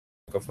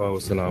وكفى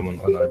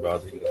وسلام على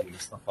عباده الذين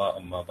اصطفى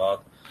أما بعد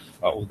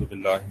أعوذ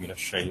بالله من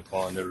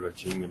الشيطان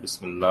الرجيم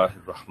بسم الله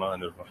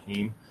الرحمن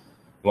الرحيم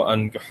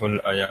وأنكحوا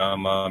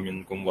الأيام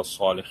منكم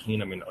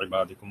والصالحين من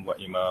عبادكم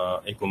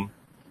وإمائكم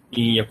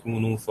إن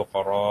يكونوا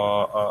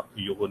فقراء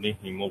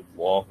يغنهم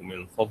الله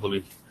من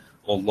فضله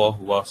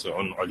والله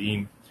واسع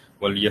عليم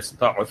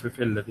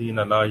وليستعفف الذين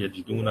لا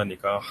يجدون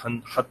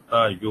نكاحا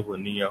حتى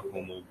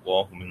يغنيهم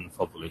الله من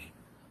فضله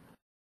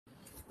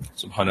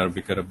سبحان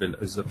ربك رب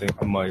العزة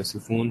عما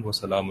يصفون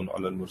وسلام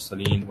على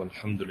المرسلين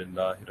والحمد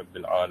لله رب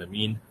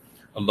العالمين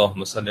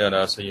اللهم صل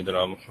على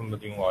سيدنا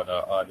محمد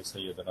وعلى آل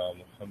سيدنا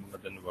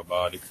محمد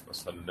وبارك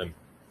وسلم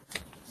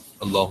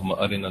اللهم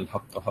أرنا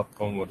الحق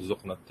حقا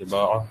وارزقنا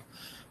اتباعه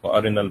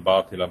وأرنا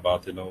الباطل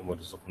باطلا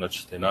وارزقنا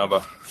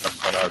اجتنابه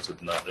ربنا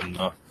زدنا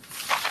علما.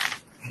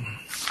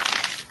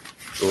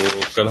 تو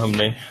کل ہم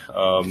نے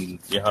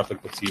یہاں تک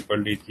تفسیر پڑھ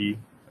لی تھی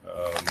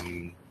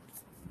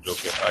جو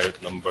کہ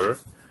آیت نمبر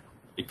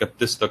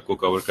 31 تک کو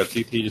کور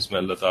کرتی تھی، جس میں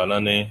اللہ تعالیٰ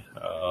نے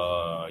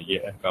یہ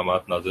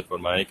احکامات نازل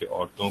فرمائے کہ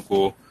عورتوں کو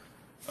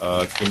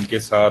کن کے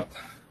ساتھ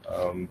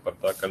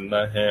پردہ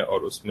کرنا ہے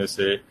اور اس میں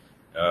سے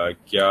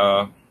کیا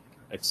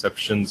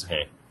ایکسیپشنز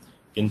ہیں،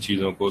 کن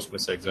چیزوں کو اس میں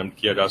سے ایگزمپٹ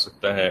کیا جا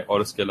سکتا ہے، اور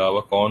اس کے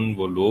علاوہ کون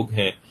وہ لوگ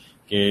ہیں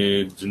کہ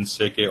جن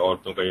سے کہ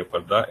عورتوں کا یہ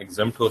پردہ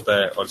ایگزمپٹ ہوتا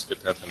ہے، اور اس کے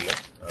تحت ہم نے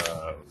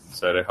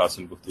سیر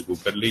حاصل گفتگو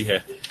کر لی ہے.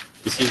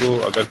 کسی کو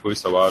اگر کوئی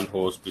سوال ہو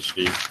اس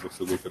پچھلی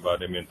گفتگو کے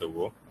بارے میں تو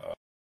وہ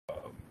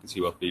کسی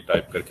وقت بھی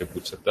ٹائپ کر کے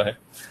پوچھ سکتا ہے.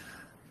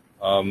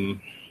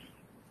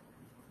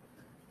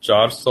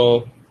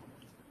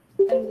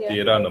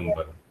 413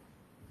 نمبر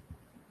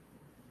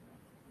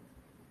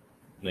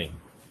نہیں،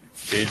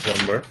 پیج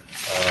نمبر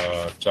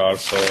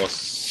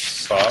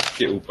 407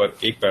 کے اوپر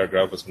ایک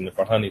پیراگراف بس ہم نے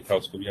پڑھا نہیں تھا،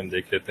 اس کو بھی ہم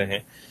دیکھ لیتے ہیں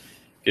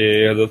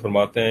کہ حضرت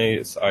فرماتے ہیں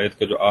اس آیت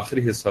کا جو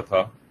آخری حصہ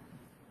تھا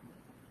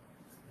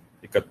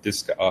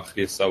 31 کا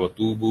آخری حصہ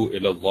وَتُوبُوا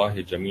إِلَى اللَّهِ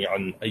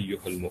جَمِيعًا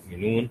أَيُّهَا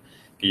الْمُؤْمِنُونَ،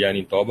 کہ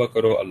یعنی توبہ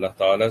کرو اللہ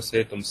تعالیٰ سے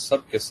تم سب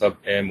کے سب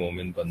اے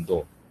مومن بندو.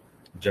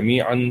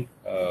 جمیعاً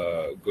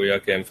گویا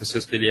کہ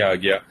ایمفسس کے لیے آ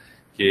گیا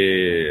کہ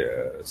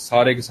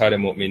سارے کے سارے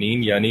مومنین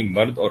یعنی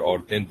مرد اور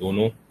عورتیں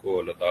دونوں کو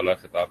اللہ تعالیٰ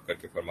خطاب کر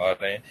کے فرما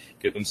رہے ہیں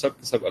کہ تم سب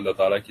کے سب اللہ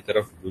تعالیٰ کی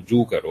طرف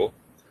رجوع کرو،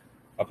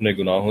 اپنے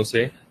گناہوں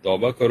سے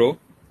توبہ کرو.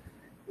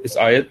 اس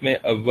آیت میں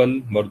اول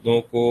مردوں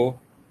کو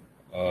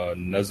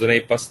نظریں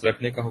پست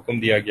رکھنے کا حکم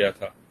دیا گیا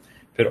تھا،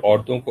 پھر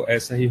عورتوں کو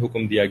ایسا ہی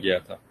حکم دیا گیا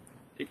تھا.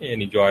 ٹھیک ہے،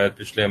 یعنی جو آیت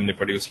پچھلے ہم نے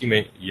پڑھی اسی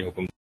میں یہ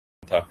حکم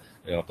تھا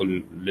قل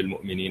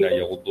للمؤمنین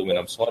یغضوا من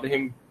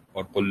ابصارہم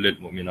اور قل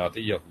للمؤمنات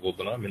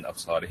یغضضن من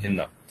ابصارہن.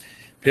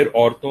 پھر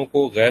عورتوں کو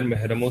غیر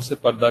محرموں سے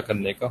پردہ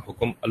کرنے کا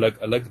حکم الگ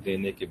الگ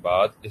دینے کے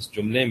بعد اس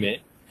جملے میں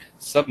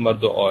سب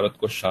مرد و عورت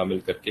کو شامل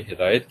کر کے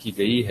ہدایت کی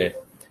گئی ہے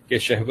کہ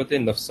شہوت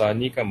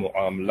نفسانی کا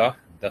معاملہ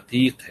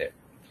دقیق ہے،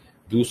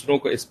 دوسروں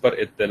کو اس پر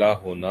اطلاع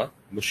ہونا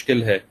مشکل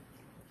ہے.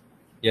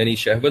 یعنی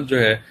شہوت جو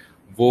ہے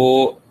وہ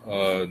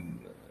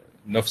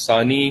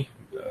نفسانی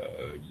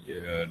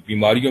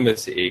بیماریوں میں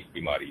سے ایک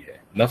بیماری ہے،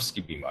 نفس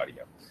کی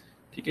بیماریاں.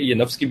 ٹھیک ہے، یہ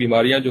نفس کی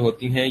بیماریاں جو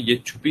ہوتی ہیں یہ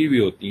چھپی ہوئی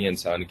ہوتی ہیں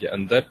انسان کے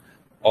اندر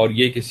اور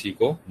یہ کسی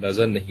کو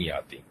نظر نہیں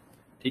آتی.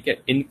 ٹھیک ہے،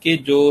 ان کے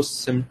جو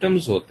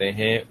سمٹمز ہوتے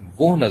ہیں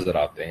وہ نظر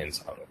آتے ہیں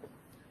انسانوں کو،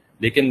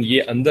 لیکن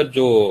یہ اندر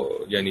جو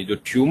یعنی جو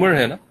ٹیومر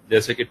ہے نا،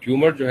 جیسے کہ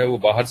ٹیومر جو ہے وہ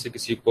باہر سے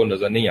کسی کو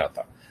نظر نہیں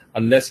آتا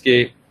انلیس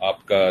کہ آپ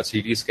کا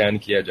سی ٹی اسکین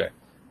کیا جائے،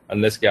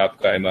 انلیس کہ آپ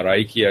کا ایم آر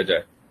آئی کیا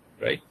جائے،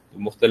 رائٹ،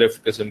 مختلف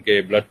قسم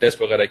کے بلڈ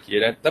ٹیسٹ وغیرہ کیے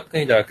جائیں تب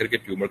کہیں جا کر کے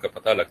ٹیومر کا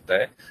پتہ لگتا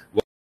ہے.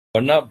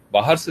 ورنہ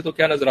باہر سے تو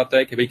کیا نظر آتا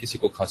ہے کہ بھئی کسی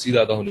کو کھانسی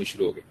زیادہ ہونی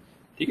شروع ہو گئی.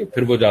 ٹھیک ہے،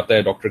 پھر وہ جاتا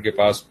ہے ڈاکٹر کے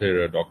پاس،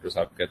 پھر ڈاکٹر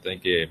صاحب کہتے ہیں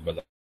کہ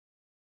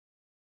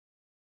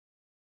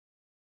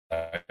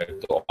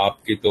تو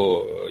آپ کی تو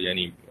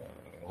یعنی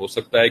ہو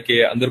سکتا ہے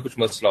کہ اندر کچھ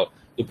مسئلہ ہو،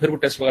 تو پھر وہ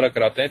ٹیسٹ وغیرہ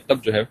کراتے ہیں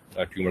تب جو ہے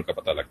ٹیومر کا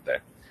پتہ لگتا ہے.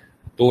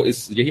 تو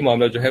اس یہی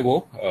معاملہ جو ہے وہ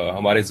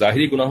ہمارے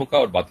ظاہری گناہوں کا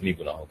اور باطنی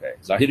گناہوں کا ہے.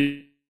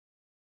 ظاہری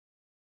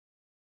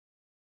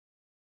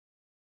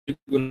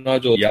گناہ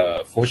جو یا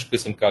فحش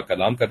قسم کا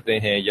کلام کرتے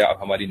ہیں یا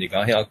ہماری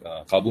نگاہیں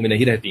قابو میں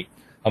نہیں رہتی،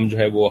 ہم جو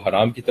ہے وہ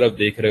حرام کی طرف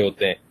دیکھ رہے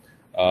ہوتے ہیں،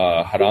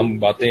 حرام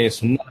باتیں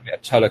سننا ہمیں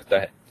اچھا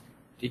لگتا ہے.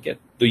 ٹھیک ہے،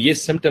 تو یہ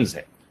سمٹمز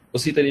ہیں.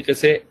 اسی طریقے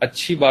سے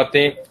اچھی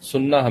باتیں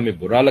سننا ہمیں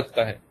برا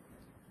لگتا ہے.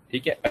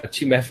 ٹھیک ہے،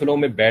 اچھی محفلوں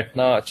میں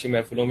بیٹھنا، اچھی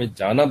محفلوں میں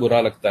جانا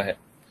برا لگتا ہے،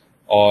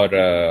 اور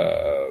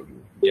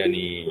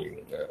یعنی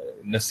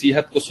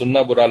نصیحت کو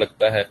سننا برا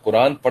لگتا ہے.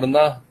 قرآن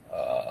پڑھنا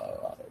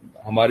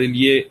ہمارے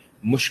لیے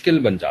مشکل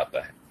بن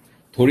جاتا ہے.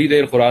 تھوڑی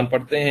دیر قرآن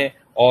پڑھتے ہیں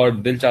اور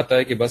دل چاہتا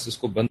ہے کہ بس اس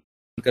کو بند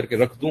کر کے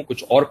رکھ دوں،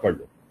 کچھ اور پڑھ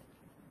لوں.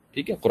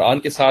 ٹھیک ہے، قرآن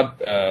کے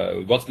ساتھ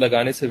وقت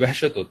لگانے سے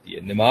وحشت ہوتی ہے.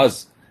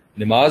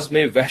 نماز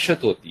میں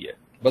وحشت ہوتی ہے.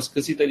 بس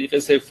کسی طریقے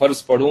سے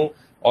فرض پڑھوں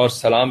اور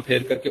سلام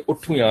پھیر کر کے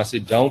اٹھوں یہاں سے،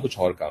 جاؤں کچھ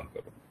اور کام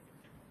کروں.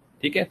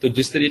 ٹھیک ہے، تو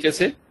جس طریقے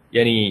سے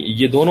یعنی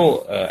یہ دونوں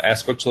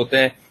ایسپیکٹس ہوتے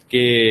ہیں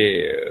کہ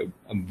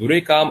برے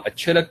کام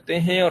اچھے لگتے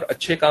ہیں اور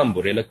اچھے کام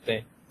برے لگتے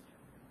ہیں.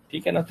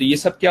 ٹھیک ہے نا، تو یہ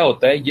سب کیا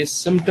ہوتا ہے، یہ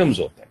سمٹمز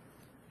ہوتے ہیں.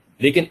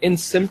 لیکن ان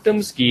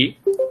سمٹمز کی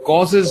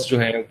کازز جو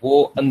ہیں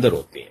وہ اندر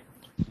ہوتی ہیں.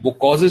 وہ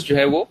کازز جو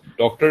ہے وہ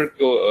ڈاکٹر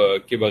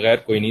کے بغیر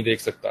کوئی نہیں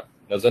دیکھ سکتا،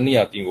 نظر نہیں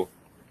آتی وہ.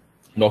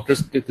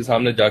 ڈاکٹرز کے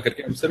سامنے جا کر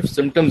کے ہم صرف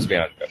سمٹمز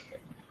بیان کرتے ہیں،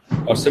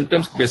 اور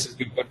سمٹمز کے بیسس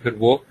کے اوپر پھر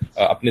وہ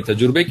اپنے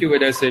تجربے کی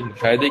وجہ سے،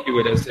 مشاہدے کی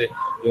وجہ سے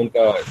جو ان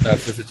کا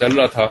عرصے سے چل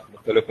رہا تھا،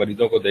 مختلف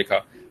مریضوں کو دیکھا،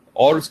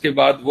 اور اس کے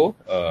بعد وہ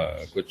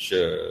کچھ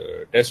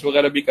ٹیسٹ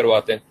وغیرہ بھی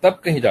کرواتے ہیں،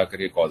 تب کہیں جا کر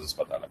یہ کازز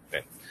پتہ لگتے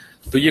ہیں.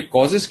 تو یہ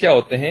کازز کیا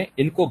ہوتے ہیں؟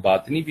 ان کو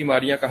باطنی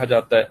بیماریاں کہا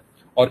جاتا ہے،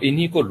 اور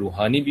انہی کو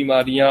روحانی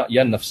بیماریاں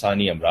یا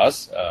نفسانی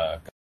امراض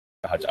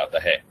کہا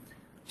جاتا ہے.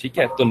 ٹھیک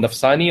ہے، تو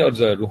نفسانی اور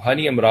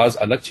روحانی امراض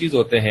الگ چیز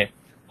ہوتے ہیں،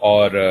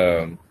 اور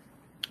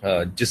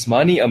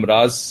جسمانی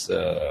امراض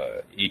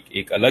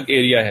ایک الگ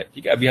ایریا ہے.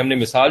 ٹھیک ہے، ابھی ہم نے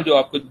مثال جو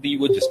آپ کو دی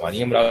وہ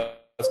جسمانی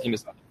امراض کی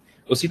مثال.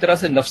 اسی طرح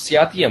سے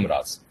نفسیاتی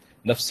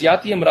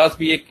امراض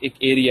بھی ایک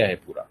ایریا ہے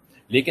پورا.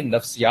 لیکن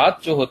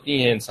نفسیات جو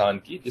ہوتی ہیں انسان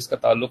کی، جس کا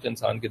تعلق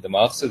انسان کے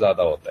دماغ سے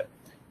زیادہ ہوتا ہے،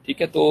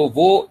 ٹھیک ہے، تو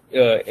وہ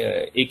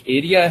ایک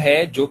ایریا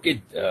ہے جو کہ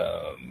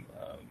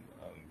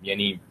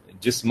یعنی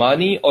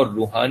جسمانی اور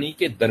روحانی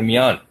کے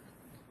درمیان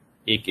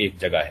ایک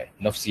جگہ ہے،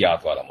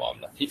 نفسیات والا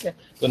معاملہ. ٹھیک ہے،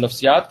 تو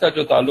نفسیات کا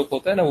جو تعلق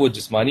ہوتا ہے نا، وہ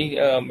جسمانی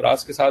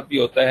امراض کے ساتھ بھی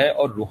ہوتا ہے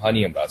اور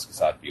روحانی امراض کے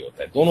ساتھ بھی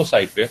ہوتا ہے. دونوں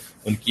سائڈ پہ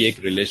ان کی ایک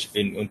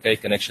ریلیشن، ان کا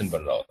ایک کنیکشن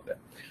بن رہا ہوتا ہے.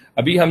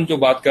 ابھی ہم جو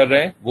بات کر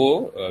رہے ہیں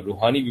وہ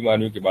روحانی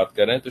بیماریوں کی بات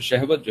کر رہے ہیں، تو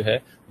شہوت جو ہے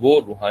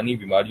وہ روحانی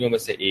بیماریوں میں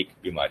سے ایک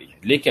بیماری ہے.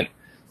 لیکن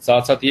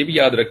ساتھ ساتھ یہ بھی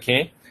یاد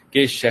رکھیں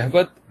کہ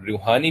شہوت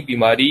روحانی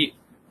بیماری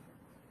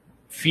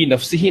فی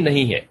نفس ہی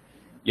نہیں ہے،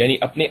 یعنی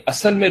اپنے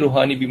اصل میں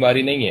روحانی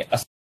بیماری نہیں ہے.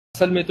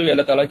 اصل میں تو یہ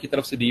اللہ تعالیٰ کی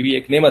طرف سے دی ہوئی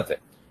ایک نعمت ہے،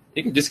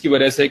 ٹھیک ہے، جس کی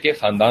وجہ سے کہ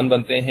خاندان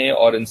بنتے ہیں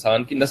اور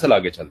انسان کی نسل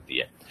آگے چلتی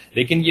ہے.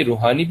 لیکن یہ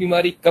روحانی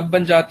بیماری کب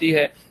بن جاتی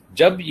ہے؟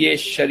 جب یہ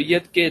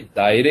شریعت کے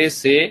دائرے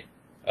سے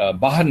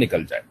باہر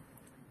نکل جائے،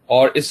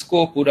 اور اس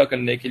کو پورا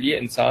کرنے کے لیے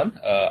انسان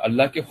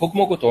اللہ کے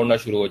حکموں کو توڑنا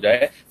شروع ہو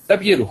جائے،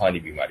 تب یہ روحانی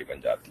بیماری بن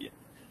جاتی ہے.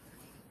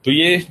 تو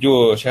یہ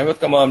جو شہوت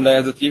کا معاملہ ہے،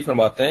 حضرت یہ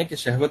فرماتے ہیں کہ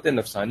شہوت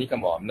نفسانی کا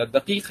معاملہ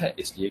دقیق ہے،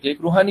 اس لیے کہ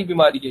ایک روحانی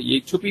بیماری ہے، یہ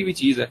ایک چھپی ہوئی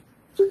چیز ہے.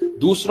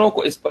 دوسروں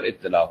کو اس پر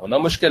اطلاع ہونا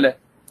مشکل ہے.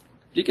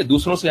 ٹھیک ہے،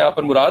 دوسروں سے یہاں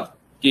پر مراد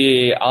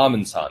کہ عام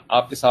انسان،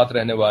 آپ کے ساتھ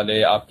رہنے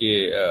والے، آپ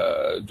کے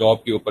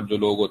جاب کے اوپر جو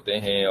لوگ ہوتے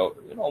ہیں،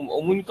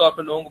 عمومی طور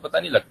پر لوگوں کو پتہ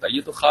نہیں لگتا،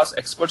 یہ تو خاص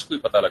ایکسپرٹس کو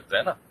ہی پتہ لگتا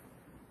ہے نا.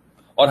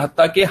 اور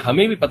حتیٰ کہ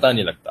ہمیں بھی پتہ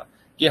نہیں لگتا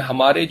کہ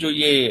ہمارے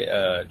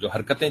جو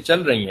حرکتیں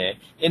چل رہی ہیں،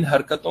 ان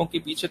حرکتوں کے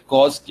پیچھے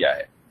کاز کیا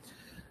ہے.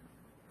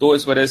 تو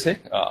اس وجہ سے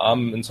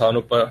عام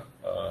انسانوں پر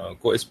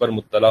کو اس پر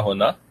مطلع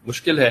ہونا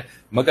مشکل ہے.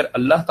 مگر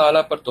اللہ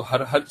تعالیٰ پر تو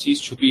ہر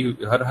چیز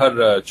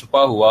ہر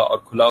چھپا ہوا اور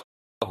کھلا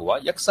ہوا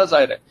یکساں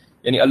ظاہر ہے.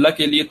 یعنی اللہ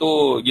کے لیے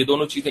تو یہ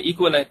دونوں چیزیں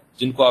ایکول ہیں،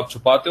 جن کو آپ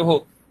چھپاتے ہو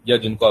یا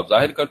جن کو آپ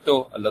ظاہر کرتے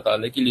ہو، اللہ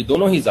تعالیٰ کے لیے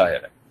دونوں ہی ظاہر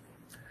ہیں.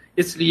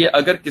 اس لیے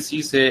اگر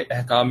کسی سے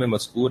احکام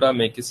مذکورہ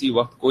میں کسی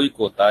وقت کوئی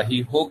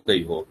کوتاہی ہو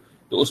گئی ہو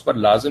تو اس پر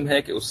لازم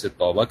ہے کہ اس سے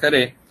توبہ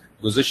کرے،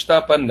 گزشتہ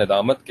پر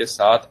ندامت کے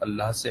ساتھ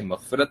اللہ سے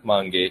مغفرت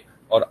مانگے،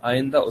 اور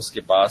آئندہ اس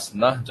کے پاس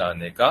نہ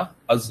جانے کا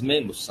عزم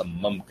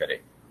مصمم کرے.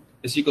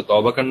 اسی کو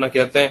توبہ کرنا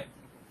کہتے ہیں،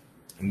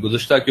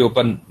 گزشتہ کے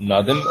اوپر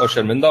نادم اور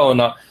شرمندہ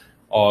ہونا،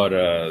 اور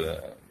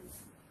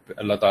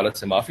اللہ تعالیٰ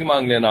سے معافی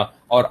مانگ لینا،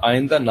 اور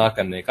آئندہ نہ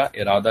کرنے کا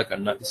ارادہ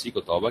کرنا، اسی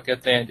کو توبہ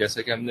کہتے ہیں.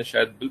 جیسے کہ ہم نے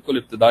شاید بالکل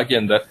ابتدا کے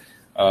اندر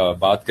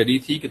بات کری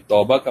تھی کہ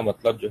توبہ کا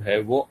مطلب جو ہے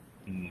وہ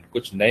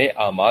کچھ نئے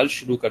اعمال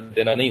شروع کر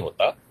دینا نہیں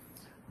ہوتا،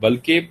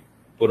 بلکہ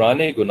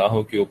پرانے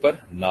گناہوں کے اوپر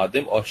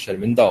نادم اور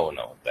شرمندہ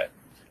ہونا ہوتا ہے.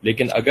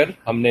 لیکن اگر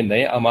ہم نے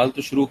نئے اعمال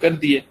تو شروع کر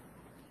دیے،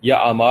 یا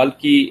اعمال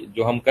کی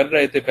جو ہم کر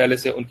رہے تھے پہلے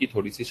سے ان کی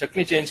تھوڑی سی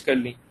شکلیں چینج کر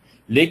لیں،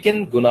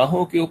 لیکن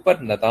گناہوں کے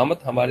اوپر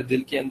ندامت ہمارے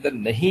دل کے اندر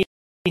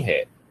نہیں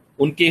ہے،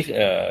 ان کے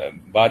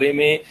بارے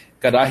میں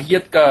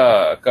کراہیت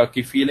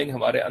کی فیلنگ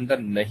ہمارے اندر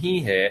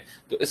نہیں ہے،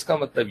 تو اس کا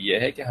مطلب یہ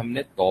ہے کہ ہم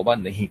نے توبہ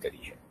نہیں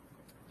کری ہے.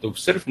 تو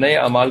صرف نئے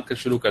اعمال کا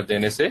شروع کر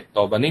دینے سے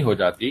توبہ نہیں ہو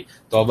جاتی،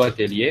 توبہ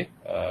کے لیے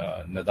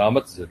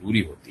ندامت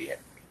ضروری ہوتی ہے.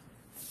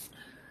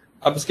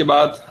 اب اس کے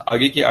بعد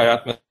آگے کی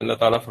آیات میں اللہ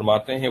تعالیٰ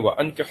فرماتے ہیں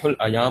وَأَنكِحُوا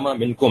الْأَيَامَ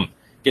مِنكُمْ،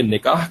 کہ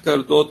نکاح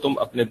کر دو تم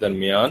اپنے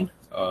درمیان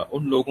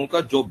ان لوگوں کا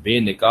جو بے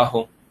نکاح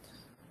ہو.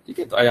 ٹھیک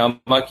ہے، تو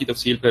ایامہ کی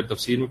تفصیل پھر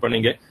تفسیر میں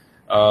پڑھیں گے.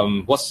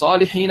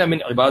 وَالصَّالِحِينَ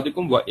مِنْ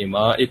عِبَادِكُمْ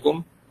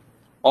وَإِمَائِكُمْ،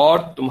 اور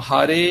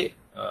تمہارے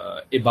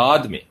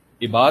عباد میں،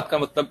 عباد کا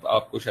مطلب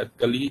آپ کو شاید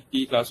کل ہی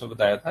کی کلاس میں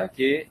بتایا تھا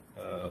کہ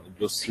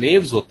جو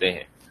سلیوز ہوتے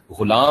ہیں،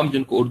 غلام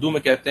جن کو اردو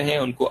میں کہتے ہیں،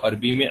 ان کو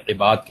عربی میں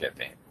عباد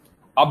کہتے ہیں.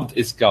 عبد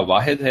اس کا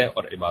واحد ہے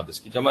اور عباد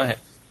اس کی جمع ہے.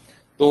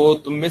 تو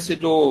تم میں سے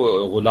جو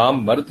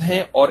غلام مرد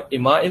ہیں، اور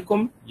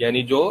امائکم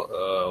یعنی جو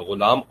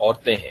غلام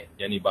عورتیں ہیں،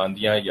 یعنی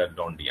باندیاں یا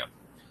ڈونڈیاں،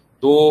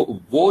 تو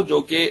وہ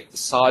جو کہ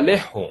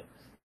صالح ہوں.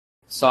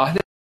 صالح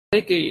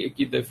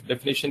کی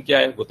ڈیفینیشن کیا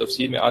ہے؟ وہ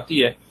تفسیر میں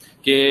آتی ہے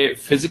کہ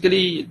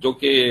فزیکلی جو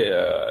کہ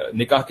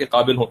نکاح کے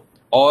قابل ہوں،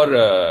 اور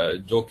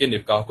جو کہ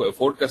نکاح کو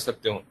افورڈ کر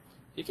سکتے ہوں.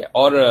 ٹھیک ہے،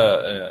 اور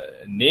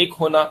نیک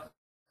ہونا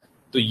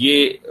تو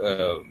یہ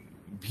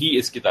بھی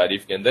اس کی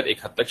تعریف کے اندر ایک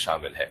حد تک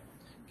شامل ہے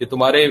کہ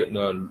تمہارے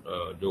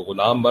جو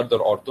غلام مرد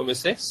اور عورتوں میں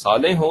سے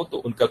صالح ہوں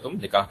تو ان کا تم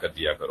نکاح کر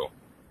دیا کرو.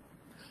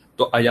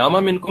 تو ایامہ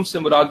منکم سے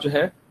مراد جو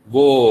ہے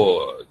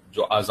وہ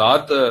جو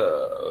آزاد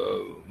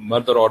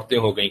مرد اور عورتیں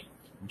ہو گئیں،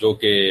 جو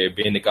کہ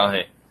بے نکاح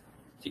ہیں،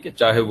 ٹھیک ہے،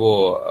 چاہے وہ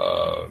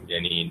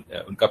یعنی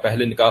ان کا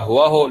پہلے نکاح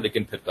ہوا ہو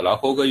لیکن پھر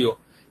طلاق ہو گئی ہو،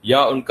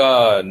 یا ان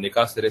کا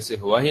نکاح سرے سے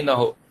ہوا ہی نہ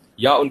ہو،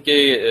 یا ان کے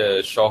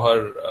شوہر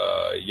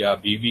یا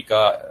بیوی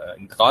کا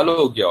انتقال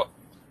ہو گیا ہو،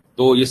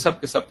 تو یہ سب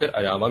کے سب پھر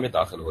ایامہ میں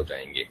داخل ہو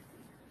جائیں گے۔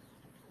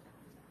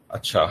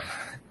 اچھا،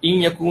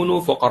 ان یکونوا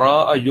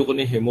فقراء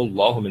یغنہم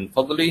اللہ من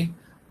فضلہ،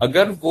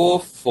 اگر وہ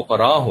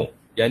فقراء ہوں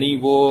یعنی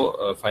وہ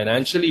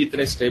فائنینشلی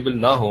اتنے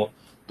اسٹیبل نہ ہوں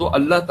تو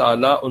اللہ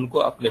تعالیٰ ان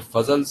کو اپنے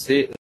فضل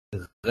سے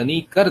غنی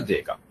کر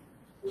دے گا۔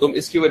 تم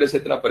اس کی وجہ سے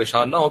اتنا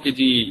پریشان نہ ہو کہ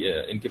جی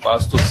ان کے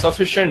پاس تو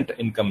سفیشینٹ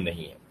انکم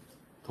نہیں ہے،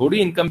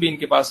 تھوڑی انکم بھی ان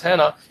کے پاس ہے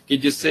نا کہ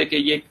جس سے کہ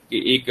یہ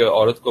ایک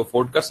عورت کو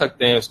افورڈ کر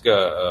سکتے ہیں اس کا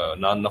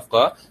نان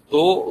نفقہ،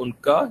 تو ان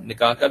کا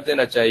نکاح کر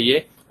دینا چاہیے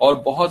اور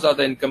بہت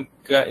زیادہ انکم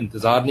کا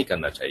انتظار نہیں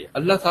کرنا چاہیے۔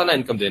 اللہ تعالیٰ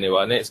انکم دینے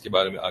والے ہیں، اس کے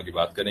بارے میں آگے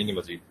بات کریں گے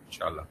مزید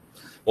انشاءاللہ۔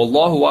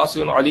 واللہ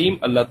واسع علیم،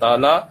 اللہ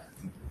تعالیٰ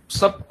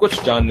سب کچھ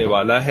جاننے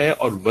والا ہے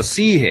اور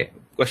وسیع ہے،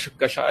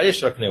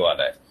 کشائش رکھنے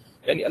والا ہے،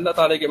 یعنی اللہ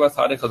تعالیٰ کے پاس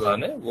سارے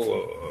خزانے، وہ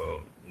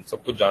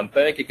سب کچھ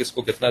جانتا ہے کہ کس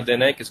کو کتنا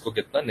دینا ہے، کس کو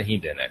کتنا نہیں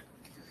دینا ہے۔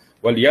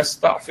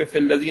 وَلْيَسْتَعْفِفِ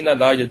الَّذِينَ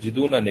لَا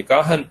يَجِدُونَ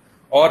نِكَاحًا،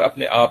 اور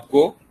اپنے آپ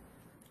کو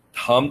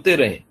تھامتے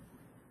رہیں،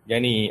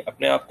 یعنی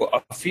اپنے آپ کو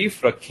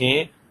عفیف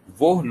رکھیں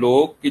وہ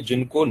لوگ کہ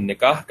جن کو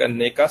نکاح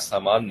کرنے کا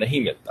سامان نہیں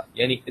ملتا،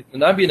 یعنی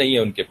اتنا بھی نہیں ہے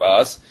ان کے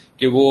پاس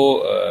کہ وہ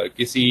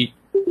کسی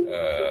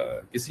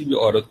بھی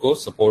عورت کو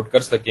سپورٹ کر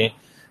سکیں۔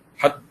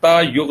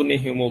 حَتَّى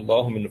يُغْنِهِمُ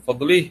اللَّهُ مِنْ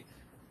فَضْلِهِ،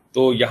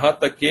 تو یہاں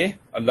تک کہ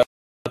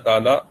اللہ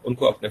تعالیٰ ان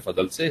کو اپنے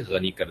فضل سے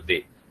غنی کر دے۔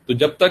 تو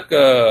جب تک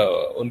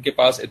ان کے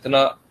پاس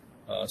اتنا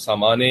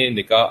سامان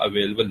نکاح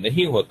اویلیبل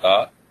نہیں ہوتا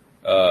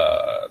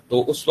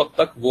تو اس وقت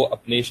تک وہ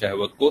اپنی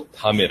شہوت کو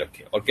تھامے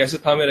رکھیں، اور کیسے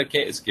تھامے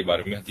رکھیں اس کے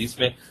بارے میں حدیث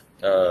میں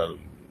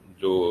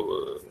جو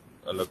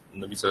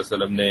نبی صلی اللہ علیہ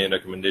وسلم نے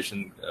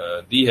ریکمنڈیشن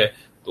دی ہے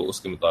تو اس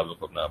کے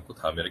مطابق اپنے آپ کو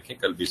تھامے رکھیں،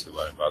 کل بھی اس کے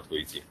بارے میں بات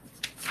ہوئی تھی۔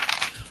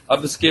 اب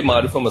اس کے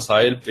معرف و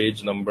مسائل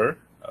پیج نمبر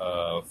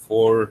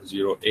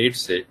 408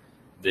 سے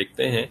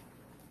دیکھتے ہیں۔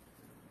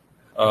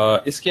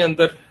 اس کے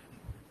اندر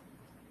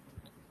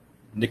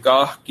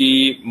نکاح کی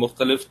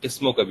مختلف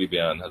قسموں کا بھی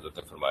بیان حضرت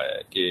نے فرمایا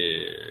ہے کہ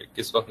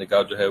کس وقت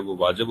نکاح جو ہے وہ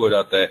واجب ہو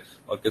جاتا ہے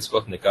اور کس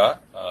وقت نکاح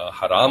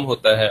حرام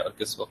ہوتا ہے اور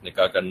کس وقت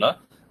نکاح کرنا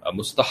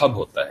مستحب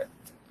ہوتا ہے۔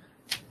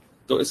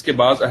 تو اس کے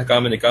بعد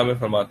احکام نکاح میں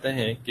فرماتے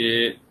ہیں کہ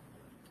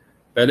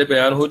پہلے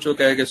بیان ہو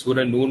چکا ہے کہ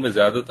سورہ نور میں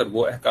زیادہ تر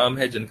وہ احکام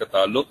ہے جن کا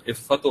تعلق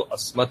عفت و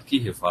عصمت کی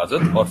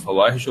حفاظت اور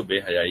فواحش و بے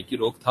حیائی کی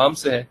روک تھام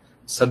سے ہے،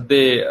 سد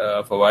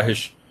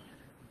فواحش۔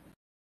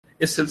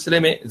 اس سلسلے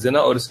میں زنا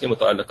اور اس کے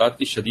متعلقات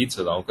کی شدید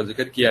سزاؤں کا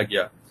ذکر کیا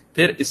گیا،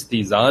 پھر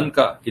استیزان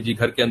کا کہ جی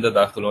گھر کے اندر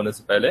داخل ہونے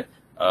سے پہلے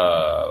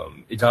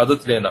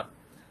اجازت لینا،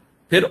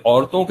 پھر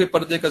عورتوں کے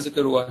پردے کا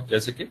ذکر ہوا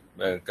جیسے کہ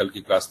کل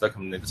کی کلاس تک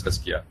ہم نے ڈسکس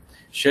کیا۔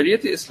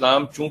 شریعت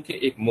اسلام چونکہ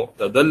ایک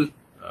معتدل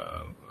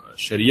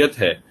شریعت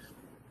ہے،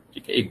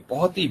 ٹھیک ہے، ایک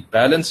بہت ہی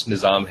بیلنس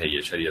نظام ہے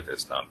یہ شریعت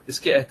اسلام، اس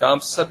کے احکام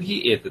سبھی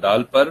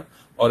اعتدال پر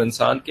اور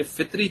انسان کے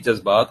فطری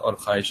جذبات اور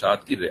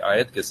خواہشات کی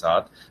رعایت کے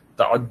ساتھ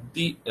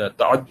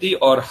تعدی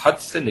اور حد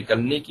سے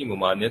نکلنے کی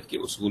ممانعت کے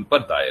اصول پر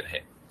دائر ہے،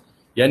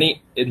 یعنی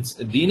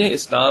دین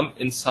اسلام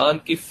انسان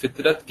کی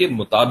فطرت کے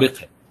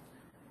مطابق ہے،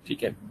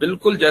 ٹھیک ہے،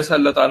 بالکل جیسا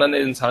اللہ تعالیٰ نے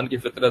انسان کی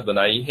فطرت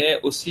بنائی ہے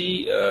اسی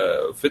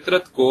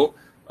فطرت کو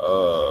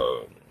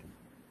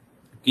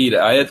کی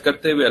رعایت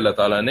کرتے ہوئے اللہ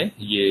تعالیٰ نے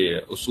یہ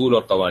اصول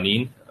اور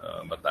قوانین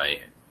بتائے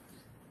ہیں،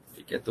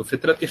 ٹھیک ہے، تو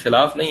فطرت کے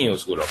خلاف نہیں ہے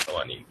اصول اور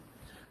قوانین۔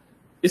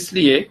 اس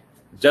لیے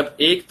جب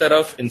ایک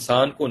طرف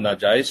انسان کو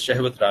ناجائز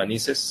شہوت رانی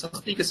سے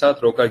سختی کے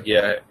ساتھ روکا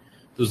گیا ہے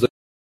تو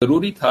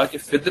ضروری تھا کہ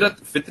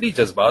فطری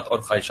جذبات اور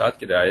خواہشات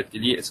کی رعایت کے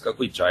لیے اس کا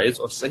کوئی جائز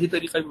اور صحیح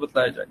طریقہ بھی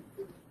بتلایا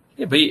جائے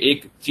کہ بھئی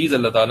ایک چیز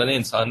اللہ تعالیٰ نے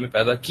انسان میں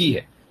پیدا کی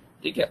ہے،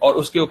 ٹھیک ہے، اور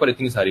اس کے اوپر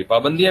اتنی ساری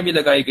پابندیاں بھی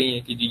لگائی گئی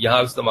ہیں کہ جی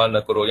یہاں استعمال نہ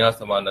کرو، یہاں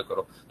استعمال نہ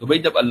کرو، تو بھئی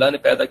جب اللہ نے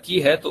پیدا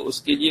کی ہے تو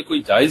اس کے لیے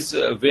کوئی جائز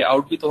وے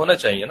آؤٹ بھی تو ہونا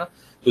چاہیے نا،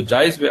 تو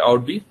جائز وے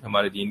آؤٹ بھی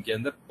ہمارے دین کے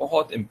اندر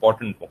بہت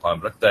امپورٹنٹ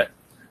مقام رکھتا ہے،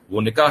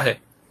 وہ نکاح ہے۔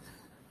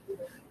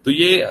 تو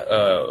یہ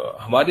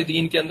ہمارے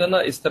دین کے اندر نا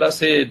اس طرح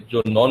سے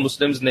جو نان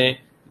مسلمز نے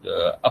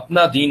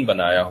اپنا دین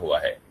بنایا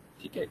ہوا ہے،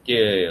 ٹھیک ہے،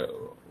 کہ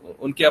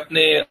ان کے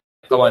اپنے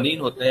قوانین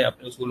ہوتے ہیں،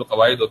 اپنے اصول و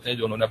قواعد ہوتے ہیں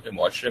جو انہوں نے اپنے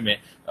معاشرے میں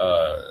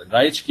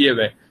رائج کیے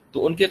ہوئے،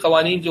 تو ان کے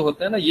قوانین جو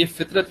ہوتے ہیں نا یہ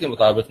فطرت کے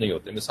مطابق نہیں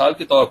ہوتے۔ مثال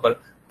کے طور پر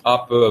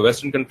آپ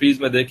ویسٹرن کنٹریز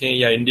میں دیکھیں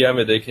یا انڈیا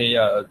میں دیکھیں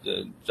یا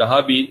جہاں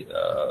بھی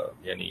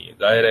یعنی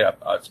ظاہر ہے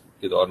آج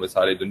کے دور میں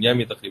ساری دنیا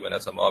میں تقریباً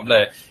ایسا معاملہ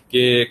ہے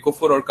کہ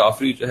کفر اور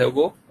کافری جو ہے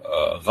وہ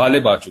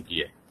غالب آ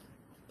چکی ہے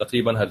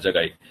تقریباً ہر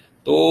جگہ ہی،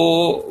 تو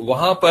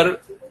وہاں پر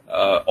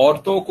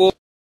عورتوں کو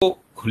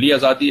کھلی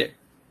آزادی ہے،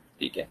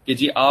 ٹھیک ہے، کہ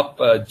جی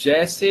آپ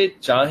جیسے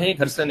چاہیں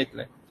گھر سے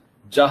نکلیں،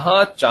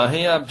 جہاں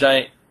چاہیں آپ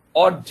جائیں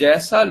اور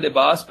جیسا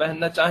لباس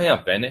پہننا چاہیں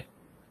آپ پہنیں،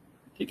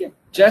 ٹھیک ہے،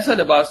 جیسا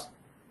لباس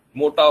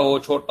موٹا ہو،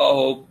 چھوٹا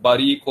ہو،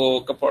 باریک ہو،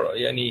 کپڑا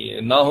یعنی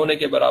نہ ہونے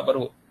کے برابر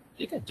ہو،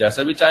 ٹھیک ہے،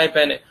 جیسا بھی چاہیں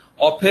پہنے،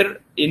 اور پھر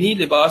انہی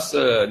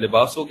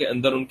لباسوں کے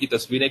اندر ان کی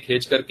تصویریں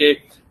کھینچ کر کے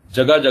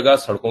جگہ جگہ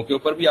سڑکوں کے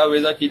اوپر بھی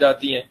آویزاں کی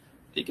جاتی ہیں،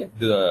 ٹھیک ہے،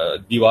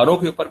 دیواروں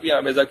کے اوپر بھی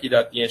آمیزہ کی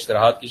جاتی ہیں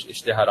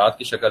اشتہارات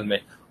کی شکل میں،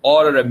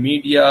 اور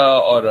میڈیا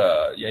اور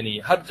یعنی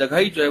ہر جگہ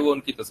ہی جو ہے وہ ان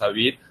کی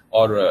تصاویر،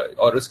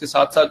 اور اس کے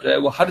ساتھ ساتھ جو ہے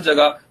وہ ہر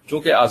جگہ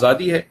چونکہ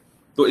آزادی ہے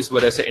تو اس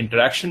وجہ سے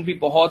انٹریکشن بھی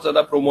بہت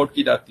زیادہ پروموٹ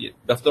کی جاتی ہے.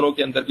 دفتروں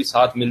کے اندر بھی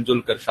ساتھ مل جل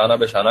کر شانہ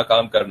بہ شانہ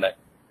کام کرنا ہے.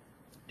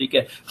 ٹھیک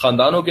ہے،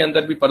 خاندانوں کے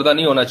اندر بھی پردہ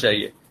نہیں ہونا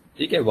چاہیے.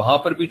 ٹھیک ہے، وہاں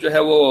پر بھی جو ہے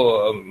وہ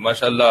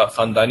ماشاءاللہ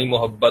خاندانی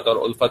محبت اور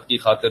الفت کی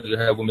خاطر جو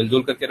ہے وہ مل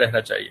جل کر کے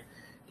رہنا چاہیے.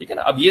 ٹھیک ہے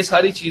نا. اب یہ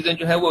ساری چیزیں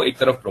جو ہے وہ ایک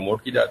طرف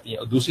پروموٹ کی جاتی ہیں،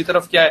 اور دوسری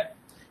طرف کیا ہے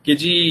کہ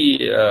جی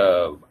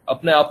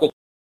اپنے آپ کو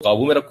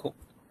قابو میں رکھو،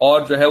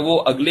 اور جو ہے وہ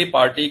اگلی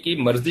پارٹی کی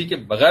مرضی کے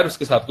بغیر اس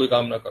کے ساتھ کوئی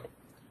کام نہ کرو.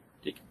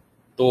 ٹھیک ہے،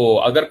 تو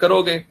اگر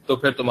کرو گے تو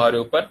پھر تمہارے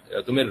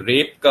اوپر تمہیں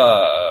ریپ کا،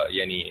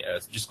 یعنی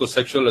جس کو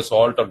سیکشل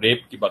اسالٹ اور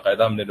ریپ کی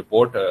باقاعدہ ہم نے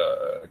رپورٹ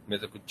میں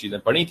سے کچھ چیزیں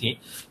پڑھی تھیں،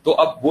 تو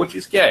اب وہ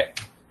چیز کیا ہے،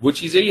 وہ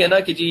چیز یہی ہے نا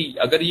کہ جی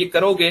اگر یہ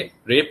کرو گے،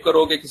 ریپ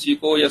کرو گے کسی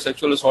کو یا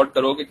سیکشل اسالٹ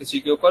کرو گے کسی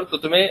کے اوپر، تو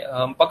تمہیں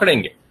ہم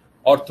پکڑیں گے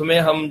اور تمہیں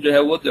ہم جو ہے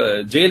وہ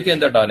جیل کے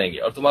اندر ڈالیں گے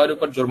اور تمہارے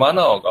اوپر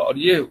جرمانہ ہوگا اور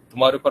یہ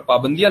تمہارے اوپر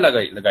پابندیاں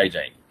لگائی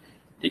جائیں گی.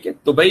 ٹھیک ہے،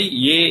 تو بھائی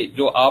یہ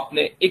جو آپ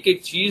نے ایک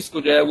ایک چیز کو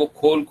جو ہے وہ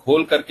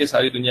کھول کر کے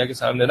ساری دنیا کے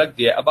سامنے رکھ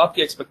دیا ہے. اب آپ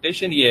کی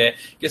ایکسپیکٹیشن یہ ہے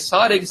کہ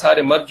سارے کے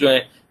سارے مرد جو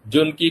ہیں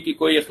جن کی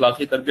کوئی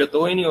اخلاقی تربیت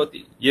تو ہی نہیں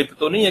ہوتی، یہ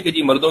تو نہیں ہے کہ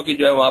جی مردوں کی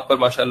جو ہے وہاں پر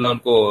ماشاءاللہ ان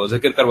کو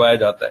ذکر کروایا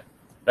جاتا ہے،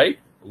 رائٹ.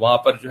 وہاں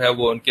پر جو ہے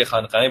وہ ان کے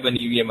خانقاہیں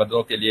بنی ہوئی ہیں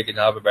مردوں کے لیے کہ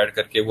جہاں پہ بیٹھ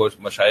کر کے وہ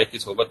مشائخ کی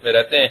صحبت میں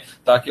رہتے ہیں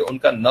تاکہ ان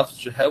کا نفس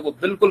جو ہے وہ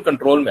بالکل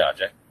کنٹرول میں آ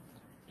جائے.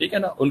 ٹھیک ہے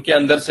نا، ان کے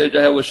اندر سے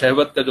جو ہے وہ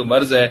شہوت کا جو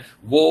مرض ہے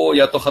وہ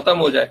یا تو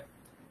ختم ہو جائے،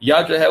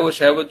 یا جو ہے وہ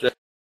شہوت جو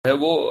ہے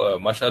وہ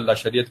ماشاءاللہ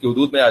شریعت کی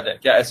حدود میں آ جائے.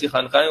 کیا ایسی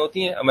خانقاہیں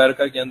ہوتی ہیں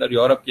امریکہ کے اندر،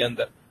 یورپ کے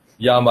اندر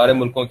یا ہمارے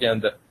ملکوں کے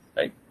اندر؟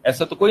 رائٹ،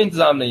 ایسا تو کوئی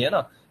انتظام نہیں ہے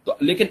نا. تو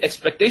لیکن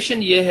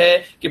ایکسپیکٹیشن یہ ہے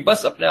کہ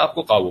بس اپنے آپ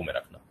کو قابو میں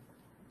رکھنا.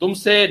 تم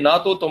سے نہ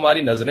تو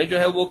تمہاری نظریں جو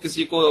ہے وہ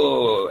کسی کو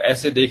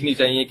ایسے دیکھنی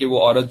چاہیے کہ وہ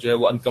عورت جو ہے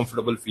وہ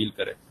انکمفرٹیبل فیل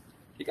کرے.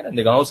 ٹھیک ہے نا،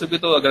 نگاہوں سے بھی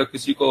تو اگر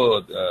کسی کو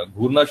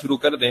گھورنا شروع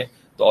کر دیں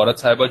تو عورت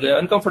صاحبہ جو ہے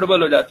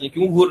انکمفرٹیبل ہو جاتی ہیں،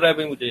 کیوں گھور رہے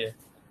بھائی مجھے یہ.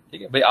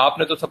 ٹھیک ہے بھائی، آپ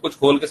نے تو سب کچھ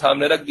کھول کے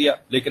سامنے رکھ دیا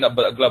لیکن اب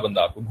اگلا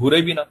بندہ آپ کو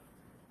گھورے بھی نہ.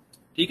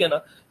 ٹھیک ہے نا.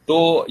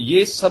 تو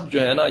یہ سب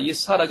جو ہے نا یہ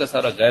سارا کا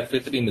سارا غیر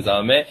فطری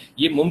نظام ہے،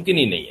 یہ ممکن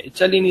ہی نہیں ہے،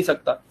 چل ہی نہیں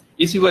سکتا.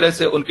 اسی وجہ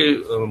سے ان کے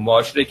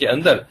معاشرے کے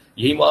اندر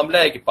یہی معاملہ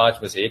ہے کہ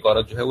 5 میں سے 1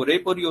 عورت جو ہے وہ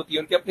ریپ ہو رہی ہوتی ہے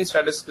ان کے اپنی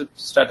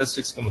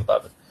اسٹیٹسٹکس کے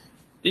مطابق.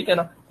 ٹھیک ہے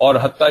نا. اور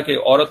حتیٰ کہ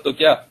عورت تو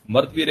کیا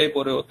مرد بھی ریپ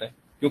ہو رہے ہوتے ہیں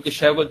کیونکہ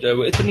شہوت جو ہے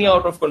وہ اتنی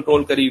آؤٹ آف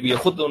کنٹرول کری ہوئی ہے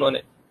خود انہوں نے.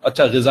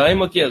 اچھا،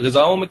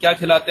 غذاؤں میں کیا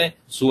کھلاتے ہیں؟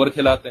 سور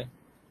کھلاتے ہیں.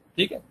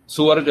 ٹھیک ہے،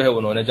 سور جو ہے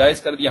انہوں نے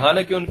جائز کر دیا،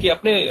 حالانکہ ان کے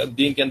اپنے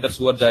دین کے اندر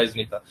سور جائز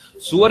نہیں تھا.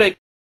 سور ایک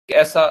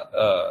ایسا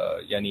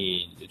یعنی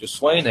جو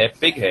سوائن ہے،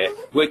 پگ ہے،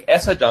 وہ ایک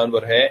ایسا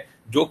جانور ہے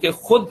جو کہ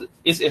خود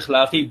اس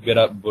اخلاقی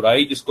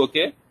برائی جس کو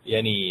کہ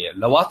یعنی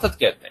لواطت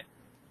کہتے ہیں،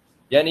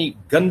 یعنی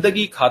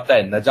گندگی کھاتا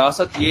ہے،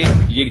 نجاست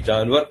یہ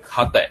جانور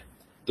کھاتا ہے.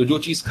 تو جو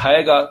چیز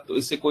کھائے گا تو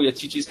اس سے کوئی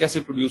اچھی چیز کیسے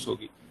پروڈیوس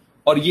ہوگی؟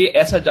 اور یہ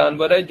ایسا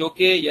جانور ہے جو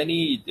کہ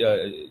یعنی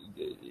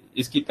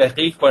اس کی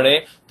تحقیق پڑھیں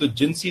تو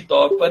جنسی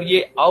طور پر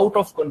یہ آؤٹ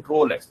آف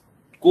کنٹرول ہے.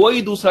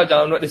 کوئی دوسرا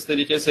جانور اس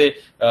طریقے سے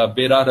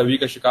بے راہ روی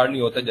کا شکار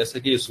نہیں ہوتا جیسے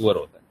کہ یہ سور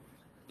ہوتا ہے.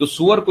 تو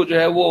سور کو جو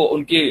ہے وہ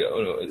ان کی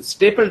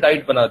اسٹیپل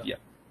ڈائٹ بنا دیا.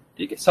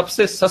 ٹھیک ہے، سب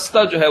سے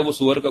سستا جو ہے وہ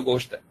سور کا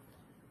گوشت ہے،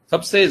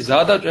 سب سے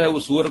زیادہ جو ہے وہ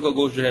سور کا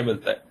گوشت جو ہے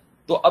ملتا ہے.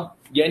 تو اب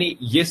یعنی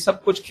یہ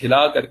سب کچھ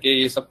کھلا کر کے،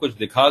 یہ سب کچھ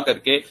دکھا کر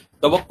کے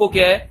توقع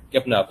کیا ہے کہ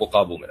اپنے آپ کو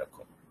قابو میں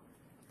رکھو.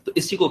 تو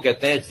اسی کو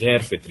کہتے ہیں غیر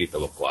فطری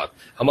توقعات.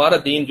 ہمارا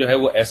دین جو ہے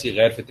وہ ایسی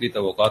غیر فطری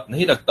توقعات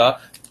نہیں رکھتا،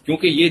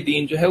 کیونکہ یہ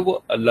دین جو ہے وہ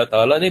اللہ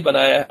تعالیٰ نے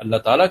بنایا ہے، اللہ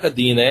تعالیٰ کا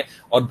دین ہے،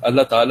 اور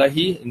اللہ تعالیٰ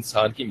ہی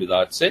انسان کی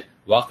مزاج سے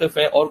واقف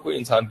ہے، اور کوئی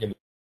انسان کے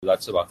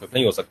مزاج سے واقف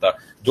نہیں ہو سکتا.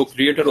 جو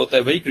کریٹر ہوتا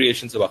ہے وہی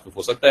کریشن سے واقف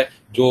ہو سکتا ہے،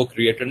 جو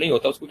کریٹر نہیں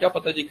ہوتا اس کو کیا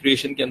پتا جی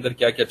کریشن کے اندر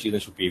کیا کیا چیزیں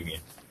چھپی ہوئی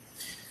ہیں.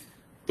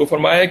 تو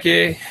فرمایا کہ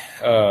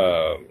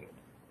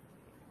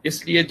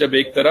اس لیے جب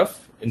ایک طرف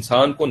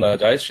انسان کو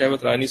ناجائز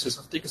شہوت رانی سے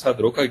سختی کے ساتھ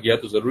روکا گیا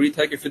تو ضروری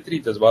تھا کہ فطری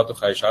جذبات و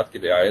خواہشات کی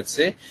رعایت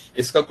سے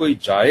اس کا کوئی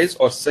جائز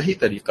اور صحیح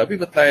طریقہ بھی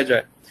بتایا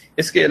جائے.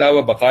 اس کے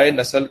علاوہ بقائے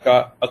نسل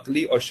کا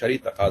عقلی اور شرعی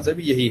تقاضا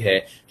بھی یہی ہے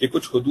کہ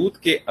کچھ حدود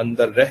کے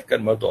اندر رہ کر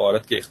مرد و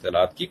عورت کے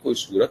اختلاط کی کوئی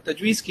صورت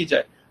تجویز کی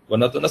جائے،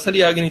 ورنہ تو نسل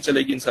ہی آگے نہیں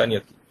چلے گی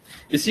انسانیت کی.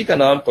 اسی کا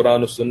نام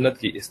قرآن و سنت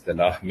کی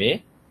اصطلاح میں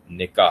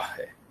نکاح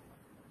ہے،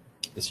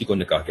 اسی کو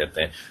نکاح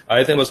کہتے ہیں.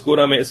 آیت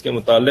مذکورہ میں اس کے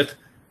متعلق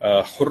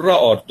حرہ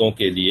عورتوں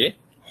کے لیے،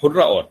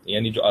 حرہ عورتیں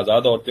یعنی جو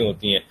آزاد عورتیں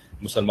ہوتی ہیں،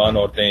 مسلمان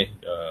عورتیں،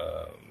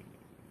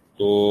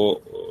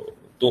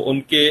 تو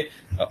ان کے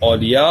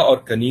اولیاء اور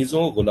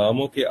کنیزوں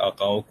غلاموں کے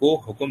آقاؤں کو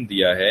حکم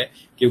دیا ہے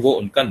کہ وہ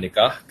ان کا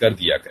نکاح کر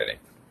دیا کریں.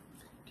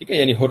 ٹھیک ہے،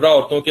 یعنی حرہ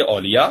عورتوں کے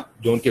اولیاء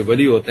جو ان کے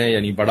ولی ہوتے ہیں،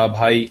 یعنی بڑا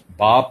بھائی،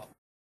 باپ،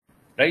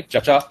 رائٹ،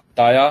 چچا،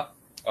 تایا،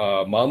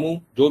 ماموں،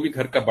 جو بھی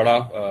گھر کا بڑا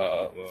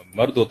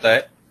مرد ہوتا ہے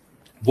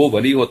وہ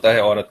ولی ہوتا ہے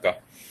عورت کا،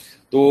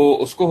 تو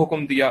اس کو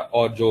حکم دیا.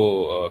 اور جو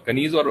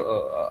کنیز اور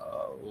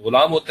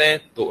غلام ہوتے ہیں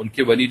تو ان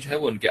کے ولی جو ہے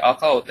وہ ان کے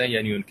آقا ہوتے ہیں،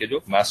 یعنی ان کے جو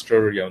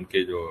ماسٹر یا ان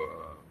کے جو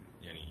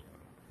یعنی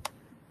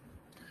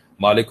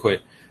مالک ہوئے،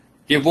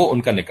 کہ وہ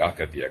ان کا نکاح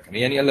کر دیا کریں.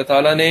 یعنی اللہ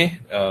تعالیٰ نے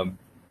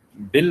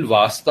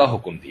بالواسطہ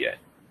حکم دیا ہے.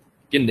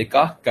 کہ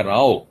نکاح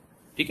کراؤ.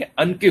 ٹھیک ہے,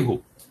 ان کے ہو.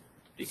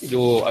 ٹھیک ہے,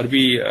 جو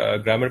عربی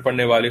گرامر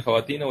پڑھنے والی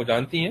خواتین ہیں وہ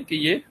جانتی ہیں کہ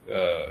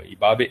یہ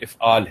باب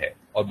افعال ہے,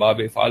 اور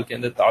باب افعال کے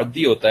اندر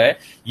تعدی ہوتا ہے.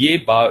 یہ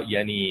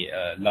یعنی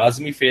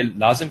لازمی فعل,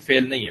 لازم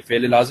فعل نہیں ہے,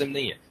 فعل لازم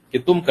نہیں ہے کہ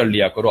تم کر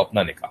لیا کرو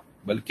اپنا نکاح,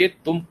 بلکہ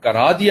تم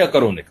کرا دیا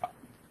کرو نکاح.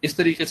 اس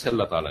طریقے سے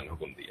اللہ تعالیٰ نے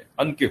حکم دیا.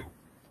 ان کے ہو,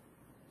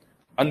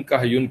 ان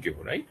کا یون کے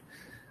ہو, رائٹ.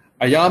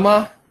 ایامہ,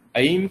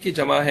 ایم کی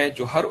جمع ہے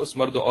جو ہر اس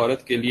مرد و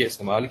عورت کے لیے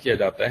استعمال کیا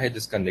جاتا ہے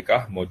جس کا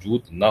نکاح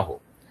موجود نہ ہو,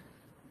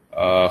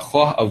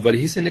 خواہ اول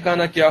ہی سے نکاح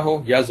نہ کیا ہو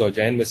یا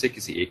زوجین میں سے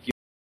کسی ایک کی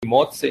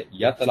موت سے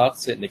یا طلاق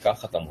سے نکاح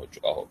ختم ہو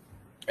چکا ہو.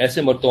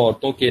 ایسے مردوں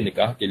عورتوں کے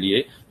نکاح کے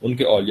لیے ان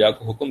کے اولیاء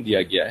کو حکم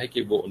دیا گیا ہے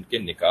کہ وہ ان کے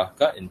نکاح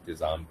کا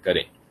انتظام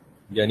کریں.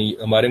 یعنی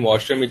ہمارے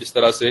معاشرے میں جس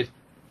طرح سے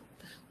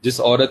جس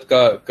عورت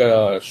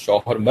کا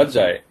شوہر مر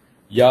جائے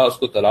یا اس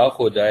کو طلاق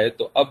ہو جائے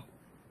تو اب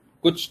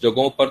کچھ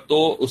جگہوں پر تو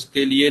اس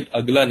کے لیے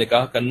اگلا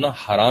نکاح کرنا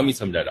حرام ہی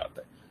سمجھا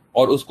جاتا ہے,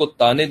 اور اس کو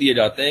تانے دیے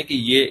جاتے ہیں کہ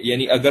یہ,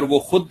 یعنی اگر وہ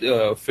خود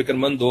فکر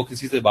مند ہو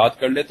کسی سے بات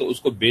کر لے تو اس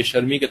کو بے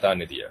شرمی کے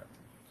تانے دیا جاتا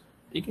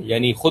ہے. ٹھیک ہے,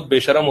 یعنی خود بے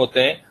شرم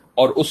ہوتے ہیں,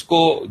 اور اس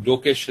کو جو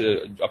کہ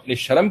اپنی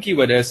شرم کی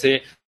وجہ سے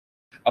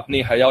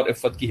اپنی حیا اور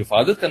عفت کی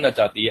حفاظت کرنا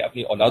چاہتی ہے,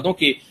 اپنی اولادوں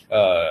کی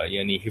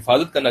یعنی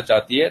حفاظت کرنا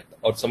چاہتی ہے,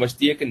 اور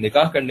سمجھتی ہے کہ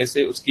نکاح کرنے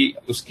سے اس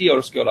کی اور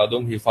اس کے اولادوں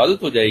کی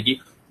حفاظت ہو جائے گی,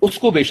 اس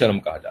کو بے شرم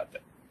کہا جاتا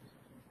ہے.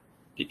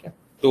 ٹھیک ہے,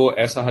 تو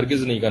ایسا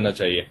ہرگز نہیں کرنا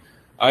چاہیے.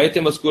 آیت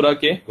مذکورہ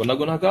کے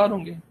گناہ گار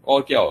ہوں گے,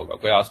 اور کیا ہوگا,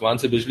 کوئی آسمان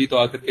سے بجلی تو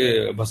آ کر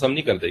کے بھسم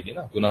نہیں کر دے گی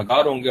نا. گناہ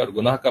گار ہوں گے, اور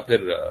گناہ کا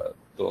پھر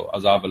تو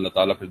عذاب اللہ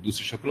تعالیٰ پھر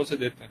دوسری شکلوں سے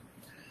دیتے ہیں.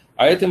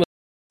 آیت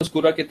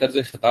مذکورہ کے طرز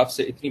خطاب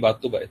سے اتنی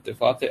بات تو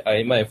باتفاق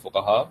ائمہ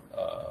فقہا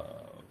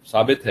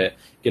ثابت ہے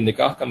کہ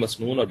نکاح کا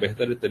مسنون اور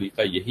بہتر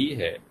طریقہ یہی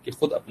ہے کہ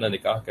خود اپنا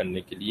نکاح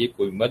کرنے کے لیے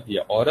کوئی مرد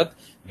یا عورت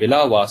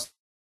بلا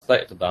واسطہ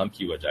اقدام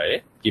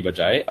کی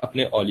بجائے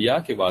اپنے اولیاء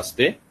کے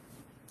واسطے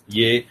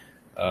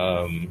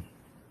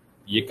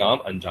یہ کام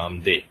انجام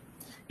دے.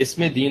 اس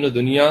میں دین و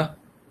دنیا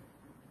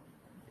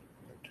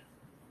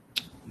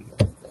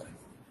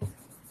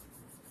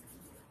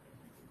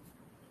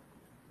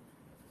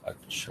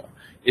اچھا,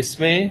 اس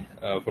میں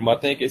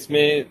فرماتے ہیں کہ اس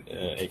میں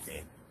ایک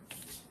منٹ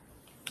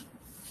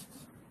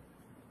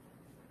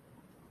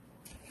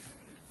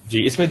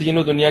جی, اس میں دین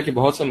و دنیا کے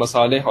بہت سے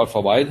مصالح اور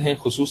فوائد ہیں,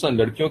 خصوصاً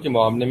لڑکیوں کے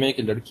معاملے میں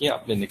کہ لڑکیاں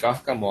اپنے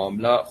نکاح کا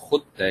معاملہ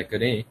خود طے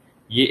کریں.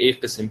 یہ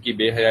ایک قسم کی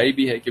بے حیائی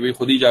بھی ہے کہ بھئی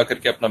خود ہی جا کر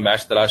کے اپنا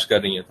میچ تلاش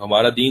کر رہی ہیں. تو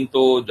ہمارا دین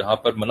تو جہاں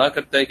پر منع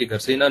کرتا ہے کہ گھر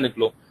سے ہی نہ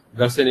نکلو,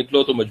 گھر سے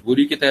نکلو تو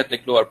مجبوری کے تحت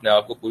نکلو, اور اپنے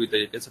آپ کو پوری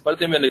طریقے سے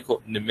پردے میں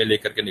لے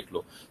کر کے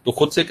نکلو. تو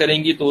خود سے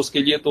کریں گی تو اس کے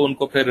لیے تو ان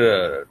کو پھر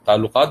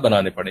تعلقات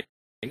بنانے پڑیں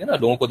گے نا,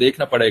 لوگوں کو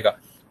دیکھنا پڑے گا,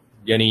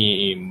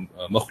 یعنی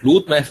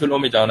مخلوط محفلوں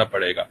میں جانا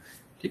پڑے گا.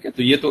 ٹھیک ہے,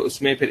 تو یہ تو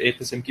اس میں پھر ایک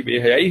قسم کی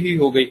بے حیائی ہی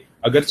ہو گئی,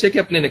 اگرچہ کہ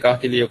اپنے نکاح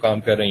کے لیے کام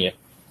کر رہی ہیں,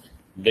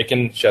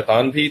 لیکن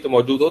شیطان بھی تو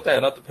موجود ہوتا ہے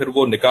نا, تو پھر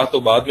وہ نکاح تو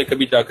بعد میں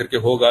کبھی جا کر کے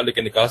ہوگا,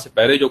 لیکن نکاح سے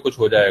پہلے جو کچھ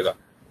ہو جائے گا.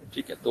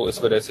 ٹھیک ہے, تو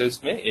اس وجہ سے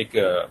اس میں ایک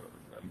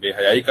بے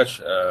حیائی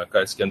کا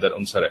اس کے اندر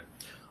عنصر ہے,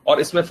 اور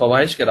اس میں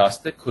فواحش کے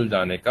راستے کھل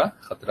جانے کا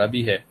خطرہ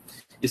بھی ہے.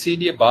 اسی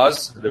لیے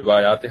بعض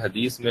روایات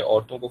حدیث میں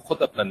عورتوں کو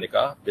خود اپنا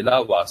نکاح بلا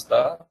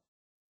واسطہ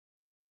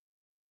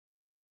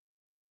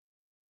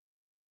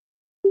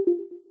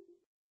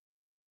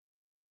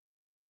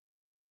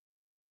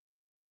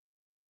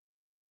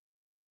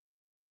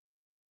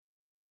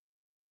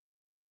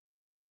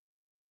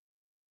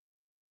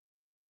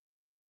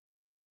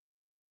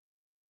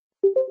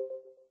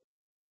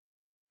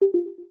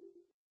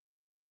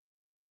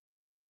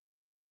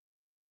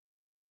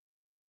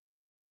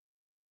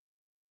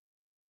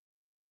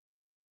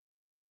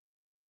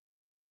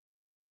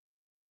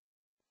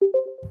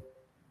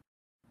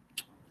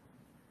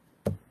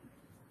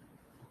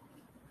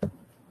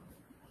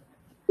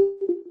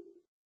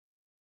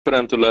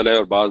رحمۃ اللہ علیہ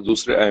اور بعض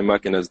دوسرے ائمہ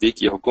کے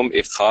نزدیک یہ حکم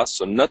ایک خاص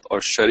سنت اور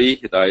شرعی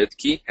ہدایت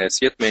کی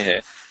حیثیت میں ہے.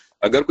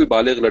 اگر کوئی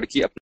بالغ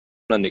لڑکی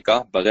اپنا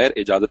نکاح بغیر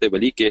اجازت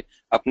ولی کے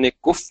اپنے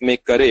کف میں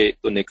کرے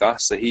تو نکاح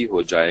صحیح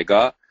ہو جائے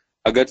گا,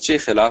 اگرچہ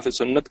خلاف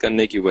سنت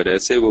کرنے کی وجہ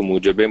سے وہ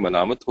موجب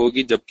ملامت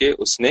ہوگی جبکہ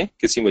اس نے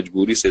کسی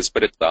مجبوری سے اس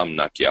پر اقدام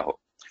نہ کیا ہو.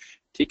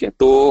 ٹھیک ہے,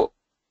 تو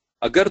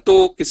اگر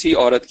تو کسی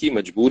عورت کی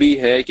مجبوری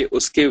ہے کہ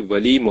اس کے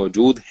ولی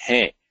موجود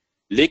ہیں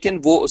لیکن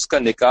وہ اس کا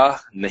نکاح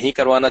نہیں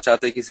کروانا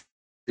چاہتے کسی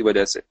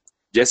وجہ سے,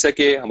 جیسا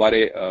کہ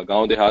ہمارے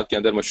گاؤں دیہات کے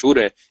اندر مشہور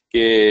ہے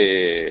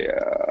کہ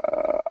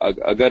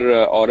اگر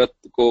عورت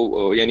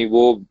کو یعنی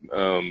وہ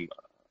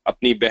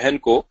اپنی بہن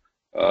کو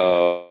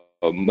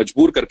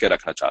مجبور کر کے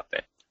رکھنا چاہتے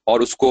ہیں اور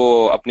اس کو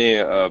اپنے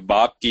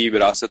باپ کی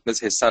وراثت میں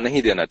سے حصہ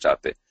نہیں دینا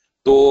چاہتے,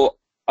 تو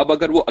اب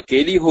اگر وہ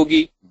اکیلی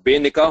ہوگی, بے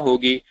نکاح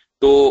ہوگی,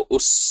 تو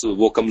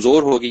وہ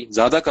کمزور ہوگی,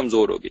 زیادہ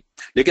کمزور ہوگی.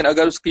 لیکن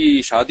اگر اس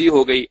کی شادی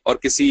ہو گئی اور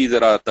کسی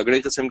ذرا تگڑے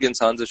قسم کے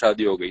انسان سے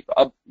شادی ہو گئی تو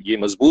اب یہ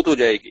مضبوط ہو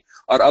جائے گی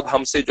اور اب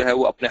ہم سے جو ہے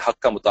وہ اپنے حق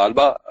کا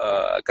مطالبہ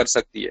کر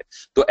سکتی ہے.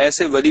 تو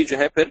ایسے ولی جو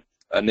ہے پھر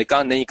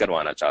نکاح نہیں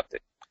کروانا چاہتے.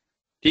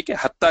 ٹھیک ہے,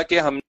 حتیٰ کہ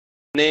ہم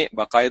نے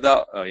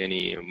باقاعدہ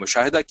یعنی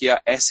مشاہدہ کیا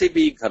ایسے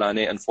بھی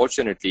گھرانے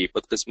انفارچونیٹلی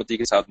بدقسمتی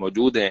کے ساتھ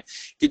موجود ہیں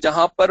کہ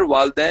جہاں پر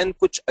والدین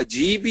کچھ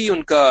عجیب ہی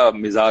ان کا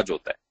مزاج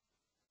ہوتا ہے.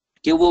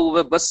 کہ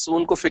وہ بس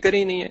ان کو فکر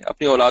ہی نہیں ہے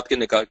اپنی اولاد کے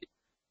نکاح کی.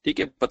 ٹھیک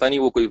ہے، پتہ نہیں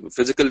وہ کوئی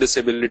فزیکل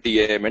ڈسیبلٹی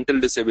ہے، مینٹل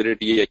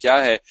ڈسیبلٹی ہے،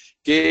 کیا ہے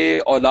کہ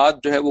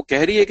اولاد جو ہے وہ کہہ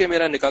رہی ہے کہ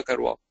میرا نکاح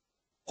کرواؤ،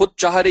 خود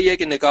چاہ رہی ہے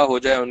کہ نکاح ہو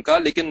جائے ان کا،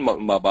 لیکن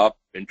ماں باپ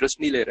انٹرسٹ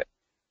نہیں لے رہے.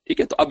 ٹھیک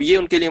ہے، تو اب یہ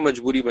ان کے لیے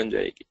مجبوری بن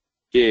جائے گی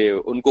کہ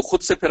ان کو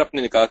خود سے پھر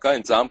اپنے نکاح کا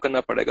انتظام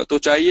کرنا پڑے گا. تو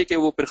چاہیے کہ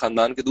وہ پھر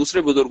خاندان کے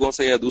دوسرے بزرگوں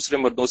سے یا دوسرے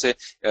مردوں سے،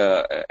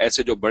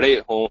 ایسے جو بڑے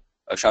ہوں،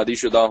 شادی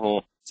شدہ ہوں،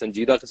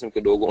 سنجیدہ قسم کے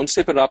لوگ ہوں، ان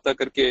سے پھر رابطہ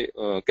کر کے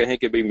کہیں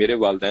کہ بھئی میرے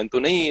والدین تو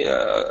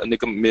نہیں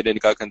میرے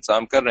نکاح کا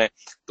انتظام کر رہے ہیں،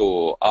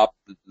 تو آپ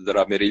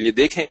ذرا میرے لیے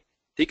دیکھیں.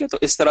 ٹھیک ہے، تو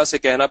اس طرح سے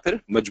کہنا پھر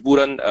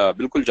مجبوراً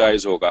بالکل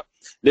جائز ہوگا.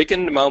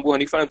 لیکن امام ابو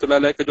حنیفہ رحمۃ اللہ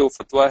علیہ کا جو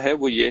فتویٰ ہے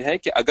وہ یہ ہے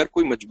کہ اگر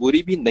کوئی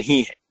مجبوری بھی نہیں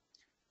ہے،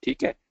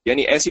 ٹھیک ہے،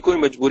 یعنی ایسی کوئی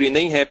مجبوری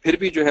نہیں ہے، پھر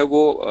بھی جو ہے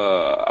وہ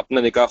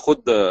اپنا نکاح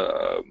خود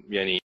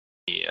یعنی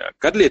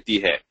کر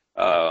لیتی ہے،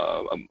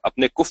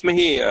 اپنے کف میں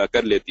ہی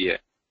کر لیتی ہے.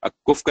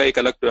 کف کا ایک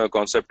الگ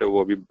کانسیپٹ ہے،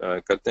 وہ بھی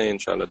کرتے ہیں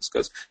انشاءاللہ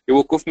ڈسکس، کہ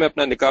وہ کف میں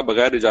اپنا نکاح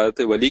بغیر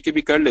اجازت ولی کے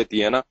بھی کر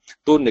لیتی ہے نا،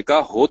 تو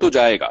نکاح ہو تو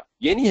جائے گا.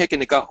 یہ نہیں ہے کہ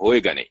نکاح ہوئے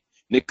گا نہیں،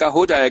 نکاح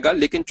ہو جائے گا،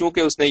 لیکن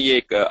چونکہ اس نے یہ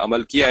ایک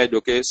عمل کیا ہے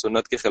جو کہ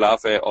سنت کے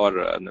خلاف ہے اور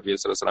نبی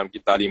صلی اللہ علیہ وسلم کی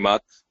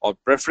تعلیمات اور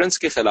پریفرنس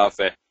کے خلاف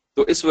ہے،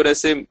 تو اس وجہ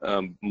سے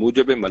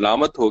موجب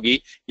ملامت ہوگی،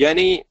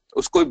 یعنی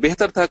اس کو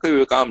بہتر تھا کہ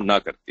وہ کام نہ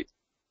کرتی.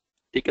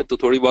 ٹھیک ہے، تو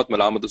تھوڑی بہت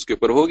ملامت اس کے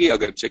اوپر ہوگی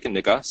اگرچہ کہ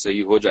نکاح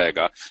صحیح ہو جائے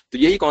گا. تو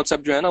یہی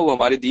کانسیپٹ جو ہے نا وہ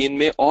ہمارے دین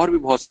میں اور بھی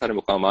بہت سارے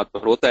مقامات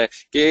پر ہوتا ہے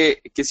کہ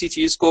کسی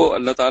چیز کو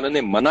اللہ تعالیٰ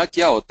نے منع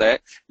کیا ہوتا ہے،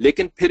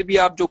 لیکن پھر بھی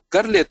آپ جو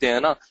کر لیتے ہیں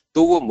نا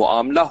تو وہ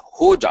معاملہ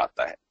ہو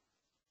جاتا ہے،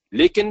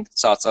 لیکن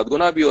ساتھ ساتھ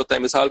گناہ بھی ہوتا ہے.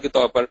 مثال کے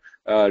طور پر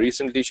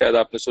ریسنٹلی شاید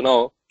آپ نے سنا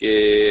ہو کہ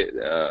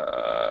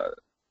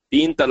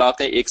 3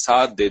 طلاقیں ایک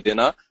ساتھ دے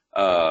دینا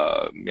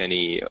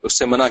یعنی اس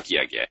سے منع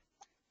کیا گیا ہے.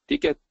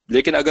 ٹھیک ہے،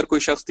 لیکن اگر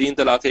کوئی شخص 3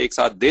 طلاقیں ایک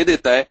ساتھ دے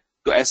دیتا ہے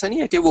تو ایسا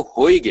نہیں ہے کہ وہ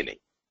ہوئے گی نہیں،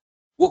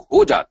 وہ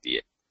ہو جاتی ہے،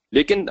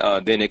 لیکن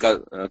دینے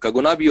کا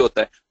گناہ بھی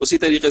ہوتا ہے. اسی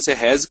طریقے سے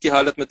حیض کی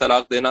حالت میں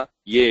طلاق دینا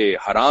یہ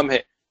حرام ہے،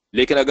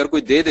 لیکن اگر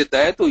کوئی دے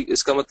دیتا ہے تو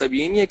اس کا مطلب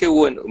یہ نہیں ہے کہ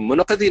وہ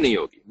منعقد ہی نہیں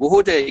ہوگی، وہ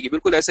ہو جائے گی.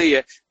 بالکل ایسا ہی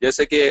ہے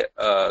جیسے کہ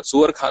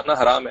سور کھانا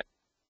حرام ہے،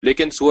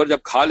 لیکن سور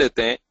جب کھا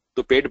لیتے ہیں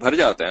تو پیٹ بھر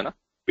جاتا ہے نا،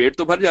 پیٹ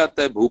تو بھر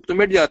جاتا ہے، بھوک تو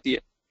مٹ جاتی ہے،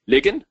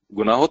 لیکن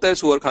گناہ ہوتا ہے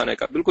سور کھانے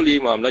کا. بالکل یہی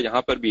معاملہ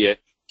یہاں پر بھی ہے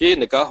کہ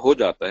نکاح ہو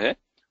جاتا ہے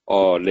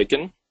اور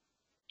لیکن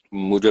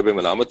موجب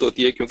ملامت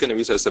ہوتی ہے، کیونکہ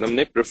نبی صلی اللہ علیہ وسلم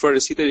نے پریفر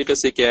اسی طریقے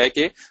سے کیا ہے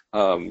کہ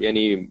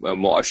یعنی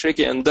معاشرے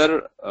کے اندر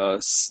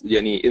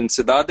یعنی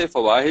انسداد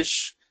فواحش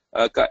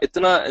کا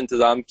اتنا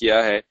انتظام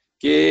کیا ہے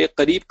کہ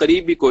قریب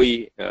قریب بھی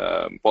کوئی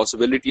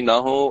پاسبلٹی نہ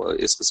ہو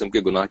اس قسم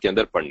کے گناہ کے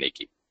اندر پڑنے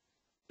کی.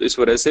 تو اس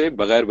وجہ سے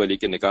بغیر ولی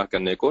کے نکاح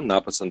کرنے کو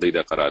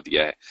ناپسندیدہ قرار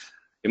دیا ہے.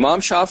 امام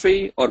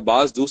شافعی اور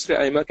بعض دوسرے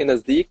ائمہ کے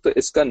نزدیک تو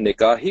اس کا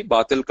نکاح ہی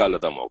باطل کا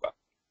لدم ہوگا.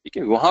 ٹھیک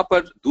ہے، وہاں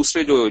پر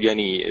دوسرے جو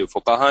یعنی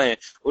فقہا ہیں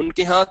ان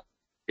کے ہاں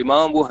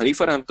امام ابو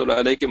حنیفہ رحمۃ اللہ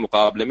علیہ کے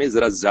مقابلے میں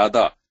ذرا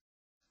زیادہ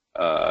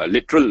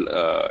لٹرل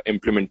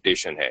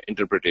امپلیمنٹیشن ہے،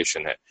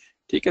 انٹرپریٹیشن ہے.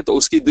 ٹھیک ہے، تو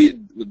اس کی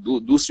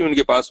دوسری ان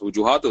کے پاس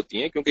وجوہات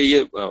ہوتی ہیں، کیونکہ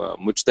یہ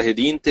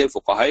مجتہدین تھے،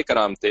 فقہائے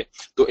کرام تھے،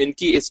 تو ان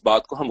کی اس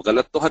بات کو ہم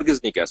غلط تو ہرگز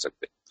نہیں کہہ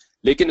سکتے،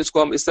 لیکن اس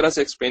کو ہم اس طرح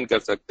سے ایکسپلین کر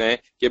سکتے ہیں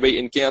کہ بھئی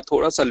ان کے یہاں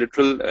تھوڑا سا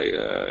لٹرل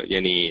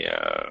یعنی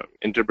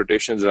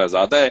انٹرپریٹیشن ذرا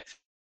زیادہ ہے،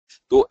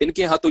 تو ان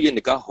کے یہاں تو یہ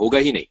نکاح ہوگا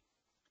ہی نہیں.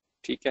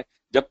 ٹھیک ہے،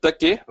 جب تک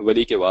کہ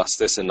ولی کے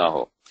واسطے سے نہ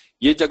ہو.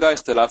 یہ جگہ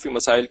اختلافی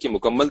مسائل کی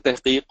مکمل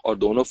تحقیق اور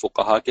دونوں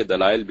فقہا کے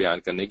دلائل بیان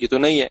کرنے کی تو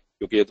نہیں ہے،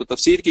 کیونکہ یہ تو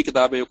تفسیر کی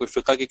کتاب ہے، یہ کوئی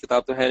فقہ کی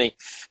کتاب تو ہے نہیں.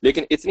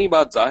 لیکن اتنی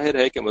بات ظاہر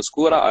ہے کہ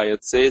مذکورہ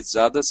آیت سے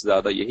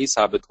زیادہ یہی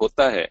ثابت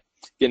ہوتا ہے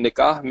کہ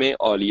نکاح میں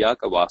اولیاء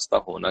کا واسطہ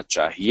ہونا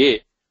چاہیے.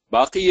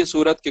 باقی یہ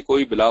صورت کہ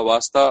کوئی بلا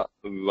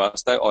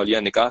واسطہ اولیاء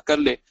نکاح کر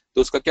لے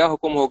تو اس کا کیا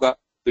حکم ہوگا؟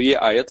 تو یہ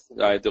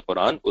آیت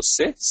قرآن اس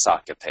سے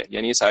ساکت ہے،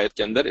 یعنی اس آیت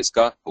کے اندر اس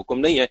کا حکم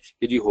نہیں ہے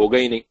کہ جی ہوگا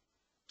ہی نہیں،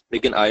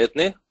 لیکن آیت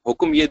نے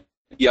حکم یہ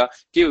دیا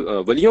کہ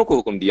ولیوں کو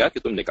حکم دیا کہ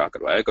تم نکاح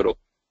کروایا کرو.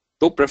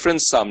 تو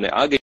پریفرنس سامنے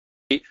آ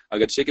گئی،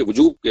 اگرچہ کہ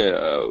وجوب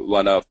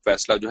والا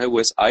فیصلہ جو ہے وہ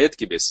اس آیت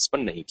کی بیسس پر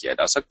نہیں کیا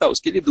جا سکتا،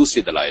 اس کے لیے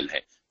دوسری دلائل ہیں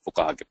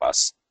فقہا کے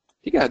پاس.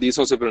 ٹھیک ہے،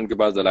 حدیثوں سے پھر ان کے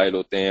پاس دلائل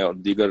ہوتے ہیں اور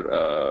دیگر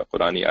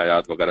قرآنی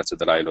آیات وغیرہ سے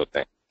دلائل ہوتے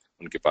ہیں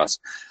ان کے پاس،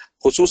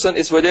 خصوصاً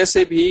اس وجہ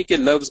سے بھی کہ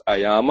لفظ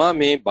ایامہ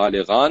میں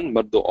بالغان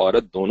مرد و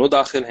عورت دونوں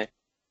داخل ہیں،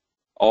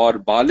 اور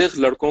بالغ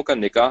لڑکوں کا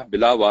نکاح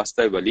بلا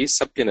واسطہ ولی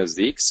سب کے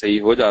نزدیک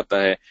صحیح ہو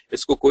جاتا ہے،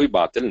 اس کو کوئی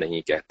باطل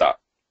نہیں کہتا.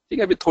 ٹھیک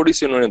ہے، ابھی تھوڑی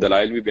سی انہوں نے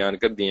دلائل بھی بیان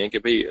کر دی ہیں کہ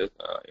بھئی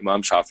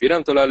امام شافعی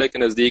رحمۃ اللہ علیہ کے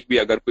نزدیک بھی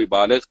اگر کوئی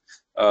بالغ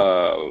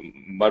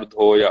مرد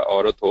ہو یا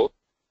عورت ہو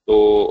تو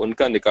ان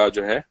کا نکاح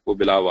جو ہے وہ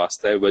بلا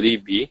واسطہ ولی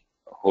بھی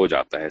ہو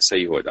جاتا ہے،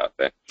 صحیح ہو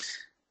جاتا ہے.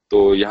 تو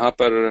یہاں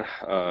پر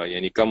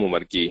یعنی کم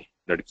عمر کی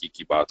لڑکی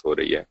کی بات ہو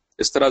رہی ہے.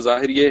 اس طرح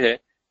ظاہر یہ ہے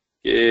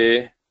کہ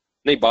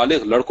نہیں،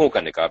 بالغ لڑکوں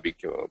کا نکاح بھی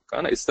کیوں کہا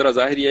نا، اس طرح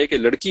ظاہر یہ ہے کہ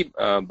لڑکی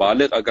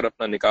بالغ اگر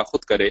اپنا نکاح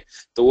خود کرے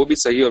تو وہ بھی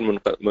صحیح اور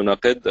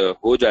منعقد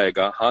ہو جائے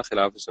گا. ہاں،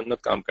 خلاف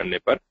سنت کام کرنے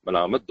پر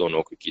ملامت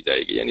دونوں کو کی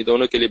جائے گی، یعنی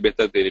دونوں کے لیے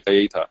بہتر طریقہ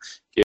یہی تھا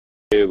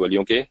کہ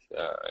ولیوں کی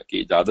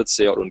اجازت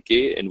سے اور ان کے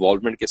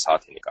انوالومنٹ کے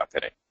ساتھ ہی نکاح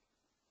کریں.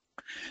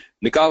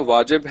 نکاح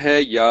واجب ہے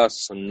یا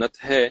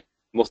سنت ہے؟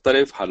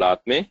 مختلف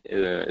حالات میں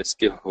اس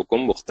کا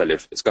حکم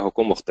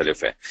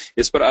مختلف ہے۔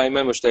 اس پر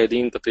ائمہ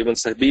مجتہدین تقریباً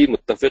سبھی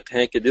متفق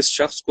ہیں کہ جس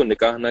شخص کو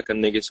نکاح نہ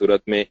کرنے کی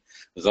صورت میں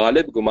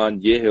غالب گمان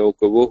یہ ہے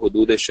کہ وہ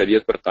حدود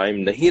شریعت پر قائم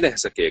نہیں رہ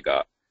سکے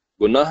گا،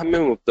 گناہ میں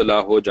مبتلا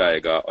ہو جائے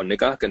گا، اور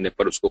نکاح کرنے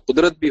پر اس کو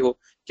قدرت بھی ہو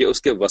کہ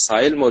اس کے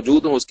وسائل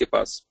موجود ہوں اس کے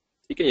پاس،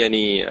 ٹھیک ہے،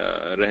 یعنی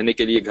رہنے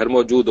کے لیے گھر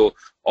موجود ہو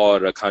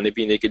اور کھانے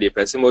پینے کے لیے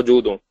پیسے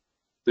موجود ہوں،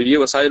 تو یہ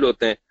وسائل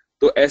ہوتے ہیں،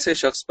 تو ایسے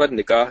شخص پر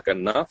نکاح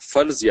کرنا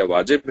فرض یا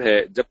واجب ہے،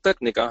 جب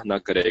تک نکاح نہ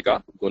کرے گا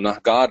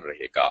گناہگار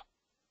رہے گا۔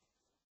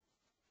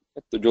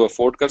 تو جو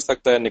افورڈ کر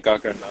سکتا ہے نکاح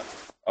کرنا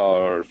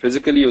اور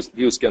فزیکلی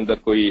اس کے اندر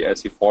کوئی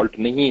ایسی فالٹ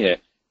نہیں ہے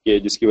کہ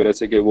جس کی وجہ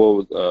سے کہ وہ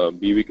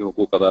بیوی کے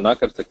حقوق ادا نہ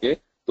کر سکے،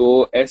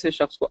 تو ایسے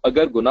شخص کو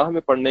اگر گناہ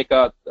میں پڑنے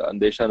کا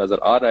اندیشہ نظر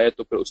آ رہا ہے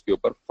تو پھر اس کے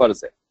اوپر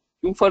فرض ہے۔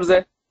 کیوں فرض ہے؟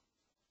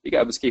 ٹھیک ہے،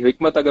 اب اس کی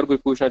حکمت اگر کوئی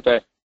پوچھنا چاہے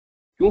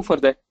کیوں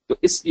فرض ہے، تو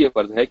اس لیے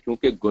فرض ہے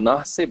کیونکہ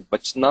گناہ سے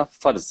بچنا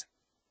فرض ہے۔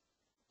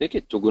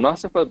 دیکھیے، جو گناہ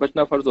سے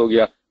بچنا فرض ہو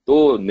گیا تو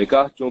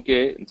نکاح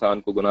چونکہ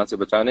انسان کو گناہ سے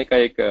بچانے کا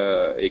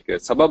ایک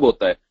سبب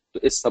ہوتا ہے، تو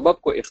اس سبب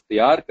کو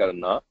اختیار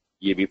کرنا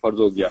یہ بھی فرض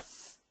ہو گیا۔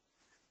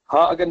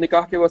 ہاں، اگر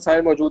نکاح کے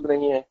وسائل موجود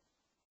نہیں ہیں،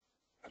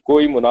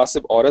 کوئی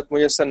مناسب عورت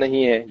میسر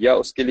نہیں ہے، یا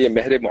اس کے لیے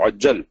مہر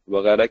معجل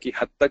وغیرہ کی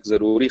حد تک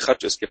ضروری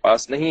خرچ اس کے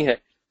پاس نہیں ہے،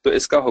 تو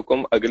اس کا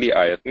حکم اگلی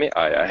آیت میں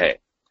آیا ہے۔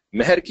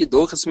 مہر کی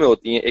دو قسمیں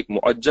ہوتی ہیں، ایک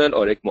معجل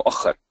اور ایک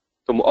مؤخر۔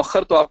 تو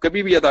مؤخر تو آپ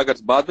کبھی بھی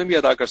بعد میں بھی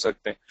ادا کر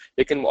سکتے ہیں،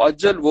 لیکن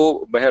معجل وہ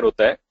مہر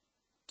ہوتا ہے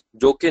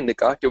جو کہ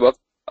نکاح کے وقت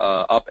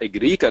آپ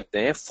ایگری کرتے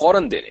ہیں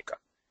فوراً دینے کا،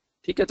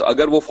 ٹھیک ہے۔ تو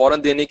اگر وہ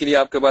فوراً دینے کے لیے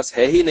آپ کے پاس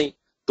ہے ہی نہیں،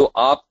 تو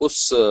آپ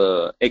اس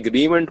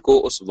ایگریمنٹ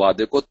کو، اس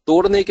وعدے کو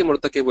توڑنے کے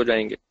مرتکب ہو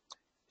جائیں گے،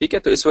 ٹھیک ہے۔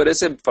 تو اس وجہ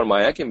سے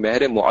فرمایا کہ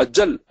مہر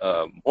معجل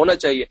ہونا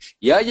چاہیے،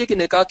 یا یہ کہ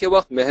نکاح کے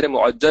وقت مہر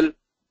معجل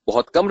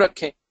بہت کم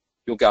رکھیں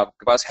کیونکہ آپ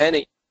کے پاس ہے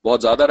نہیں۔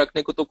 بہت زیادہ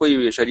رکھنے کو تو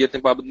کوئی شریعت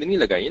نے پابندی نہیں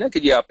لگائی نا کہ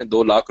یہ آپ نے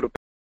 2 لاکھ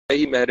روپے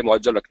ہی مہر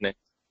معجل رکھنے،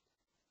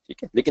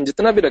 ٹھیک ہے، لیکن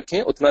جتنا بھی رکھیں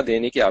اتنا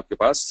دینے کی آپ کے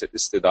پاس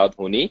استعداد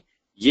ہونی،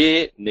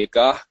 یہ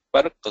نکاح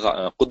پر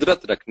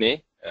قدرت رکھنے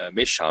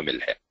میں شامل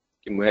ہے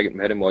کہ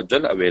مہر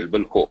معجل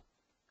اویلیبل ہو،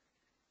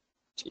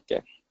 ٹھیک ہے۔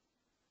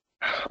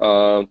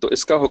 تو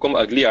اس کا حکم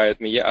اگلی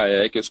آیت میں یہ آیا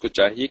ہے کہ اس کو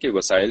چاہیے کہ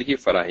وسائل کی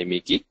فراہمی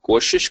کی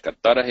کوشش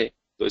کرتا رہے،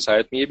 تو اس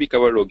آیت میں یہ بھی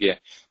کور ہو گیا ہے،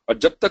 اور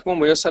جب تک وہ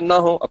میسر نہ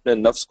ہو اپنے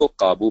نفس کو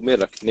قابو میں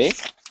رکھنے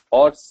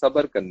اور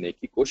صبر کرنے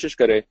کی کوشش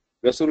کرے۔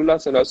 رسول اللہ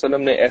صلی اللہ علیہ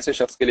وسلم نے ایسے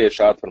شخص کے لیے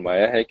ارشاد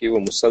فرمایا ہے کہ وہ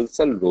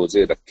مسلسل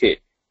روزے رکھے،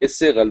 اس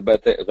سے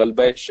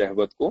غلبہ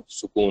شہوت کو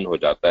سکون ہو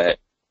جاتا ہے،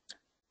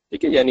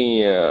 ٹھیک ہے،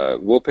 یعنی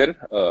وہ پھر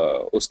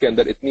اس کے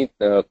اندر اتنی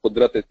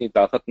قدرت، اتنی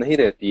طاقت نہیں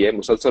رہتی ہے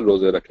مسلسل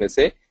روزے رکھنے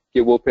سے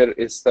کہ وہ پھر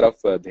اس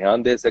طرف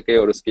دھیان دے سکے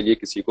اور اس کے لیے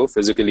کسی کو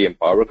فزیکلی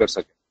امپاور کر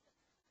سکے۔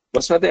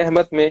 مسند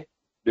احمد میں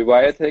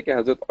روایت ہے کہ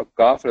حضرت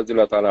عکاف رضی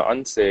اللہ تعالیٰ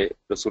عنہ سے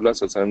رسول اللہ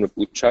صلی اللہ علیہ وسلم نے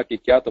پوچھا کہ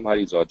کیا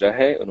تمہاری زوجہ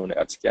ہے؟ انہوں نے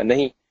عرض کیا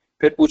نہیں۔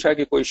 پھر پوچھا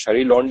کہ کوئی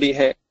شرعی لونڈی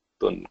ہے؟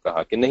 تو انہوں نے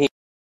کہا کہ نہیں۔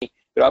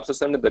 پھر آپ صلی اللہ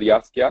علیہ وسلم نے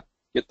دریافت کیا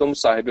کہ تم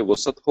صاحب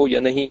وسط ہو یا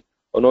نہیں؟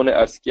 انہوں نے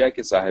عرض کیا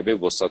کہ صاحب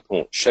وسط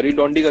ہوں۔ شرعی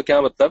لونڈی کا کیا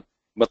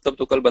مطلب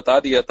تو کل بتا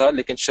دیا تھا،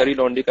 لیکن شرعی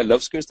لونڈی کا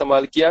لفظ کیوں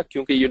استعمال کیا؟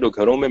 کیونکہ یہ جو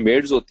گھروں میں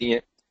میڈز ہوتی ہیں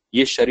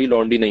یہ شرعی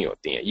لونڈی نہیں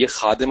ہوتی ہیں، یہ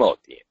خادمہ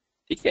ہوتی ہیں،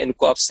 ٹھیک ہے۔ ان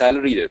کو آپ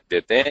سیلری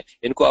دیتے ہیں،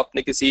 ان کو آپ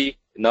نے کسی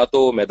نہ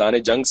تو میدان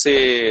جنگ سے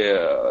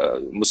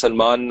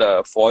مسلمان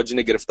فوج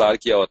نے گرفتار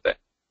کیا ہوتا ہے،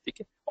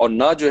 ٹھیک ہے، اور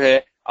نہ جو ہے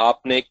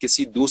آپ نے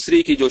کسی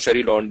دوسری کی جو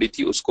شرعی لونڈی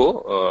تھی اس کو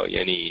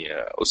یعنی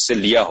اس سے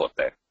لیا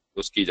ہوتا ہے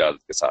اس کی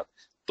اجازت کے ساتھ،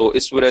 تو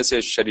اس وجہ سے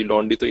شرعی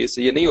لونڈی تو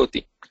یہ نہیں ہوتی۔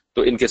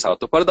 تو ان کے ساتھ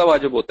تو پردہ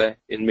واجب ہوتا ہے،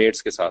 ان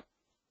میڈز کے ساتھ،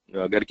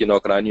 گھر کی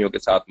نوکرانیوں کے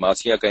ساتھ،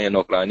 ماسیاں کہیں،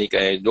 نوکرانی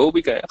کہیں، جو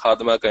بھی کہیں،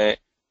 خادمہ کہیں،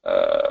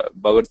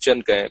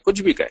 باورچن کہیں،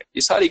 کچھ بھی کہیں،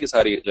 یہ ساری کی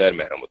ساری غیر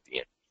محرم ہوتی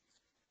ہیں۔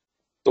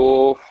 تو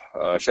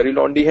شرعی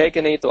لونڈی ہے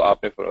کہ نہیں؟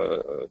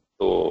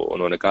 تو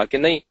انہوں نے کہا کہ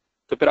نہیں۔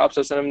 تو پھر آپ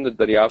صلی اللہ علیہ وسلم نے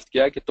دریافت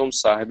کیا کہ تم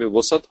صاحب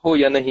وسط ہو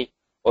یا نہیں؟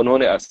 انہوں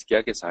نے عرض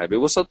کیا کہ صاحب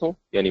وسط ہوں،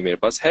 یعنی میرے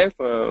پاس ہے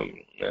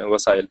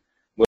وسائل۔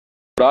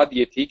 مراد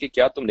یہ تھی کہ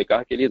کیا تم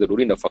نکاح کے لیے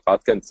ضروری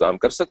نفقات کا انتظام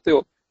کر سکتے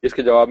ہو؟ اس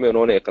کے جواب میں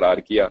انہوں نے اقرار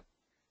کیا۔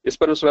 اس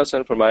پر رسول اللہ صلی اللہ علیہ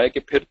وسلم نے فرمایا کہ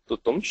پھر تو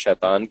تم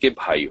شیطان کے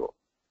بھائی ہو،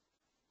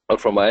 اور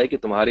فرمایا کہ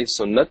تمہاری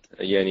سنت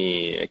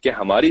یعنی کہ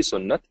ہماری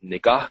سنت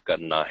نکاح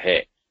کرنا ہے۔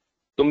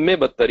 تم میں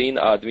بدترین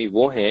آدمی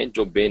وہ ہیں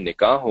جو بے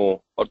نکاح ہوں،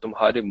 اور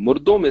تمہارے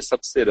مردوں میں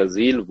سب سے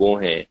رذیل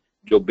وہ ہیں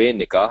جو بے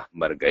نکاح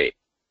مر گئے،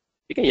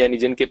 ٹھیک ہے، یعنی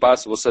جن کے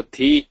پاس وسعت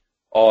تھی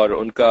اور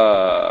ان کا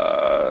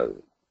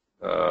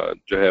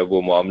جو ہے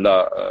وہ معاملہ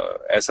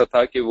ایسا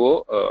تھا کہ وہ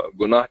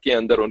گناہ کے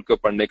اندر ان کو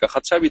پڑنے کا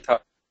خدشہ بھی تھا،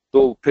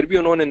 تو پھر بھی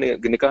انہوں نے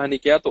نکاح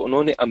نہیں کیا، تو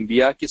انہوں نے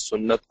انبیاء کی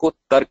سنت کو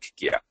ترک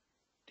کیا،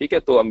 ٹھیک ہے۔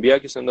 تو انبیاء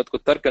کی سنت کو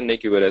ترک کرنے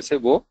کی وجہ سے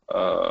وہ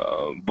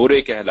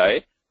برے کہلائے،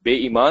 بے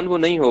ایمان وہ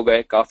نہیں ہو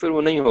گئے، کافر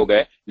وہ نہیں ہو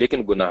گئے،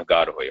 لیکن گناہ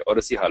گار ہوئے، اور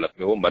اسی حالت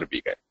میں وہ مر بھی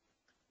گئے،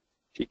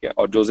 ٹھیک ہے۔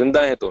 اور جو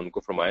زندہ ہیں تو ان کو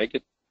فرمایا کہ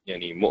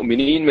یعنی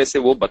مومنین میں سے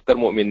وہ بدتر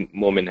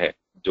مومن ہے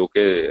جو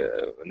کہ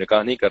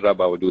نکاح نہیں کر رہا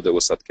باوجود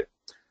وسعت کے۔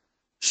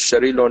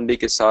 شرعی لونڈی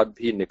کے ساتھ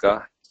بھی نکاح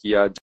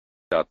کیا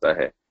جاتا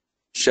ہے۔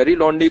 شرعی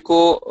لونڈی کو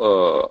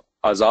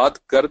آزاد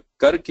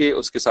کر کے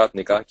اس کے ساتھ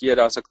نکاح کیا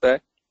جا سکتا ہے،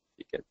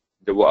 ٹھیک ہے،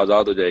 جب وہ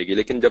آزاد ہو جائے گی.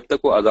 لیکن جب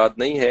تک وہ آزاد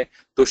نہیں ہے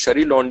تو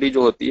شرعی لونڈی جو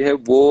ہوتی ہے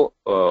وہ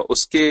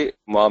اس کے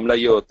معاملہ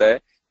یہ ہوتا ہے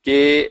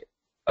کہ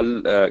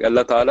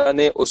اللہ تعالیٰ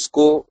نے اس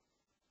کو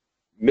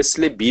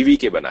مثل بیوی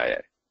کے بنایا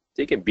ہے.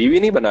 ٹھیک ہے, بیوی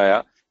نہیں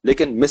بنایا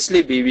لیکن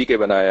مثل بیوی کے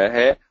بنایا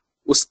ہے.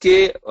 اس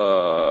کے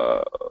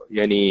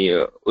یعنی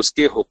اس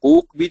کے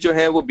حقوق بھی جو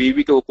ہیں وہ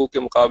بیوی کے حقوق کے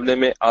مقابلے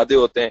میں آدھے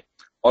ہوتے ہیں,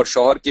 اور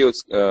شوہر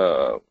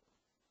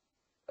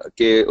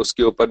کے اس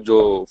کے اوپر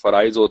جو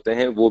فرائض ہوتے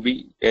ہیں وہ بھی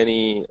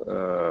یعنی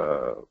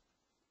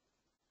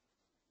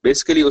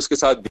بیسیکلی اس کے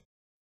ساتھ بھی.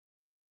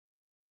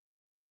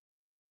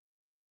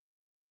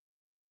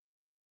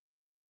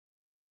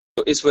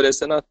 تو اس وجہ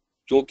سے نا,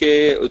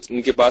 چونکہ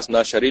ان کے پاس نہ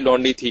شرعی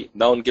لونڈی تھی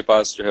نہ ان کے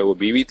پاس جو ہے وہ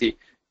بیوی تھی,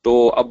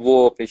 تو اب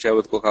وہ اپنی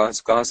شہوت کو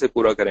کہاں سے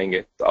پورا کریں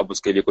گے؟ تو اب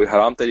اس کے لیے کوئی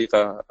حرام طریقہ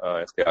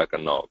اختیار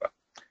کرنا ہوگا.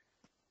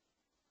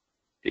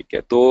 ٹھیک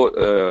ہے, تو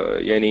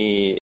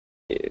یعنی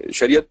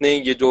شریعت نے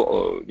یہ جو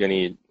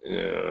یعنی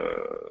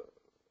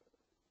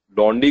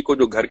لونڈی کو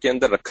جو گھر کے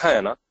اندر رکھا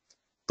ہے نا,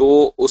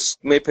 تو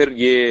اس میں پھر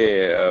یہ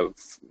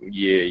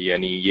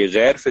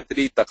غیر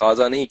فطری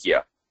تقاضا نہیں کیا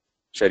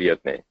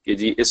شریعت نے کہ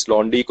جی اس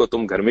لونڈی کو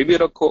تم گھر میں بھی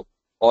رکھو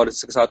اور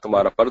اس کے ساتھ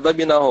تمہارا پردہ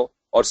بھی نہ ہو,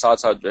 اور ساتھ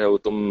ساتھ جو ہے وہ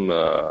تم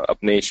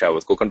اپنے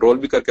شہوت کو کنٹرول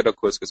بھی کر کے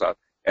رکھو اس کے ساتھ.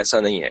 ایسا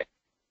نہیں ہے.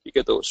 ٹھیک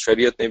ہے, تو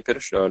شریعت نے پھر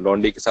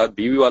لونڈی کے ساتھ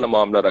بیوی والا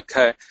معاملہ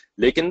رکھا ہے,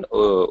 لیکن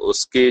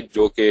اس کے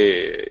جو کہ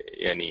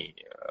یعنی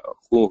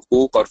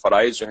حقوق اور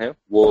فرائض جو ہیں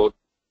وہ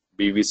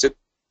بیوی سے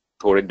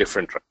تھوڑے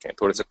ڈفرینٹ رکھیں,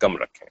 تھوڑے سے کم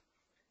رکھیں.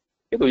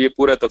 تو یہ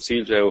پورا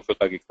تفصیل جو ہے وہ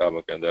فقہ کی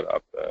کتابوں کے اندر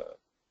آپ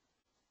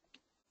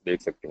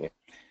دیکھ سکتے ہیں.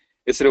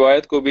 اس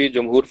روایت کو بھی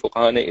جمہور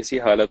فقہا نے اسی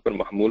حالت پر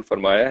محمول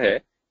فرمایا ہے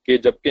کہ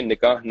جبکہ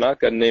نکاح نہ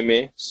کرنے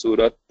میں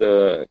صورت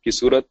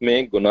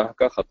میں گناہ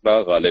کا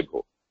خطرہ غالب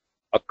ہو.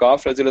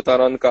 عکاف رضی اللہ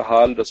تعالیٰ عنہ کا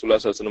حال رسول اللہ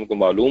صلی اللہ علیہ وسلم کو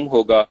معلوم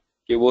ہوگا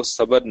کہ وہ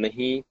صبر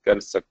نہیں کر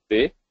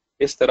سکتے.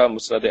 اس طرح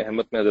مسند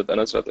احمد میں حضرت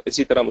انس سے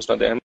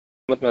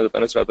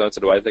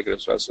روایت ہے کہ رسول اللہ صلی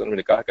اللہ علیہ وسلم نے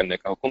نکاح کرنے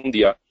کا حکم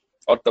دیا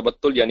اور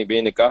تبتل یعنی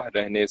بے نکاح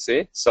رہنے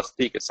سے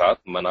سختی کے ساتھ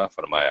منع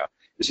فرمایا.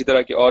 اسی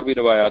طرح کی اور بھی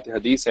روایات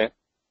حدیث ہیں.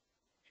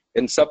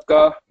 ان سب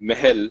کا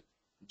محل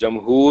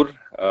جمہور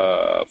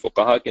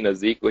فقہا کے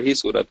نزدیک وہی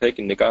صورت ہے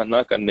کہ نکاح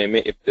نہ کرنے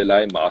میں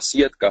ابتلاء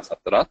معصیت کا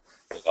خطرہ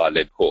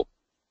غالب ہو.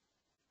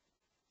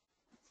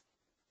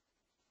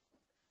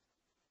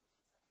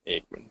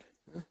 ایک منٹ,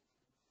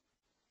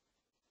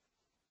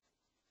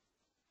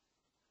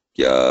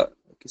 کیا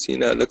کسی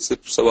نے الگ سے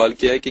سوال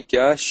کیا ہے کہ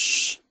کیا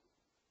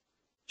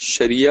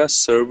شریعہ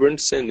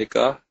سرونٹ سے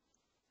نکاح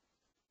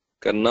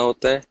کرنا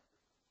ہوتا ہے؟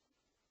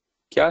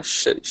 کیا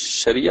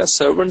شریعہ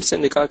سرونٹ سے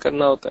نکاح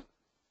کرنا ہوتا ہے؟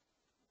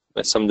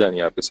 میں سمجھا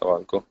نہیں آپ کے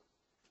سوال کو.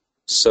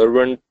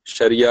 سرونٹ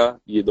شریعہ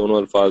یہ دونوں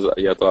الفاظ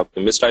یا تو آپ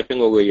کی مس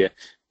ٹائپنگ ہو گئی ہے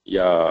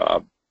یا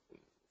آپ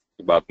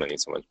کی بات میں نہیں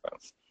سمجھ پایا.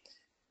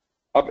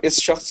 اب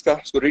اس شخص کا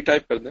اس کو ری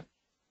ٹائپ کر دیں.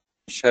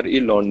 شرعی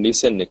لونڈی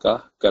سے نکاح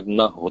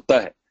کرنا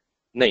ہوتا ہے؟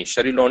 نہیں,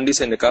 شرعی لونڈی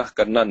سے نکاح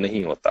کرنا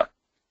نہیں ہوتا.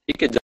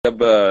 ٹھیک ہے,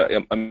 جب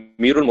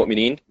امیر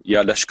المؤمنین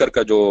یا لشکر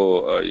کا جو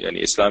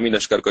یعنی اسلامی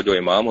لشکر کا جو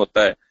امام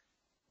ہوتا ہے,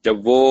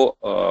 جب وہ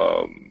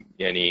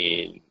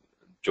یعنی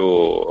جو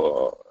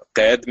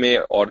قید میں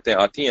عورتیں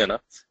آتی ہیں نا,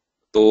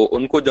 تو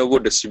ان کو جب وہ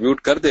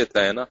ڈسٹریبیوٹ کر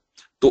دیتا ہے نا,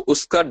 تو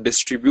اس کا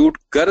ڈسٹریبیوٹ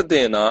کر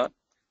دینا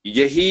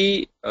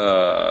یہی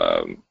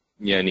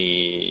یعنی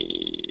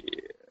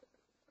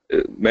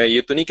میں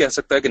یہ تو نہیں کہہ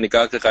سکتا کہ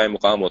نکاح کے قائم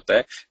مقام ہوتا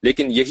ہے,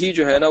 لیکن یہی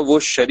جو ہے نا وہ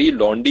شرعی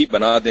لونڈی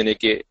بنا دینے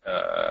کے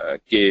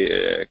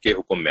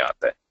حکم میں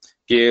آتا ہے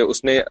کہ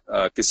اس نے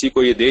کسی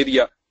کو یہ دے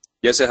دیا.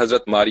 جیسے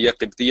حضرت ماریہ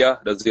قبطیہ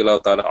رضی اللہ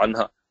تعالی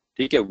عنہا,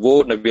 ٹھیک ہے,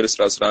 وہ نبی علیہ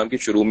السلام کی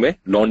شروع میں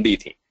لونڈی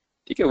تھیں.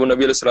 ٹھیک ہے, وہ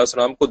نبی علیہ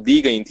السلام کو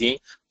دی گئی تھیں,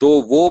 تو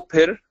وہ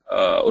پھر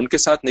ان کے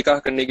ساتھ نکاح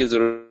کرنے کی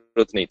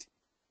ضرورت نہیں تھی.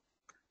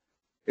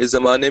 اس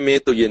زمانے میں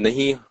تو یہ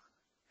نہیں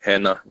ہے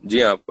نا.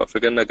 جی آپ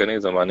فکر نہ کریں,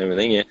 اس زمانے میں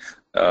نہیں ہے.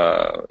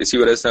 اسی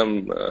وجہ سے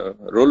ہم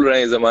رول رہے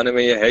ہیں. اس زمانے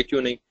میں یہ ہے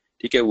کیوں نہیں؟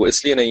 ٹھیک ہے, وہ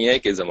اس لیے نہیں ہے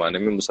کہ اس زمانے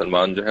میں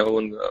مسلمان جو ہے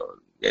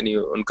یعنی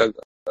ان کے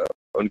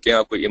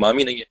یہاں کوئی امام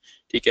ہی نہیں ہے.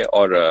 ٹھیک ہے,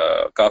 اور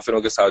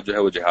کافروں کے ساتھ جو ہے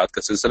وہ جہاد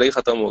کا سلسلہ ہی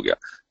ختم ہو گیا.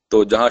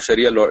 تو جہاں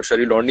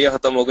شرعی لونڈیاں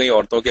ختم ہو گئی,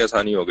 عورتوں کی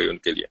آسانی ہو گئی ان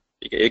کے لیے.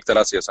 ٹھیک ہے, ایک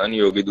طرح سے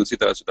آسانی ہو گئی, دوسری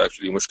طرح سے تو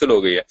ایکچولی مشکل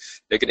ہو گئی ہے.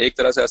 لیکن ایک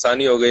طرح سے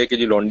آسانی ہو گئی ہے کہ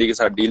جی لونڈی کے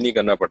ساتھ ڈیل نہیں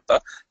کرنا پڑتا,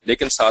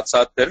 لیکن ساتھ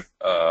ساتھ پھر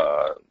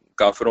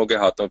کافروں کے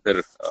ہاتھوں پھر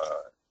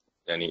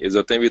یعنی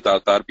عزتیں بھی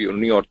تار بھی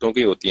انہی عورتوں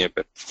کی ہوتی ہیں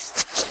پھر.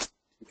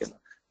 ٹھیک ہے نا,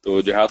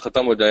 تو جہاد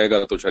ختم ہو جائے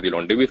گا تو شرعی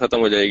لونڈی بھی ختم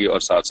ہو جائے گی, اور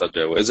ساتھ ساتھ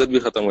جو ہے وہ عزت بھی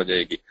ختم ہو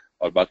جائے گی,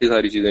 اور باقی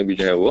ساری چیزیں بھی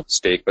جو ہے وہ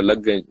سٹیک پہ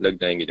لگ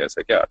جائیں گی,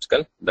 جیسا کہ آج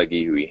کل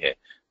لگی ہوئی ہیں.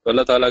 تو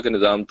اللہ تعالیٰ کا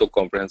نظام تو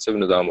کمپریہنسو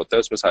نظام ہوتا ہے,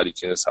 اس میں ساری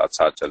چیزیں ساتھ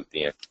ساتھ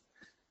چلتی ہیں.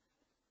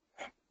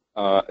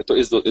 تو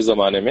اس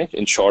زمانے میں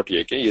ان شارٹ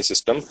یہ کہ یہ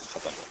سسٹم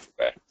ختم ہو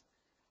چکا ہے.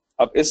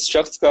 اب اس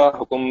شخص کا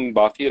حکم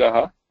باقی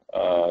رہا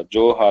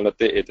جو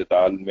حالت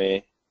اعتدال میں,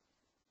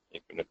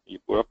 ایک منٹ, یہ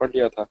پورا پڑھ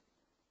لیا تھا.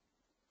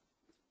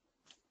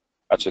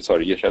 اچھا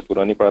سوری, یہ شاید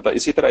پورا نہیں پڑھا تھا.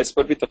 اسی طرح اس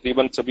پر بھی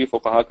تقریباً سبھی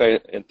فقہا کا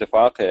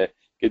اتفاق ہے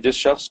کہ جس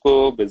شخص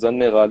کو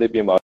بظن غالب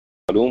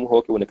معلوم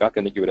ہو کہ وہ نکاح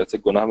کرنے کی وجہ سے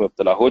گناہ میں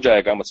مبتلا ہو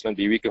جائے گا, مثلا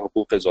بیوی کے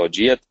حقوق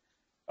زوجیت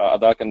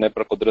ادا کرنے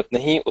پر قدرت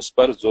نہیں، اس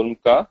پر ظلم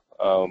کا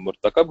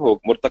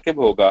مرتکب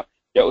ہوگا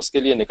یا اس کے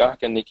لیے نکاح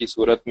کرنے کی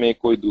صورت میں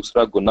کوئی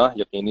دوسرا گناہ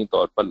یقینی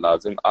طور پر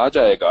لازم آ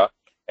جائے گا،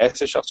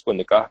 ایسے شخص کو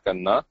نکاح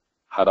کرنا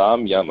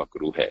حرام یا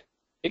مکروہ ہے.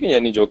 ٹھیک ہے،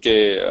 یعنی جو کہ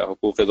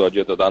حقوق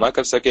زوجیت ادا نہ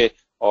کر سکے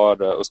اور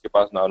اس کے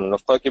پاس نان و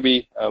نفقہ کی بھی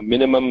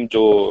منیمم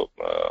جو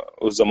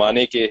اس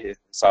زمانے کے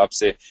حساب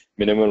سے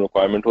منیمم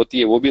ریکوائرمنٹ ہوتی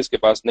ہے وہ بھی اس کے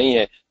پاس نہیں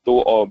ہے،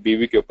 تو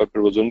بیوی کے اوپر پھر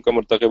وہ ظلم کا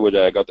مرتکب ہو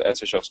جائے گا، تو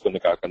ایسے شخص کو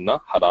نکاح کرنا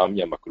حرام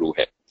یا مکروہ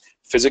ہے.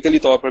 فزیکلی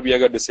طور پر بھی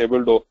اگر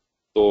ڈسیبلڈ ہو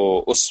تو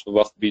اس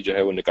وقت بھی جو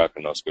ہے وہ نکاح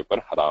کرنا اس کے اوپر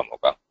حرام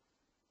ہوگا.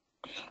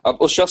 اب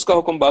اس شخص کا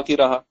حکم باقی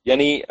رہا،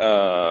 یعنی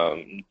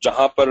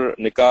جہاں پر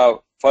نکاح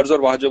فرض اور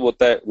واجب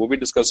ہوتا ہے وہ بھی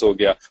ڈسکس ہو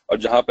گیا، اور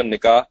جہاں پر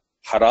نکاح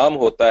حرام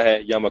ہوتا ہے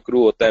یا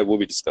مکروہ ہوتا ہے وہ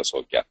بھی ڈسکس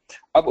ہو گیا.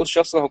 اب اس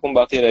شخص کا حکم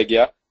باقی رہ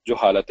گیا جو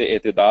حالت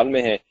اعتدال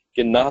میں ہے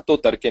کہ نہ تو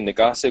ترک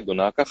نکاح سے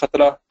گناہ کا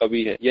خطرہ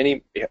قوی ہے، یعنی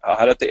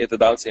حالت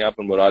اعتدال سے یہاں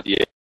پر مراد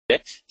یہ ہے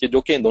کہ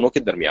جو کہ ان دونوں کے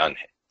درمیان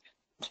ہے.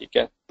 ٹھیک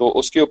ہے، تو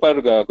اس کے اوپر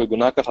کوئی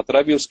گناہ کا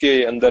خطرہ بھی اس کے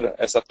اندر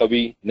ایسا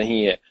قوی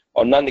نہیں ہے،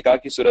 اور نہ نکاح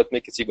کی صورت میں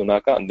کسی گناہ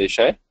کا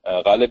اندیشہ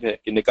غالب ہے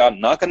کہ نکاح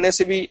نہ کرنے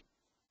سے بھی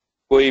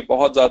کوئی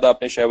بہت زیادہ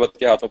اپنے شہوت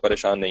کے ہاتھوں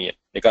پریشان نہیں ہے،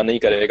 نکاح نہیں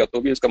کرے گا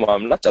تو بھی اس کا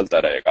معاملہ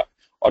چلتا رہے گا،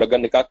 اور اگر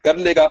نکاح کر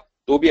لے گا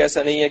تو بھی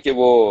ایسا نہیں ہے کہ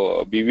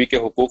وہ بیوی کے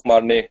حقوق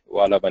مارنے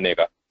والا بنے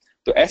گا.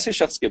 تو ایسے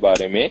شخص کے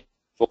بارے میں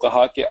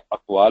فقہا کے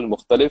اقوال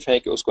مختلف ہیں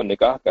کہ اس کو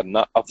نکاح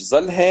کرنا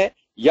افضل ہے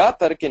یا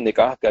ترک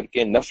نکاح کر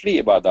کے نفلی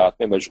عبادات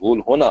میں مشغول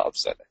ہونا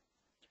افضل ہے.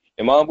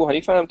 امام ابو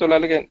حنیفہ رحمۃ اللہ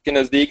علیہ کے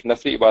نزدیک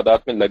نفلی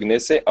عبادات میں لگنے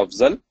سے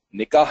افضل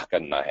نکاح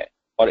کرنا ہے،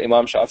 اور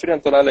امام شافعی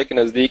رحمۃ اللہ علیہ کے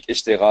نزدیک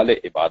اشتغال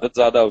عبادت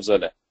زیادہ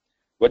افضل ہے.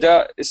 وجہ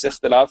اس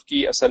اختلاف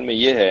کی اصل میں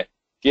یہ ہے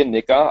کہ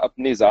نکاح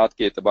اپنی ذات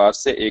کے اعتبار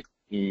سے ایک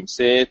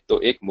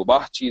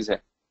مباح چیز ہے،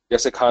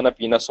 جیسے کھانا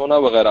پینا سونا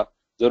وغیرہ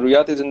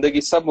ضروریات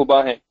زندگی سب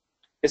مباح ہیں.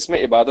 اس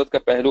میں عبادت کا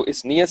پہلو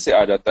اس نیت سے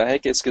آ جاتا ہے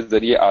کہ اس کے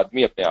ذریعے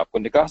آدمی اپنے آپ کو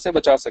نکاح سے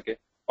بچا سکے،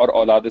 اور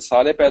اولاد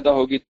صالح پیدا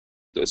ہوگی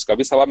تو اس کا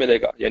بھی ثواب ملے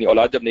گا، یعنی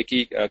اولاد جب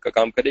نیکی کا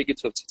کام کرے گی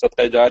تو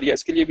صدقہ جاریہ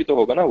اس کے لیے بھی تو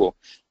ہوگا نا وہ.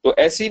 تو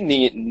ایسی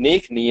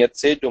نیک نیت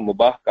سے جو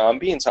مباح کام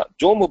بھی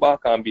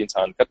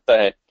انسان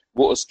کرتا ہے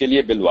وہ اس کے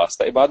لیے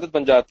بالواسطہ عبادت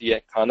بن جاتی ہے.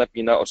 کھانا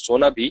پینا اور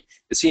سونا بھی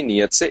اسی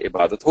نیت سے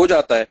عبادت ہو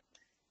جاتا ہے.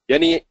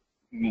 یعنی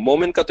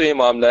مومن کا تو یہ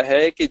معاملہ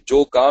ہے کہ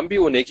جو کام بھی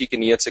وہ نیکی کی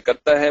نیت سے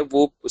کرتا ہے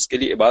وہ اس کے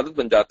لیے عبادت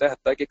بن جاتا ہے،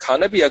 حتیٰ کہ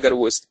کھانا بھی اگر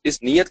وہ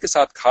اس نیت کے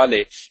ساتھ کھا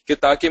لے کہ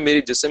تاکہ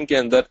میری جسم کے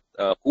اندر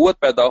قوت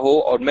پیدا ہو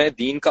اور میں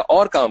دین کا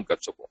اور کام کر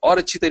سکوں اور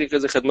اچھی طریقے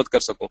سے خدمت کر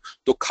سکوں،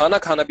 تو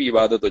کھانا بھی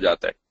عبادت ہو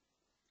جاتا ہے.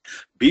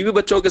 بیوی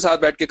بچوں کے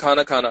ساتھ بیٹھ کے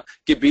کھانا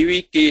کہ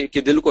بیوی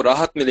کے دل کو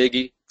راحت ملے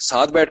گی،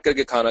 ساتھ بیٹھ کر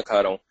کے کھانا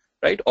کھا رہا ہوں،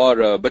 رائٹ. اور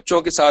بچوں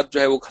کے ساتھ جو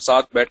ہے وہ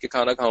ساتھ بیٹھ کے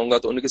کھانا کھاؤں گا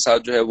تو ان کے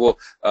ساتھ جو ہے وہ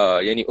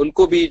یعنی ان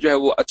کو بھی جو ہے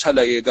وہ اچھا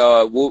لگے گا،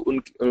 وہ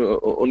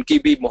ان کی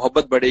بھی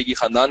محبت بڑھے گی،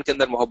 خاندان کے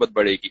اندر محبت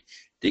بڑھے گی.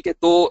 ٹھیک ہے،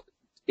 تو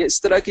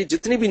اس طرح کی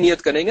جتنی بھی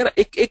نیت کریں گے نا،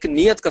 ایک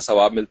نیت کا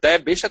ثواب ملتا ہے.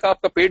 بے شک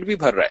آپ کا پیٹ بھی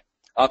بھر رہا ہے،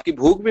 آپ کی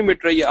بھوک بھی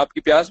مٹ رہی ہے، آپ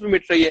کی پیاس بھی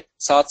مٹ رہی ہے،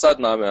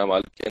 ساتھ نام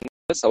اعمال کے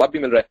اندر ثواب بھی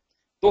مل رہا ہے.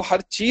 تو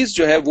ہر چیز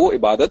جو ہے وہ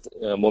عبادت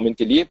مومن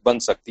کے لیے بن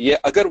سکتی ہے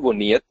اگر وہ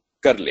نیت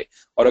کر لے.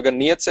 اور اگر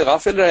نیت سے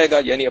غافل رہے گا،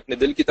 یعنی اپنے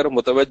دل کی طرف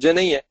متوجہ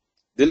نہیں ہے،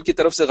 دل کی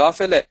طرف سے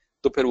غافل ہے،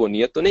 تو پھر وہ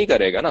نیت تو نہیں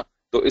کرے گا نا.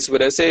 تو اس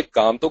وجہ سے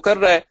کام تو کر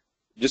رہا ہے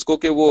جس کو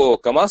کہ وہ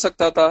کما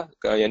سکتا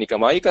تھا، یعنی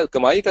کمائی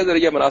کا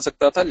ذریعہ بنا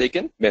سکتا تھا،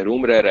 لیکن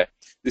محروم رہ رہا ہے.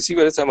 اسی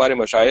وجہ سے ہمارے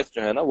مشائخ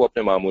جو ہے نا وہ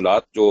اپنے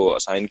معمولات جو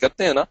اسائن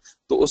کرتے ہیں نا،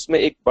 تو اس میں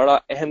ایک بڑا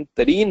اہم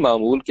ترین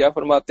معمول کیا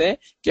فرماتے ہیں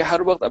کہ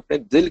ہر وقت اپنے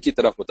دل کی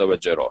طرف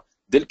متوجہ رہو.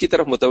 دل کی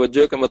طرف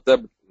متوجہ کا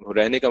مطلب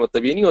رہنے کا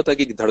مطلب یہ نہیں ہوتا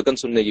کہ دھڑکن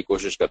سننے کی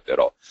کوشش کرتے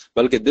رہو،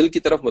 بلکہ دل کی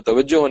طرف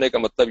متوجہ ہونے کا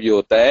مطلب یہ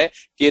ہوتا ہے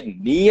کہ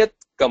نیت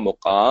کا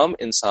مقام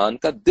انسان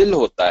کا دل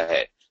ہوتا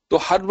ہے. تو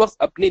ہر وقت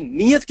اپنی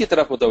نیت کی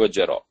طرف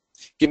متوجہ رہو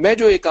کہ میں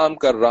جو یہ کام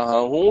کر رہا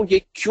ہوں یہ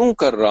کیوں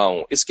کر رہا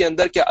ہوں، اس کے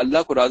اندر کیا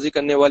اللہ کو راضی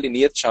کرنے والی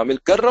نیت شامل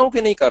کر رہا ہوں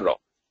کہ نہیں کر رہا ہوں.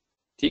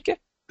 ٹھیک ہے،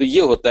 تو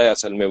یہ ہوتا ہے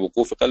اصل میں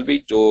وقوف قلبی.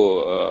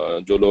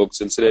 جو لوگ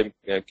سلسلے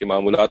کے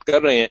معمولات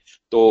کر رہے ہیں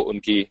تو ان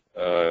کی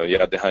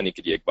یاد دہانی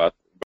کے لیے ایک بات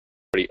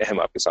بڑی اہم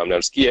آپ کے سامنے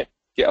عرض کی ہے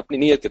کہ اپنی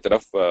نیت کی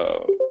طرف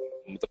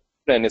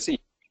رہنے سے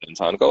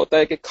انسان کا ہوتا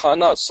ہے کہ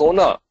کھانا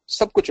سونا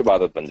سب کچھ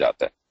عبادت بن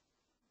جاتا ہے.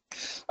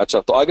 اچھا،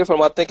 تو آگے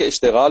فرماتے ہیں کہ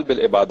اشتغال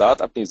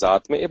بالعبادات اپنی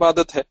ذات میں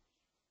عبادت ہے.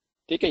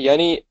 ٹھیک ہے،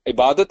 یعنی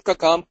عبادت کا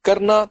کام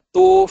کرنا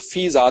تو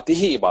فی ذات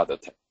ہی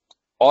عبادت ہے،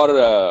 اور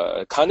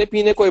کھانے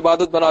پینے کو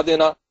عبادت بنا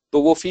دینا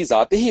تو وہ فی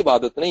ذات ہی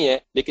عبادت نہیں ہے،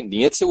 لیکن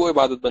نیت سے وہ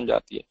عبادت بن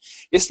جاتی ہے.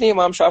 اس لیے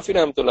امام شافعی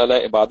رحمۃ اللہ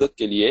علیہ عبادت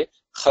کے لیے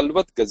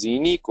خلوت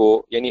گزینی کو،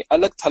 یعنی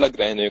الگ تھلگ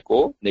رہنے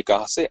کو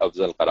نکاح سے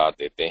افضل قرار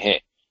دیتے ہیں.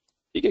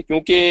 ٹھیک ہے،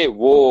 کیونکہ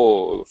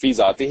وہ فی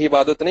ذات ہی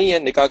عبادت نہیں ہے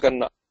نکاح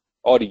کرنا،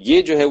 اور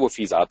یہ جو ہے وہ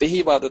فی ذات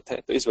ہی عبادت ہے،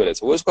 تو اس وجہ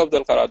سے وہ اس کو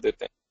افضل قرار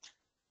دیتے ہیں.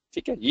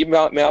 ٹھیک ہے، یہ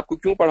میں آپ کو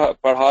کیوں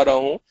پڑھا رہا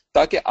ہوں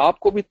تاکہ آپ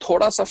کو بھی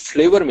تھوڑا سا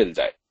فلیور مل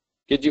جائے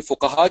کہ جی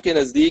فقہا کے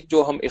نزدیک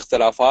جو ہم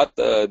اختلافات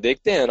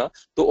دیکھتے ہیں نا،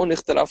 تو ان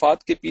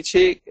اختلافات کے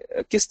پیچھے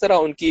کس طرح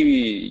ان کی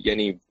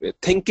یعنی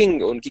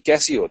تھنکنگ ان کی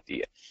کیسی ہوتی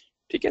ہے.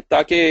 ٹھیک ہے،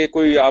 تاکہ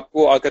کوئی آپ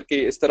کو آ کر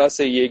کے اس طرح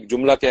سے یہ ایک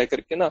جملہ کہہ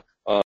کر کے نا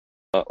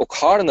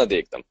اکھاڑ نہ دے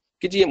ایک دم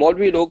کہ جی یہ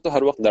مولوی لوگ تو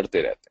ہر وقت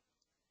لڑتے رہتے ہیں.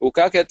 وہ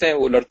کیا کہتے ہیں،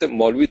 وہ لڑتے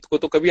مولوی کو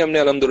تو کبھی ہم نے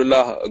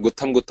الحمدللہ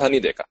گتھم گتھا نہیں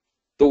دیکھا.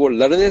 تو وہ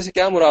لڑنے سے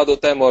کیا مراد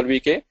ہوتا ہے مولوی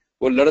کے؟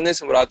 وہ لڑنے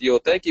سے مراد یہ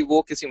ہوتا ہے کہ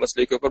وہ کسی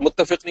مسئلے کے اوپر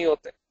متفق نہیں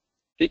ہوتے.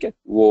 ٹھیک ہے،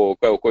 وہ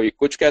کوئی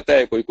کچھ کہتا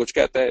ہے، کوئی کچھ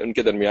کہتا ہے، ان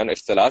کے درمیان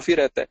اختلاف ہی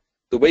رہتا ہے.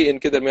 تو بھئی ان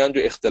کے درمیان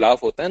جو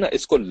اختلاف ہوتا ہے نا،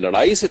 اس کو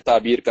لڑائی سے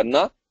تعبیر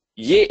کرنا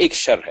یہ ایک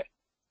شر ہے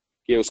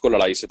کہ اس کو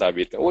لڑائی سے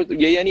تعبیر کرنا. وہ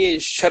یہ یعنی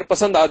شر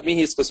پسند آدمی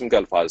ہی اس قسم کے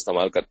الفاظ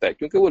استعمال کرتا ہے،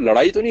 کیونکہ وہ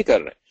لڑائی تو نہیں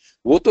کر رہے،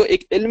 وہ تو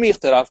ایک علمی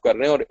اختلاف کر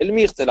رہے ہیں. اور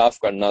علمی اختلاف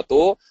کرنا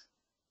تو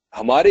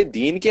ہمارے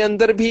دین کے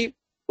اندر بھی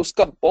اس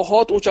کا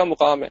بہت اونچا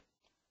مقام ہے،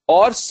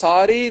 اور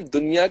ساری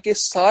دنیا کے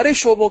سارے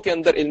شعبوں کے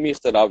اندر علمی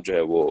اختلاف جو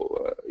ہے وہ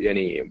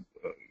یعنی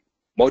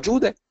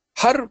موجود ہے.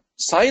 ہر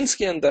سائنس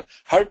کے اندر،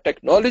 ہر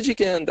ٹیکنالوجی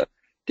کے اندر،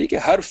 ٹھیک ہے،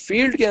 ہر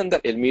فیلڈ کے اندر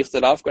علمی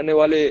اختلاف کرنے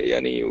والے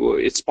یعنی وہ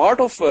اٹس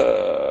پارٹ آف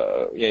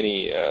یعنی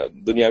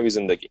دنیاوی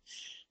زندگی.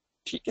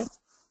 ٹھیک ہے،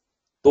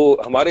 تو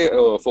ہمارے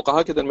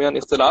فقہا کے درمیان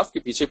اختلاف کے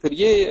پیچھے پھر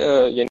یہ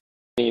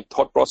یعنی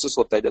تھاٹ پروسیس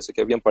ہوتا ہے، جیسے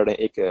کہ ابھی ہم پڑھ رہے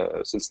ہیں ایک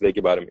سلسلے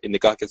کے بارے میں،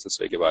 نکاح کے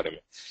سلسلے کے بارے میں.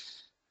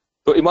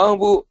 تو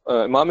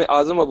امام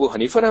اعظم ابو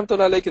حنیفہ رحمۃ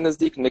اللہ علیہ کے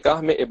نزدیک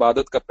نکاح میں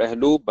عبادت کا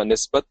پہلو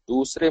بنسبت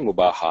دوسرے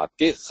مباحات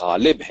کے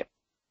غالب ہے.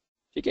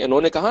 ٹھیک ہے،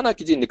 انہوں نے کہا نا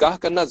کہ جی نکاح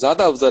کرنا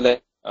زیادہ افضل ہے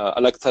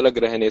الگ تھلگ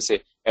رہنے سے،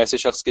 ایسے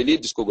شخص کے لیے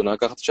جس کو گناہ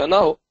کا خدشہ نہ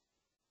ہو.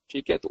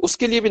 ٹھیک ہے، تو اس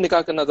کے لیے بھی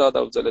نکاح کرنا زیادہ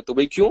افضل ہے. تو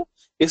بھئی کیوں؟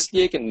 اس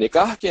لیے کہ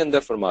نکاح کے اندر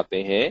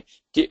فرماتے ہیں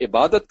کہ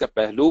عبادت کا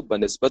پہلو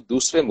بنسبت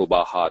دوسرے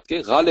مباحات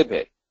کے غالب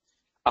ہے.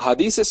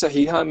 احادیث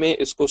صحیحہ میں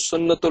اس کو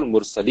سنت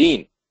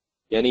المرسلین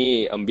یعنی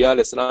انبیاء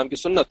علیہ السلام کی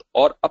سنت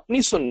اور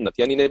اپنی سنت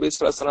یعنی نبی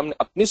صلی اللہ علیہ وسلم نے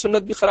اپنی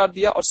سنت بھی قرار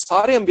دیا اور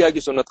سارے انبیاء کی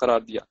سنت قرار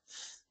دیا.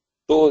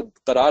 تو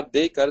قرار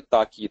دے کر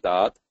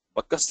تاکیدات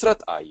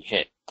بکثرت آئی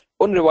ہیں.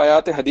 ان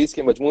روایات حدیث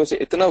کے مجموعے سے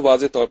اتنا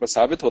واضح طور پر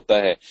ثابت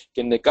ہوتا ہے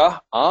کہ نکاح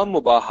عام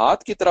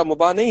مباحات کی طرح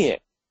مباح نہیں ہے،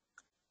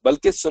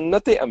 بلکہ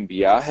سنت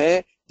انبیاء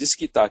ہے جس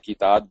کی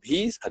تاکیدات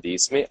بھی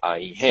حدیث میں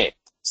آئی ہیں.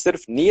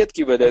 صرف نیت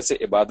کی وجہ سے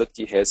عبادت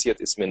کی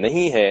حیثیت اس میں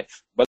نہیں ہے،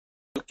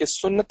 بلکہ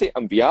سنت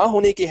انبیاء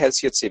ہونے کی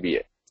حیثیت سے بھی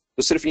ہے.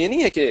 تو صرف یہ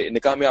نہیں ہے کہ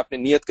نکاح میں آپ نے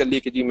نیت کر لی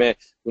کہ جی میں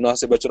گناہ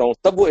سے بچ رہا ہوں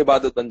تب وہ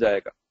عبادت بن جائے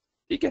گا.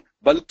 ٹھیک ہے،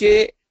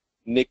 بلکہ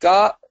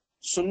نکاح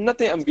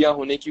سنت انبیاء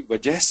ہونے کی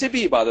وجہ سے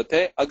بھی عبادت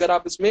ہے. اگر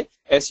آپ اس میں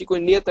ایسی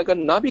کوئی نیت اگر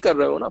نہ بھی کر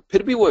رہے ہو نا،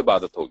 پھر بھی وہ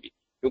عبادت ہوگی،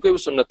 کیونکہ وہ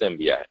سنت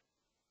انبیاء ہے.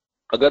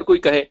 اگر کوئی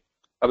کہے،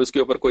 اب اس کے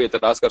اوپر کوئی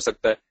اعتراض کر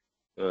سکتا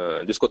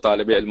ہے، جس کو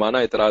طالب علمانہ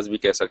اعتراض بھی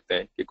کہہ سکتے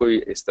ہیں، کہ کوئی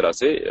اس طرح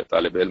سے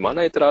طالب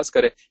علمانہ اعتراض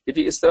کرے کہ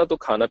جی اس طرح تو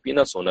کھانا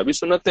پینا سونا بھی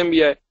سنت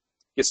انبیاء ہے،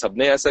 کہ سب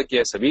نے ایسا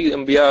کیا، سبھی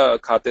انبیاء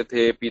کھاتے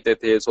تھے، پیتے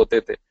تھے، سوتے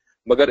تھے.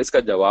 مگر اس کا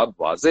جواب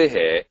واضح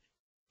ہے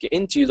کہ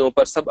ان چیزوں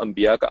پر سب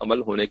انبیاء کا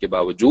عمل ہونے کے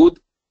باوجود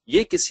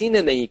یہ کسی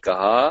نے نہیں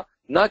کہا،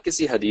 نہ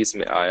کسی حدیث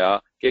میں آیا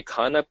کہ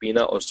کھانا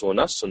پینا اور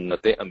سونا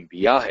سنت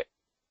انبیاء ہے،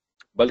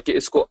 بلکہ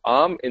اس کو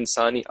عام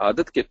انسانی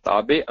عادت کے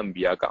تابع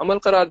انبیاء کا عمل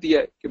قرار دیا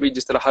ہے کہ بھئی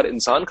جس طرح ہر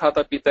انسان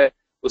کھاتا پیتا ہے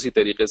اسی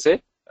طریقے سے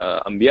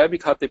انبیاء بھی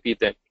کھاتے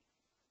پیتے ہیں.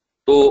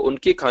 تو ان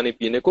کے کھانے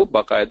پینے کو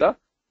باقاعدہ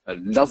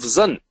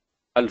لفظاً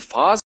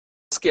الفاظ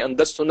کے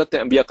اندر سنت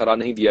انبیاء قرار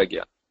نہیں دیا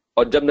گیا.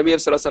 اور جب نبی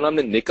صلی اللہ علیہ وسلم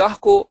نے نکاح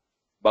کو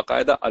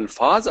باقاعدہ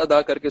الفاظ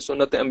ادا کر کے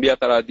سنت انبیاء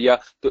قرار دیا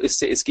تو اس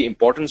سے اس کی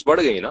امپورٹنس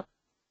بڑھ گئی نا.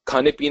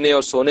 کھانے پینے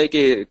اور سونے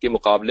کے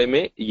مقابلے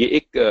میں یہ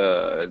ایک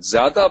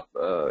زیادہ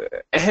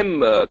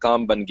اہم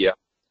کام بن گیا.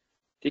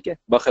 ٹھیک ہے،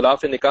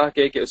 بخلاف نکاح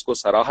کے کہ اس کو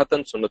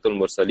صراحتاً سنت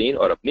المرسلین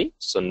اور اپنی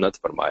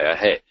سنت فرمایا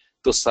ہے.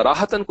 تو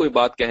صراحتاً کوئی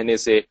بات کہنے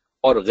سے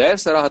اور غیر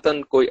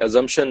صراحتاً کوئی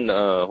ازمپشن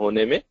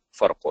ہونے میں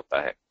فرق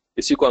ہوتا ہے.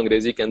 اسی کو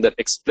انگریزی کے اندر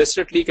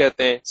ایکسپلیسٹلی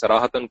کہتے ہیں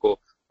صراحتاً کو،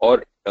 اور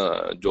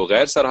جو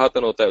غیر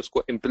صراحتاً ہوتا ہے اس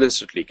کو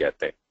امپلیسٹلی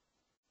کہتے ہیں.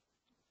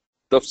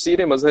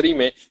 تفسیر مظہری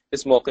میں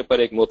اس موقع پر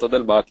ایک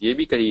معتدل بات یہ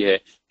بھی کہی ہے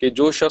کہ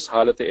جو شخص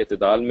حالت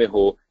اعتدال میں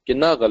ہو کہ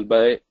نہ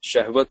غلبہ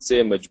شہوت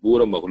سے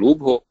مجبور و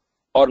مغلوب ہو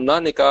اور نہ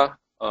نکاح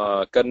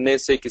کرنے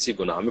سے کسی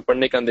گناہ میں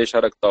پڑنے کا اندیشہ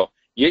رکھتا ہو،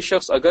 یہ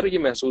شخص اگر یہ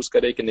محسوس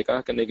کرے کہ نکاح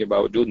کرنے کے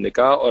باوجود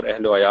نکاح اور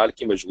اہل و عیال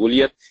کی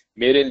مشغولیت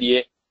میرے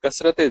لیے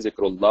کثرت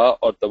ذکر اللہ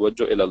اور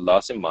توجہ اللہ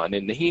سے مانع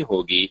نہیں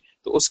ہوگی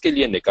تو اس کے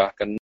لیے نکاح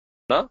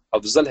کرنا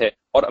افضل ہے.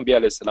 اور انبیاء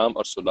علیہ السلام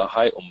اور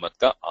صلحاء امت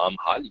کا عام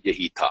حال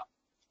یہی تھا.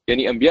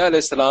 یعنی انبیاء علیہ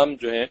السلام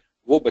جو ہیں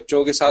وہ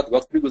بچوں کے ساتھ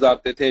وقت بھی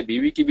گزارتے تھے،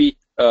 بیوی کی بھی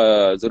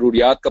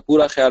ضروریات کا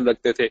پورا خیال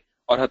رکھتے تھے،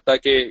 اور حتیٰ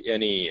کہ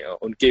یعنی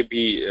ان کے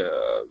بھی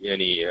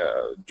یعنی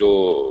جو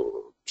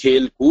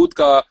کھیل کود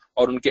کا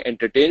اور ان کے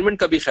انٹرٹینمنٹ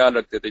کا بھی خیال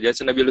رکھتے تھے.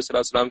 جیسے نبی علیہ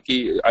السلام کی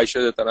عائشہ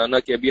رضی اللہ عنہا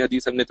کی ابھی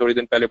حدیث ہم نے تھوڑی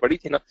دن پہلے پڑھی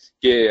تھی نا،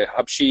 کہ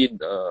حبشی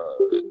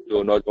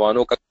جو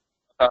نوجوانوں کا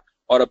تھا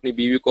اور اپنی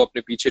بیوی کو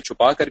اپنے پیچھے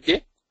چھپا کر کے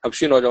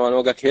حبشی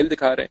نوجوانوں کا کھیل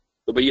دکھا رہے ہیں.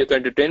 تو بھئی یہ تو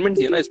انٹرٹینمنٹ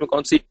تھی نا، اس میں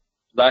کون سی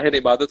ظاہر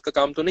عبادت کا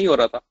کام تو نہیں ہو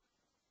رہا تھا،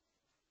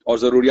 اور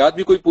ضروریات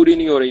بھی کوئی پوری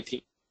نہیں ہو رہی تھی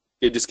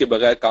کہ جس کے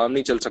بغیر کام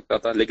نہیں چل سکتا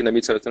تھا. لیکن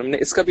نبی صلی اللہ علیہ وسلم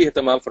نے اس کا بھی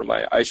اہتمام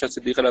فرمایا. عائشہ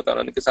صدیقہ رضی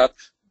اللہ عنہا کے ساتھ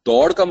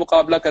دوڑ کا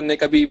مقابلہ کرنے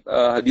کا بھی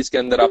حدیث کے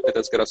اندر آپ نے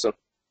تذکرہ سن.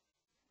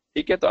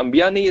 ٹھیک ہے، تو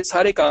انبیاء نے یہ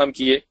سارے کام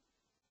کیے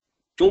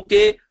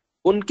کیونکہ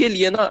ان کے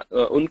لیے نا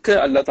ان کے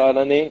اللہ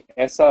تعالیٰ نے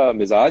ایسا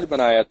مزاج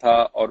بنایا تھا،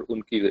 اور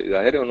ان کی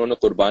ظاہر ہے انہوں نے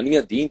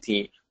قربانیاں دی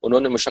تھیں، انہوں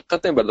نے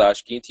مشقتیں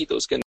برداشت کی تھی، تو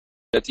اس کے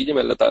نتیجے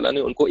میں اللہ تعالیٰ نے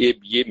ان کو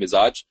یہ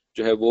مزاج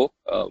جو ہے وہ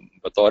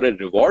بطور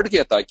ریوارڈ کے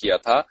عطا کیا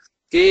تھا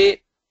کہ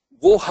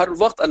وہ ہر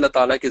وقت اللہ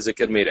تعالیٰ کے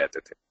ذکر میں ہی رہتے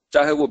تھے،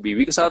 چاہے وہ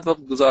بیوی کے ساتھ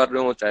وقت گزار رہے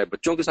ہوں، چاہے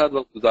بچوں کے ساتھ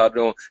وقت گزار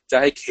رہے ہوں،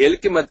 چاہے کھیل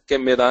کے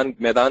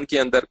میدان کے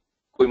اندر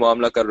کوئی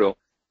معاملہ کر رہے ہوں،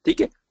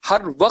 ٹھیک ہے،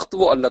 ہر وقت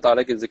وہ اللہ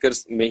تعالیٰ کے ذکر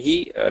میں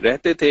ہی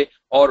رہتے تھے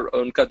اور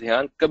ان کا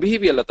دھیان کبھی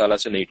بھی اللہ تعالیٰ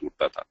سے نہیں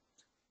ٹوٹتا تھا۔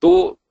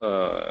 تو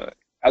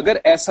اگر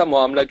ایسا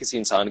معاملہ کسی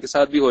انسان کے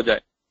ساتھ بھی ہو جائے،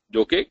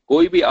 جو کہ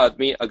کوئی بھی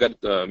آدمی اگر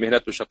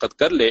محنت مشقت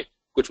کر لے،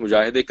 کچھ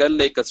مجاہدے کر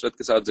لے، کثرت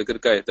کے ساتھ ذکر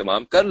کا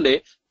اہتمام کر لے،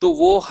 تو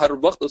وہ ہر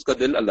وقت اس کا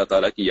دل اللہ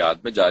تعالیٰ کی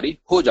یاد میں جاری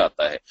ہو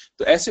جاتا ہے۔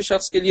 تو ایسے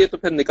شخص کے لیے تو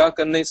پھر نکاح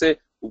کرنے سے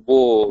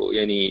وہ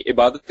یعنی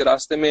عبادت کے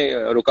راستے میں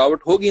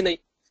رکاوٹ ہوگی نہیں،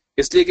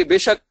 اس لیے کہ بے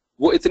شک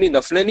وہ اتنی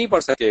نفلیں نہیں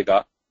پڑھ سکے گا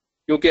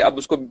کیونکہ اب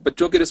اس کو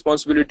بچوں کی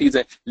رسپانسبلٹیز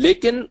ہیں،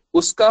 لیکن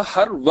اس کا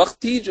ہر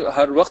وقت ہی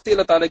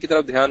اللہ تعالیٰ کی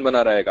طرف دھیان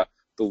بنا رہے گا،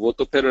 تو وہ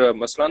تو پھر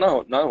مسئلہ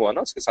نہ ہوا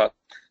نا اس کے ساتھ۔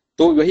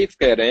 تو وہی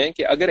کہہ رہے ہیں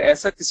کہ اگر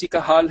ایسا کسی کا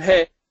حال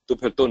ہے تو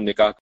پھر تو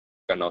نکاح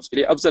کرنا اس کے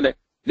لیے افضل ہے،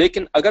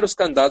 لیکن اگر اس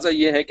کا اندازہ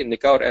یہ ہے کہ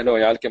نکاح اور اہل و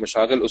عیال کے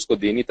مشاغل اس کو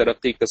دینی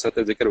ترقی، کثرت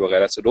ذکر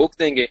وغیرہ سے روک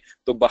دیں گے،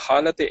 تو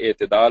بحالت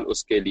اعتدال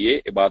اس کے لیے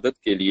عبادت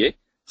کے لیے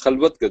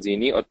خلوت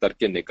گزینی اور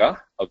ترک نکاح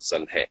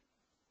افضل ہے،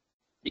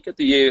 ٹھیک ہے۔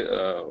 تو یہ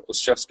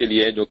اس شخص کے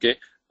لیے جو کہ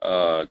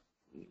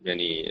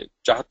یعنی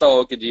چاہتا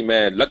ہو کہ جی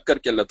میں لگ کر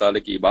کے اللہ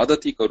تعالیٰ کی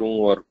عبادت ہی کروں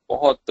اور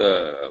بہت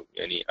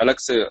یعنی الگ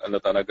سے اللہ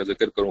تعالیٰ کا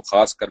ذکر کروں،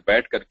 خاص کر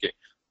بیٹھ کر کے،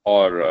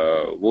 اور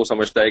وہ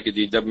سمجھتا ہے کہ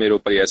جی جب میرے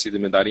اوپر ایسی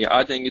ذمہ داریاں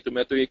آ جائیں گی تو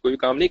میں تو یہ کوئی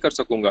کام نہیں کر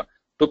سکوں گا،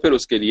 تو پھر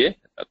اس کے لیے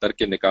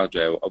ترک نکاح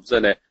جو ہے وہ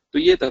افضل ہے۔ تو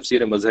یہ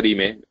تفسیر مظہری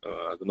میں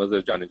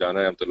مظہر جانا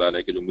رحمۃ اللہ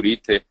علیہ کے جو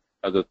مرید تھے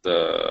حضرت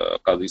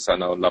قاضی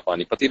ثناء اللہ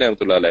پانی پتی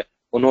رحمۃ اللہ علیہ،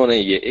 انہوں نے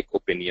یہ ایک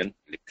اوپینین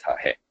لکھا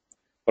ہے۔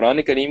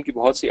 قرآن کریم کی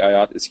بہت سی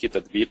آیات اس کی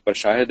تدبیر پر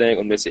شاہد ہیں،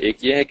 ان میں سے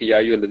ایک یہ ہے کہ یا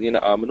ایھا الذین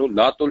آمنوا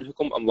لا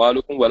تلھکم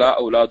اموالکم ولا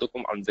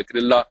اولادکم عن ذکر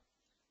اللہ،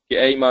 کہ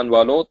اے ایمان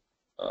والو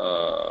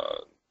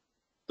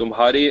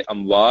تمہاری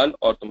اموال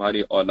اور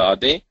تمہاری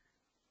اولادیں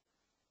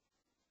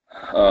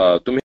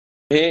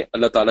تمہیں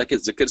اللہ تعالیٰ کے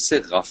ذکر سے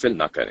غافل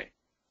نہ کریں۔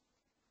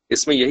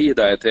 اس میں یہی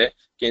ہدایت ہے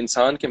کہ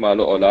انسان کے مال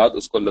و اولاد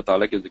اس کو اللہ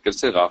تعالیٰ کے ذکر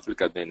سے غافل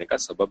کر دینے کا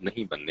سبب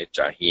نہیں بننے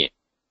چاہیے،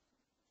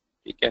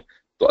 ٹھیک ہے۔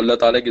 تو اللہ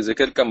تعالیٰ کے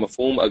ذکر کا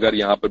مفہوم اگر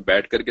یہاں پر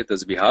بیٹھ کر کے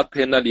تسبیحات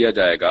پھیرنا لیا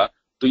جائے گا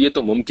تو یہ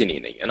تو ممکن ہی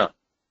نہیں ہے نا،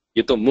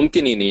 یہ تو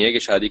ممکن ہی نہیں ہے کہ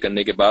شادی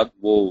کرنے کے بعد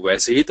وہ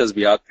ویسے ہی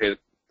تسبیحات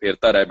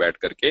پھیرتا رہے بیٹھ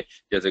کر کے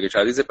جیسے کہ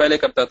شادی سے پہلے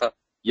کرتا تھا،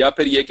 یا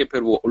پھر یہ کہ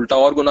پھر وہ الٹا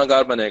اور گناہ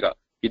گار بنے گا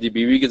کہ جی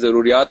بیوی کی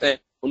ضروریات ہیں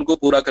ان کو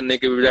پورا کرنے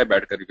کے بجائے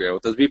بیٹھ کر کے وہ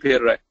تسبیح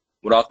پھیر رہا ہے،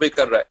 مراقبے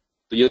کر رہا ہے،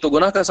 تو یہ تو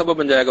گناہ کا سبب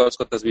بن جائے گا اس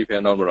کو تسبیح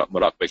پھیرنا اور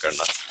مراقبے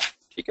کرنا،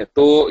 ٹھیک ہے۔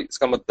 تو اس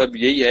کا مطلب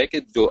یہی ہے کہ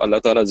جو اللہ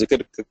تعالیٰ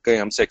ذکر کے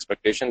ہم سے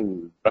ایکسپیکٹیشن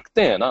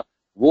رکھتے ہیں نا،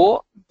 وہ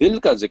دل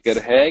کا ذکر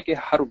ہے کہ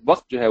ہر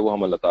وقت جو ہے وہ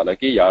ہم اللہ تعالیٰ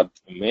کی یاد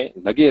میں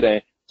لگے رہیں،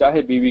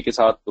 چاہے بیوی کے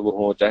ساتھ وہ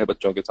ہوں، چاہے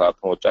بچوں کے ساتھ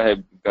ہوں، چاہے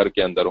گھر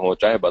کے اندر ہوں،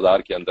 چاہے بازار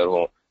کے اندر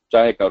ہوں،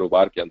 چاہے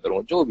کاروبار کے اندر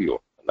ہوں، جو بھی ہو،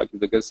 اللہ کے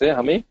ذکر سے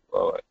ہمیں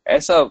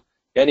ایسا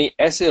یعنی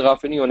ایسے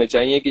غافل نہیں ہونے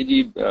چاہیے کہ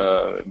جی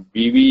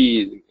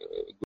بیوی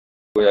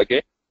گویا کہ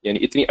یعنی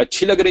اتنی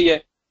اچھی لگ رہی ہے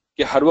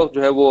کہ ہر وقت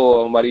جو ہے وہ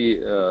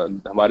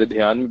ہمارے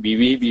دھیان میں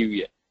بیوی ہی بیوی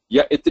ہے،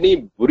 یا اتنی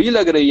بری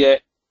لگ رہی ہے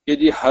کہ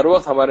جی ہر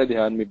وقت ہمارے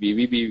دھیان میں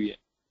بیوی ہے،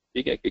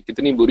 ٹھیک ہے، کہ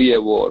کتنی بری ہے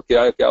وہ اور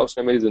کیا اس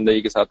نے میری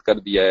زندگی کے ساتھ کر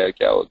دیا ہے،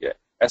 کیا ہو گیا ہے۔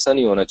 ایسا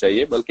نہیں ہونا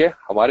چاہیے، بلکہ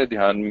ہمارے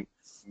دھیان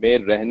میں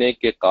رہنے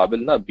کے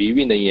قابل نہ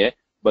بیوی نہیں ہے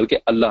بلکہ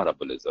اللہ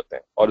رب العزت ہے،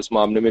 اور اس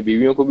معاملے میں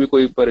بیویوں کو بھی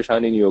کوئی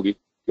پریشانی نہیں ہوگی،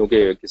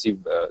 کیونکہ کسی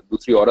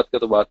دوسری عورت کا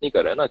تو بات نہیں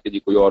کر رہے نا کہ جی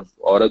کوئی اور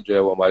عورت جو ہے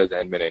وہ ہمارے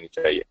ذہن میں رہنی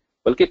چاہیے،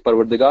 بلکہ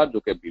پروردگار جو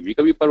کہ بیوی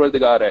کا بھی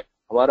پروردگار ہے،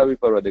 ہمارا بھی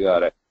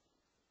پروردگار ہے۔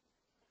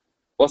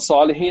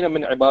 والصالحین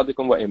من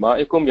عبادکم و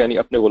امائکم، یعنی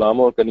اپنے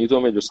غلاموں اور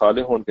کنیزوں میں جو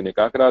صالح ہوں ان کے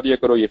نکاح کرا دیا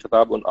کرو۔ یہ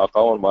خطاب ان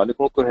آقاؤں اور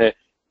مالکوں کو ہے۔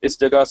 اس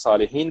جگہ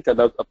صالحین کا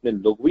لفظ اپنے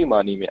لغوی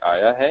معنی میں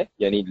آیا ہے،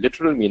 یعنی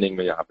لٹرل میننگ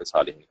میں یہاں پہ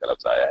صالحین کا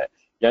لفظ آیا ہے،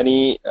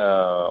 یعنی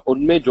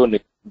ان میں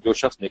جو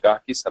شخص نکاح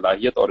کی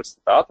صلاحیت اور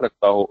استطاعت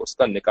رکھتا ہو اس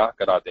کا نکاح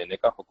کرا دینے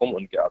کا حکم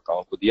ان کے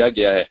آقاؤں کو دیا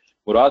گیا ہے۔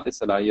 مراد اس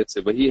صلاحیت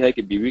سے وہی ہے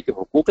کہ بیوی کے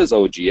حقوق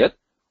زوجیت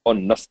اور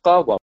نفقہ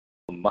و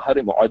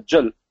مہر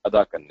معجل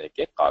ادا کرنے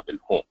کے قابل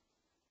ہوں۔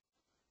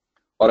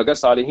 اور اگر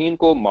صالحین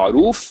کو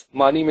معروف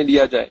معنی میں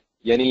لیا جائے،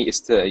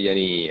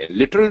 یعنی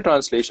لٹرل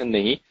ٹرانسلیشن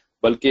نہیں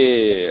بلکہ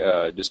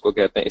جس کو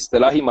کہتے ہیں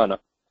اصطلاحی معنی،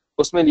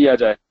 اس میں لیا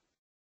جائے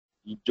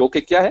جو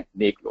کہ کیا ہے،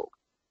 نیک لوگ،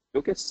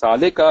 کیونکہ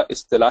صالح کا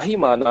اصطلاحی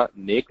معنی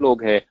نیک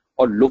لوگ ہے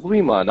اور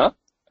لغوی معنی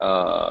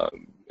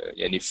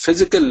یعنی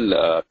فزیکل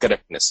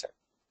کریکٹنس ہے،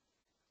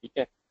 ٹھیک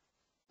ہے۔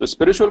 تو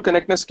اسپرچول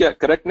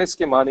کریکٹنس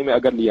کے معنی میں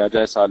اگر لیا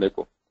جائے صالح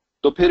کو،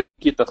 تو پھر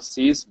کی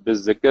تخصیص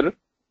بالذکر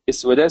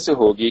اس وجہ سے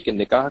ہوگی کہ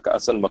نکاح کا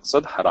اصل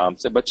مقصد حرام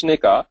سے بچنے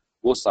کا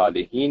وہ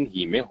صالحین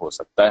ہی میں ہو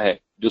سکتا ہے۔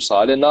 جو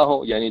صالح نہ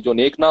ہو یعنی جو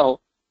نیک نہ ہو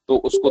تو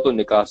اس کو تو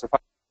نکاح سے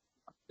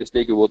اس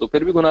لیے کہ وہ تو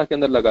پھر بھی گناہ کے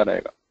اندر لگا رہے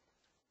گا،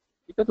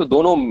 ٹھیک ہے۔ تو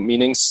دونوں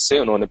میننگز سے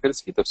انہوں نے پھر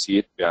اس کی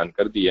تفسیر بیان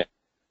کر دی ہے۔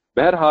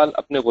 بہرحال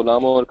اپنے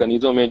غلاموں اور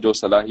کنیزوں میں جو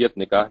صلاحیت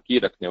نکاح کی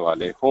رکھنے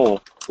والے ہوں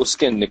اس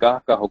کے نکاح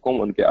کا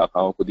حکم ان کے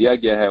آقاؤں کو دیا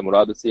گیا ہے۔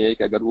 مراد اس یہ ہے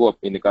کہ اگر وہ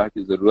اپنی نکاح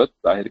کی ضرورت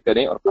ظاہر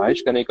کریں اور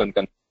خواہش کریں کہ ان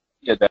کا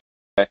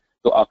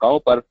تو آقاؤں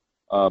پر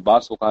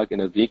بعض فقہا کے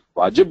نزدیک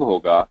واجب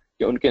ہوگا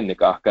کہ ان کے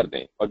نکاح کر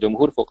دیں، اور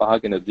جمہور فقہا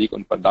کے نزدیک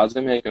ان پر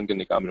لازم ہے کہ ان کے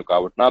نکاح میں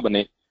رکاوٹ نہ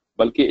بنے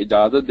بلکہ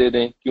اجازت دے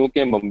دیں،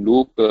 کیونکہ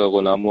مملوک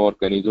غلاموں اور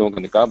کنیزوں کا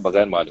نکاح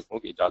بغیر مالکوں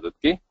کی اجازت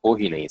کے ہو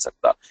ہی نہیں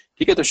سکتا۔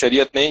 ٹھیک ہے، تو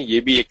شریعت نے یہ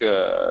بھی ایک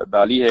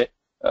ڈالی ہے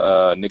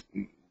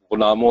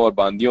غلاموں اور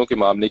باندیوں کے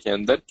معاملے کے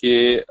اندر کہ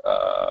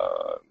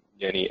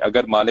یعنی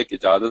اگر مالک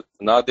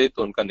اجازت نہ دے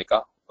تو ان کا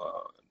نکاح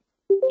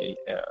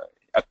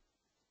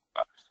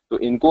تو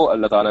ان کو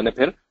اللہ تعالیٰ نے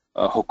پھر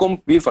حکم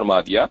بھی فرما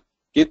دیا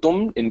کہ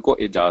تم ان کو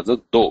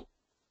اجازت دو،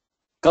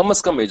 کم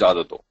از کم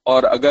اجازت دو۔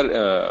 اور اگر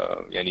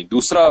یعنی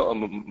دوسرا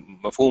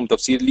مفہوم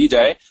تفسیر لی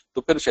جائے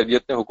تو پھر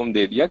شریعت نے حکم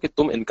دے دیا کہ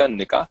تم ان کا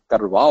نکاح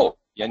کرواؤ،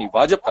 یعنی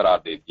واجب قرار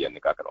دے دیا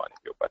نکاح کروانے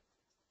کے اوپر۔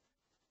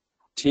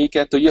 ٹھیک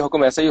ہے، تو یہ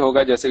حکم ایسا ہی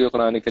ہوگا جیسے کہ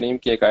قرآن کریم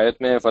کی ایک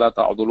آیت میں فَلَا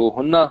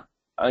تَعْضُلُوهُنَّ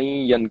أَن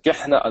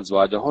يَنكِحْنَ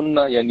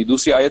أَزْوَاجَهُنَّ، یعنی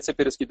دوسری آیت سے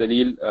پھر اس کی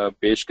دلیل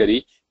پیش کری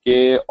کہ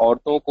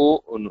عورتوں کو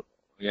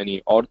یعنی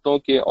عورتوں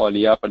کے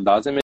اولیاء پر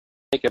لازم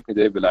ہے کہ اپنی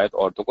زیر ولایت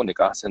عورتوں کو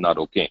نکاح سے نہ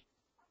روکیں،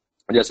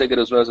 جیسے کہ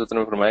رسول اللہ صلی اللہ علیہ وسلم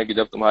نے فرمایا کہ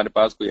جب تمہارے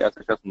پاس کوئی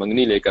ایسا شخص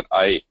منگنی لے کر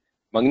آئے،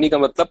 منگنی کا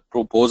مطلب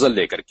پروپوزل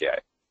لے کر کے آئے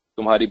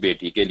تمہاری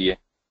بیٹی کے لیے،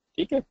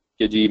 ٹھیک ہے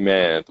کہ جی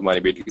میں تمہاری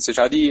بیٹی سے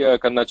شادی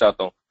کرنا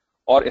چاہتا ہوں،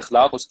 اور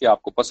اخلاق اس کے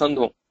آپ کو پسند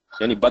ہو،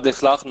 یعنی بد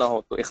اخلاق نہ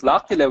ہو، تو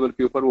اخلاق کے لیول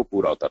کے اوپر وہ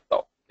پورا اترتا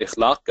ہو،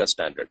 اخلاق کا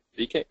سٹینڈرڈ،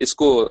 ٹھیک ہے، اس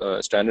کو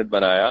سٹینڈرڈ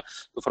بنایا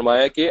تو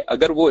فرمایا کہ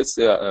اگر وہ اس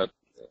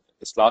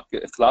اخلاق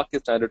کے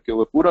سٹینڈرڈ کے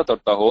اوپر پورا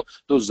اترتا ہو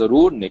تو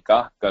ضرور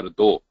نکاح کر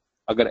دو،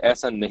 اگر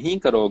ایسا نہیں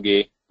کرو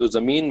گے تو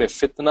زمین میں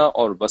فتنہ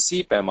اور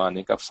وسیع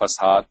پیمانے کا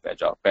فساد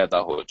پیدا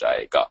ہو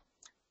جائے گا۔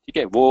 ٹھیک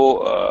ہے، وہ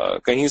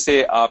کہیں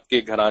سے آپ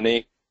کے گھرانے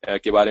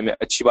کے بارے میں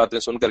اچھی باتیں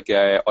سن کر کے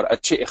آیا ہے اور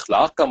اچھے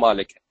اخلاق کا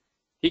مالک ہے،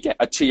 ٹھیک ہے،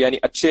 اچھے یعنی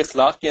اچھے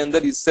اخلاق کے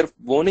اندر صرف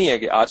وہ نہیں ہے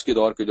کہ آج کے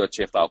دور کے جو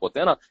اچھے اخلاق ہوتے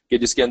ہیں نا، کہ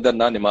جس کے اندر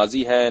نہ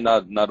نمازی ہے،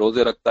 نہ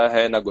روزے رکھتا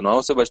ہے، نہ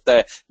گناہوں سے بچتا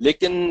ہے،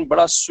 لیکن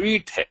بڑا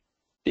سویٹ ہے،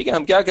 ٹھیک ہے،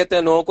 ہم کیا کہتے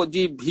ہیں لوگوں کو،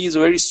 جی ہی از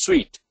ویری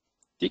سویٹ،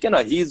 ٹھیک ہے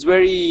نا، ہی از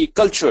ویری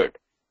کلچرڈ،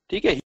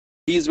 ٹھیک ہے،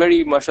 ہی از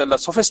ویری ماشاء اللہ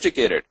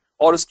سوفسٹیکیٹڈ،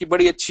 اور اس کی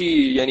بڑی اچھی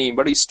یعنی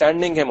بڑی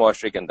اسٹینڈنگ ہے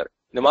معاشرے کے اندر،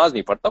 نماز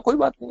نہیں پڑھتا کوئی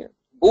بات نہیں ہے،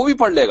 وہ بھی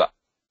پڑھ لے گا،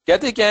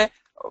 کہتے کیا ہے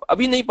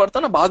ابھی نہیں پڑھتا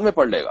نا بعد میں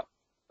پڑھ لے گا،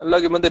 اللہ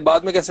کے بندے بعد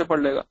میں کیسے پڑھ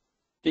لے گا،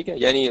 ٹھیک ہے،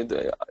 یعنی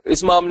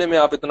اس معاملے میں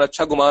آپ اتنا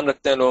اچھا گمان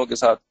رکھتے ہیں لوگوں کے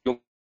ساتھ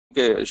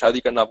کیونکہ شادی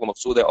کرنا آپ کو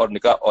مقصود ہے، اور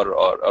نکاح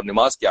اور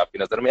نماز کی آپ کی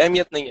نظر میں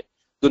اہمیت نہیں ہے،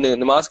 تو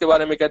نماز کے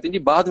بارے میں کہتے ہیں جی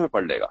بعد میں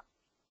پڑھ لے گا،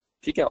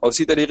 ٹھیک ہے، اور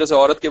اسی طریقے سے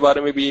عورت کے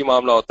بارے میں بھی یہ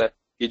معاملہ ہوتا ہے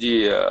کہ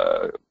جی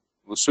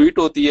وہ سویٹ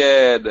ہوتی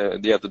ہے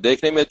یا تو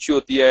دیکھنے میں اچھی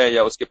ہوتی ہے،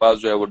 یا اس کے پاس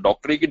جو ہے وہ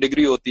ڈاکٹری کی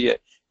ڈگری ہوتی ہے،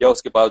 یا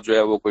اس کے پاس جو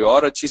ہے وہ کوئی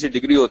اور اچھی سی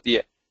ڈگری ہوتی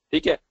ہے،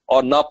 ٹھیک ہے،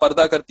 اور نہ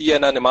پردہ کرتی ہے،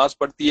 نہ نماز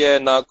پڑھتی ہے،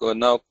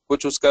 نہ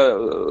کچھ اس کا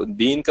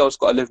دین کا اس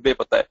کو الف بے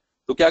پتہ ہے،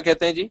 تو کیا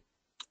کہتے ہیں جی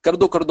کر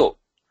دو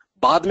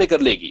بعد میں کر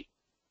لے گی،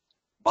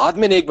 بعد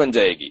میں نیک بن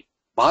جائے گی،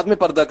 بعد میں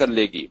پردہ کر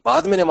لے گی،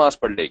 بعد میں نماز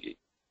پڑھ لے گی،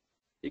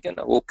 ٹھیک ہے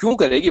نا، وہ کیوں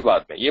کرے گی بعد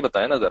میں، یہ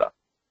بتائیں نا ذرا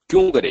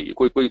کیوں کرے گی،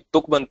 کوئی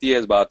تک بنتی ہے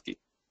اس بات کی،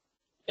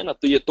 ہے نا،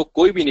 تو یہ تک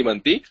کوئی بھی نہیں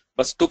بنتی،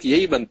 بس تک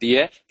یہی بنتی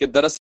ہے کہ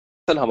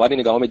دراصل ہماری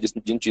نگاہوں میں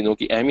جن چیزوں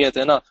کی اہمیت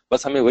ہے نا،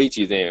 بس ہمیں وہی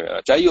چیزیں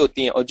چاہیے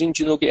ہوتی ہیں، اور جن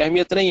چیزوں کی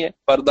اہمیت نہیں ہے،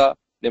 پردہ،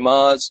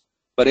 نماز،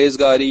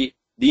 پرہیزگاری،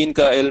 دین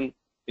کا علم،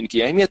 ان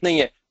کی اہمیت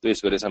نہیں ہے، تو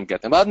اس وجہ سے ہم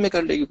کہتے ہیں بعد میں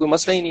کر لے گی، کوئی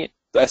مسئلہ ہی نہیں ہے۔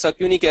 تو ایسا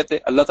کیوں نہیں کہتے؟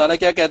 اللہ تعالیٰ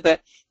کیا کہتا ہے؟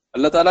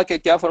 اللہ تعالیٰ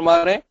کیا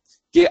فرما رہے ہیں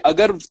کہ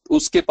اگر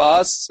اس کے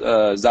پاس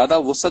زیادہ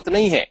وسعت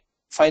نہیں ہے،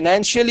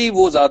 فائنینشلی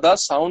وہ زیادہ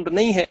ساؤنڈ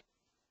نہیں ہے،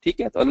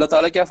 ٹھیک ہے، تو اللہ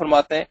تعالیٰ کیا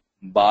فرماتے ہیں؟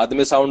 بعد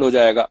میں ساؤنڈ ہو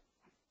جائے گا،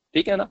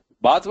 ٹھیک ہے نا،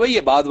 بات وہی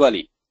ہے، بعد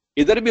والی،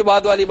 ادھر بھی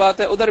بعد والی بات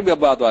ہے، ادھر بھی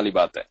بعد والی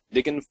بات ہے،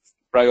 لیکن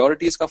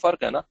پرائیورٹیز کا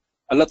فرق ہے نا۔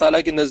 اللہ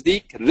تعالیٰ کے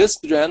نزدیک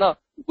رزق جو ہے نا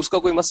اس کا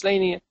کوئی مسئلہ ہی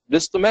نہیں ہے،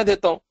 رزق تو میں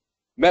دیتا ہوں،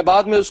 میں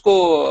بعد میں اس کو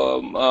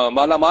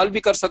مالا مال بھی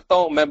کر سکتا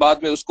ہوں، میں بعد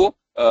میں اس کو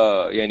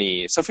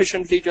یعنی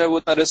سفیشینٹلی جو ہے وہ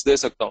اتنا رزق دے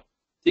سکتا ہوں،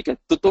 ٹھیک ہے،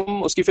 تو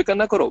تم اس کی فکر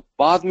نہ کرو،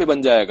 بعد میں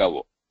بن جائے گا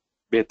وہ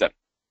بہتر،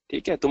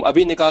 ٹھیک ہے، تم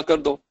ابھی نکاح کر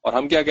دو۔ اور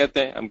ہم کیا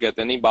کہتے ہیں؟ ہم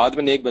کہتے ہیں نہیں، بعد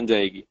میں نیک بن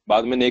جائے گی،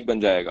 بعد میں نیک بن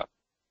جائے گا،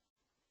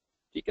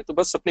 ٹھیک ہے، تو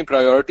بس اپنی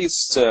پرائیورٹیز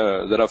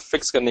ذرا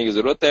فکس کرنے کی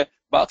ضرورت ہے،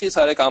 باقی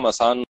سارے کام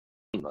آسان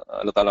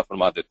اللہ تعالیٰ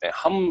فرما دیتے ہیں،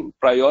 ہم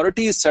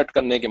پرائیورٹیز سیٹ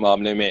کرنے کے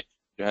معاملے میں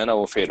جو ہے نا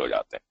وہ فیل ہو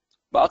جاتے ہیں۔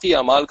 باقی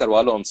اعمال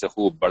کروا لو ہم سے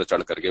خوب بڑھ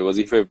چڑھ کر کے،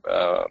 وظیفے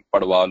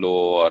پڑھوا لو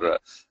اور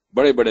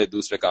بڑے بڑے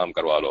دوسرے کام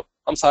کروا لو،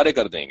 ہم سارے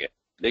کر دیں گے،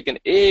 لیکن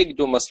ایک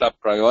جو مسئلہ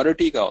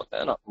پرائیورٹی کا ہوتا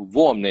ہے نا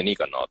وہ ہم نے نہیں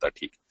کرنا ہوتا،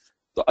 ٹھیک،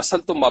 تو اصل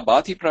تو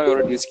بات ہی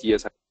پرائیورٹیز کی ہے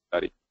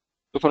ساری۔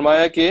 تو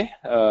فرمایا کہ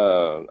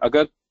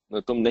اگر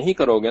تم نہیں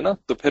کرو گے نا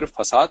تو پھر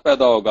فساد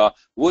پیدا ہوگا،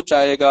 وہ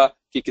چاہے گا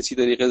کہ کسی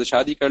طریقے سے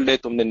شادی کر لے،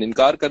 تم نے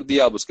انکار کر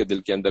دیا، اب اس کے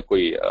دل کے اندر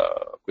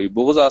کوئی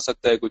بغض آ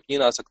سکتا ہے، کوئی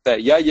کین آ سکتا ہے،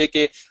 یا یہ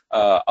کہ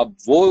اب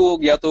وہ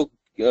یا تو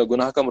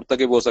گناہ کا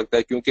مرتکب ہو سکتا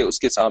ہے کیونکہ اس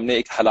کے سامنے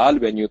ایک حلال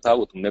وینیو تھا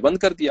وہ تم نے بند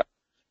کر دیا،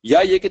 یا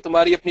یہ کہ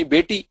تمہاری اپنی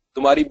بیٹی،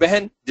 تمہاری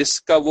بہن جس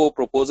کا وہ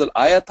پروپوزل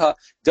آیا تھا،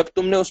 جب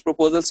تم نے اس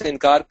پروپوزل سے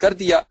انکار کر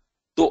دیا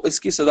تو اس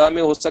کی سزا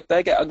میں ہو سکتا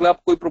ہے کہ اگلا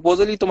کوئی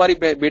پروپوزل ہی تمہاری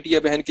بیٹی یا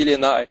بہن کے لیے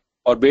نہ آئے،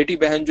 اور بیٹی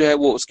بہن جو ہے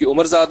وہ اس کی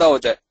عمر زیادہ ہو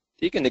جائے،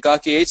 ٹھیک ہے، نکاح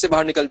کی ایج سے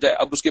باہر نکل جائے،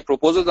 اب اس کے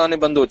پروپوزل آنے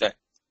بند ہو جائیں،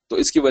 تو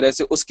اس کی وجہ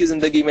سے اس کی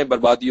زندگی میں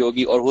بربادی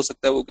ہوگی، اور ہو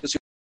سکتا ہے وہ کسی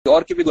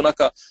اور کے بھی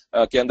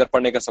گناہ کے اندر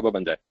پڑنے کا سبب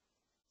بن جائے.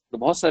 تو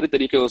بہت سارے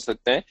طریقے ہو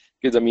سکتے ہیں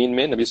کہ زمین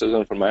میں نبی صلی اللہ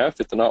علیہ وسلم نے فرمایا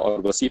فتنہ اور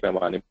وسیع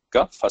پیمانے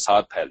کا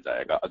فساد پھیل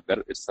جائے گا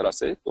اگر اس طرح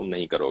سے تم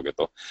نہیں کرو گے.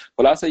 تو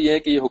خلاصہ یہ ہے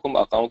کہ یہ حکم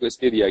آقاؤں کو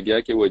اس لیے دیا گیا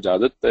کہ وہ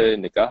اجازت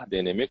نکاح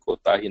دینے میں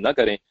کوتاہی نہ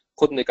کریں.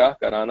 خود نکاح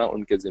کرانا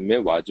ان کے ذمے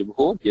واجب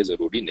ہو یہ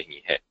ضروری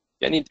نہیں ہے،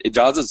 یعنی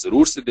اجازت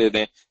ضرور سے دے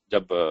دیں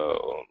جب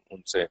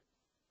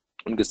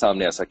ان کے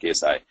سامنے ایسا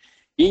کیس آئے.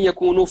 ان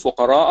یکونوا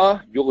فقراء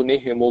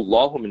یغنیہم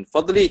اللہ من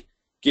فضلہ،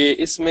 کہ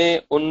اس میں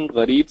ان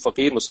غریب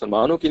فقیر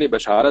مسلمانوں کے لیے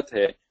بشارت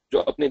ہے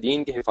جو اپنے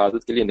دین کی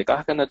حفاظت کے لیے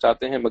نکاح کرنا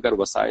چاہتے ہیں مگر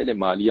وسائل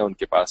مالیہ ان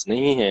کے پاس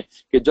نہیں ہیں،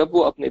 کہ جب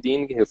وہ اپنے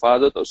دین کی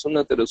حفاظت اور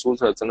سنت رسول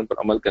صلی اللہ علیہ وسلم پر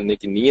عمل کرنے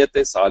کی نیت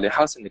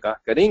صالحہ سے نکاح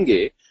کریں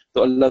گے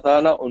تو اللہ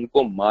تعالیٰ ان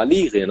کو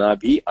مالی غنا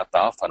بھی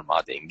عطا فرما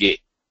دیں گے.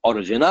 اور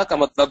غنا کا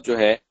مطلب جو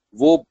ہے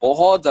وہ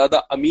بہت زیادہ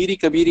امیری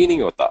کبیری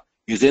نہیں ہوتا.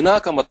 غنا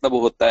کا مطلب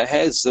ہوتا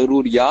ہے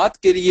ضروریات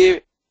کے لیے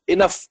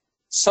انف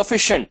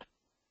سفیشنٹ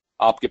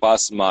آپ کے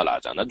پاس مال آ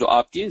جانا جو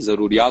آپ کی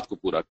ضروریات کو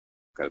پورا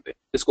کر دے،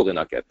 اس کو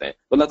غنا کہتے ہیں.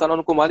 اللہ تعالیٰ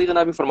ان کو مالی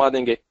غنا بھی فرما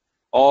دیں گے.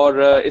 اور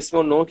اس میں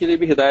ان لوگوں کے لیے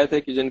بھی ہدایت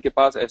ہے کہ جن کے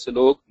پاس ایسے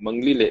لوگ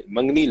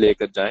منگنی لے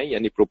کر جائیں،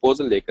 یعنی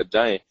پروپوزل لے کر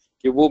جائیں،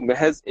 کہ وہ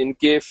محض ان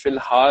کے فی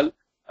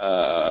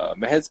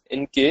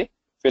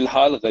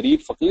الحال غریب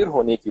فقیر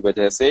ہونے کی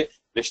وجہ سے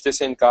رشتے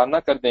سے انکار نہ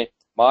کر دیں.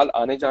 مال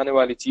آنے جانے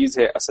والی چیز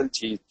ہے، اصل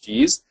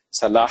چیز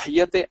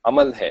صلاحیت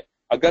عمل ہے.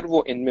 اگر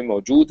وہ ان میں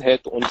موجود ہے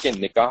تو ان کے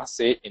نکاح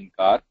سے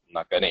انکار نہ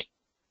کریں.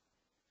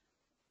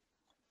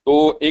 تو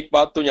ایک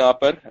بات تو یہاں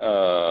پر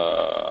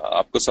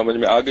آپ کو سمجھ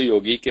میں آ گئی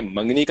ہوگی کہ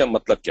منگنی کا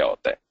مطلب کیا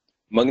ہوتا ہے.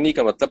 منگنی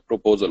کا مطلب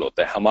پروپوزل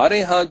ہوتا ہے.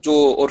 ہمارے ہاں جو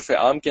عرف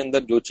عام کے اندر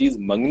جو چیز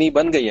منگنی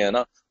بن گئی ہے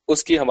نا،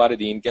 اس کی ہمارے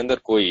دین کے اندر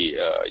کوئی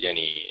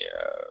یعنی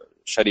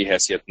شرعی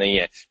حیثیت نہیں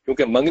ہے،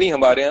 کیونکہ منگنی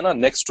ہمارے ہاں نا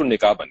نیکسٹ ٹو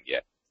نکاح بن گیا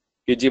ہے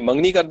کہ جی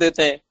منگنی کر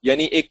دیتے ہیں،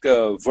 یعنی ایک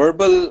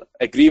وربل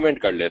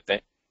ایگریمنٹ کر لیتے ہیں.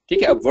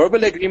 ٹھیک ہے، اب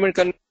وربل ایگریمنٹ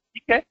کرنا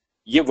ٹھیک ہے،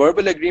 یہ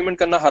وربل ایگریمنٹ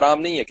کرنا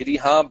حرام نہیں ہے کہ جی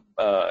ہاں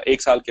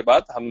 1 سال کے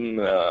بعد ہم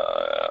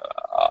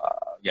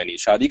یعنی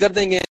شادی کر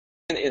دیں گے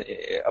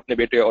اپنے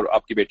بیٹے اور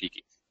آپ کی بیٹی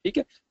کی. ٹھیک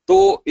ہے،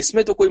 تو اس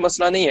میں تو کوئی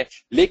مسئلہ نہیں ہے،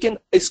 لیکن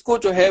اس کو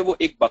جو ہے وہ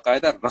ایک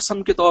باقاعدہ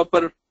رسم کے طور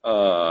پر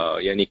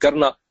یعنی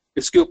کرنا،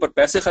 اس کے اوپر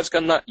پیسے خرچ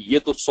کرنا، یہ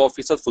تو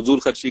 100% فضول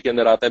خرچی کے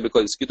اندر آتا ہے،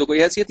 بیکاز اس کی تو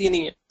کوئی حیثیت ہی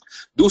نہیں ہے.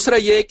 دوسرا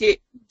یہ کہ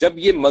جب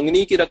یہ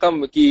منگنی کی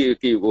رقم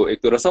کی وہ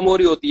ایک تو رسم ہو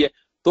رہی ہوتی ہے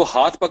تو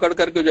ہاتھ پکڑ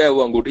کر کے جو ہے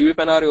وہ انگوٹھی بھی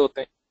پہنا رہے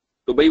ہوتے ہیں.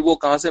 تو بھئی وہ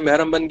کہاں سے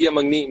محرم بن گیا؟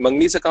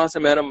 منگنی سے کہاں سے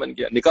محرم بن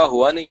گیا؟ نکاح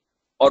ہوا نہیں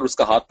اور اس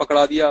کا ہاتھ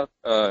پکڑا دیا،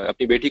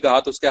 اپنی بیٹی کا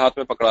ہاتھ اس کے ہاتھ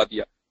میں پکڑا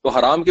دیا، تو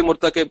حرام کے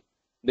مرتکب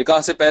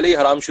نکاح سے پہلے ہی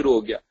حرام شروع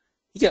ہو گیا.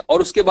 ٹھیک ہے، اور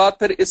اس کے بعد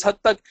پھر اس حد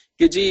تک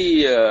کہ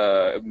جی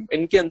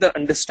ان کے اندر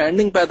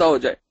انڈرسٹینڈنگ پیدا ہو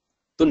جائے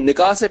تو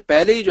نکاح سے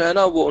پہلے ہی جو ہے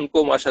نا وہ ان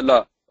کو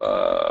ماشاءاللہ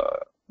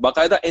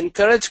باقاعدہ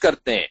انکریج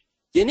کرتے ہیں.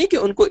 یہ نہیں کہ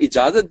ان کو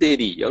اجازت دے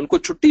دی یا ان کو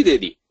چھٹی دے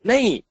دی،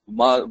 نہیں،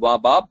 ماں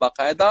باپ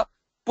باقاعدہ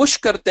پش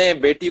کرتے ہیں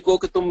بیٹی کو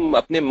کہ تم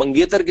اپنے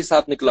منگیتر کے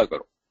ساتھ نکلا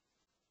کرو،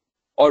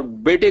 اور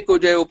بیٹے کو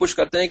جو ہے وہ پش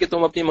کرتے ہیں کہ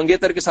تم اپنی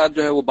منگیتر کے ساتھ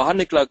جو ہے وہ باہر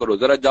نکلا کرو،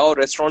 ذرا جاؤ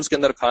ریسٹورینٹس کے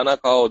اندر کھانا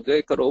کھاؤ،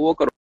 دے کرو وہ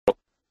کرو،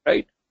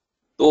 رائٹ.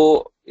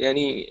 تو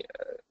یعنی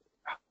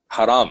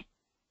حرام،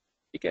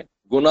 ٹھیک ہے،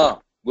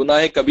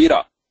 گناہ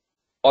کبیرہ.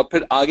 اور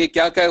پھر آگے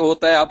کیا کیا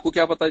ہوتا ہے آپ کو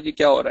کیا پتا جی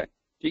کیا ہو رہا ہے.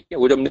 ٹھیک ہے،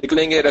 وہ جب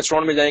نکلیں گے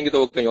ریسٹورینٹ میں جائیں گے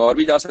تو وہ کہیں اور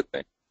بھی جا سکتے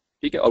ہیں.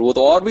 ٹھیک ہے، اور وہ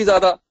تو اور بھی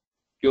زیادہ،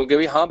 کیونکہ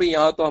بھی ہاں بھی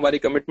یہاں تو ہماری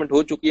کمٹمنٹ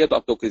ہو چکی ہے تو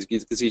اب تو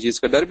کسی چیز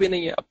کا ڈر بھی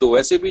نہیں ہے. اب تو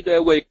ویسے بھی جو ہے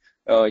وہ ایک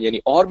یعنی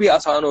اور بھی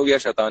آسان ہو گیا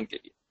شیطان کے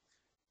لیے.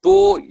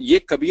 تو یہ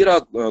کبیرہ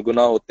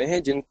گناہ ہوتے ہیں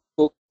جن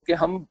کو کہ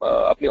ہم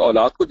اپنی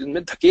اولاد کو جن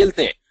میں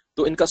دھکیلتے ہیں،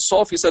 تو ان کا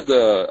 100%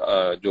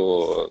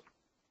 جو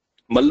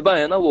ملبہ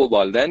ہے نا وہ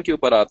والدین کے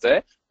اوپر آتا ہے.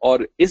 اور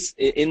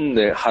ان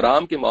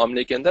حرام کے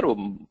معاملے کے اندر وہ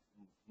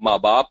ماں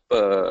باپ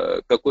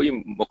کا کوئی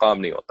مقام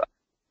نہیں ہوتا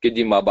کہ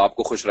جی ماں باپ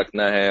کو خوش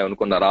رکھنا ہے، ان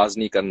کو ناراض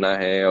نہیں کرنا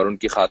ہے اور ان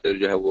کی خاطر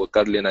جو ہے وہ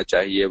کر لینا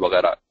چاہیے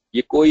وغیرہ.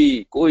 یہ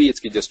کوئی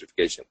اس کی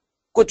جسٹیفیکیشن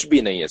کچھ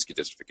بھی نہیں ہے، اس کی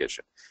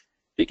جسٹیفیکیشن.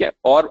 ٹھیک ہے،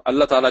 اور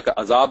اللہ تعالیٰ کا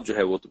عذاب جو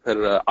ہے وہ تو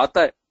پھر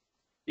آتا ہے.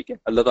 ٹھیک ہے،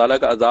 اللہ تعالیٰ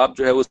کا عذاب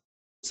جو ہے وہ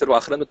صرف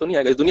آخرت میں تو نہیں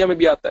آئے گا، اس دنیا میں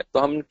بھی آتا ہے.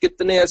 تو ہم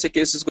کتنے ایسے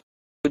کیسز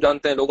کو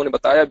جانتے ہیں، لوگوں نے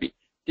بتایا بھی.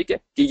 ٹھیک ہے،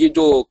 کہ یہ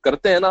جو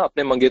کرتے ہیں نا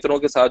اپنے منگیتروں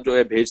کے ساتھ جو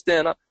ہے بھیجتے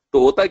ہیں نا، تو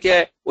ہوتا کیا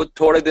ہے وہ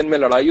تھوڑے دن میں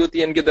لڑائی ہوتی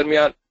ہے ان کے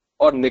درمیان،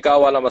 اور نکاح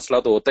والا مسئلہ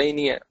تو ہوتا ہی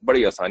نہیں ہے.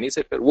 بڑی آسانی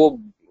سے پھر وہ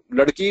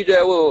لڑکی جو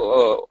ہے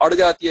وہ اڑ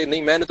جاتی ہے،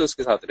 نہیں میں نے تو اس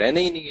کے ساتھ رہنا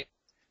ہی نہیں ہے،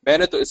 میں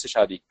نے تو اس سے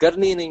شادی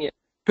کرنی ہی نہیں ہے.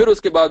 پھر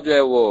اس کے بعد جو ہے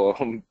وہ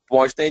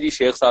پہنچتے ہیں جی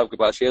شیخ صاحب کے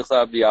پاس، شیخ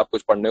صاحب جی آپ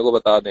کچھ پڑھنے کو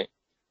بتا دیں.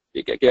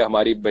 ٹھیک ہے، کہ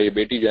ہماری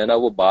بیٹی جو ہے نا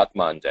وہ بات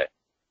مان جائے.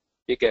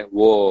 ٹھیک ہے،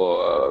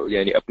 وہ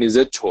یعنی اپنی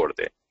ضد چھوڑ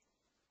دے.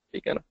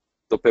 ٹھیک ہے نا،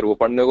 تو پھر وہ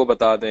پڑھنے کو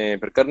بتا دیں،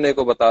 پھر کرنے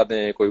کو بتا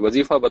دیں، کوئی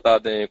وظیفہ بتا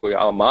دیں، کوئی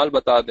اعمال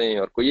بتا دیں،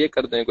 اور کوئی یہ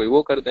کر دیں، کوئی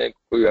وہ کر دیں،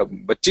 کوئی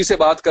بچی سے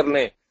بات کر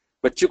لیں،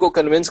 بچی کو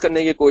کنونس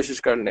کرنے کی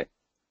کوشش کر لیں.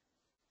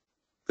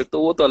 پھر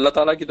تو وہ تو اللہ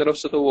تعالیٰ کی طرف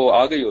سے تو وہ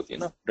آ گئی ہوتی ہے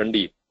نا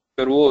ڈنڈی.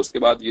 پھر وہ اس کے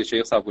بعد یہ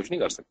شیخ صاحب کچھ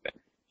نہیں کر سکتے.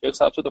 شیخ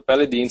صاحب سے تو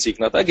پہلے دین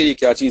سیکھنا تھا کہ یہ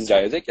کیا چیز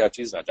جائز ہے کیا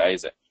چیز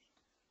ناجائز ہے.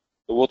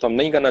 تو وہ تو ہم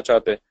نہیں کرنا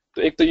چاہتے.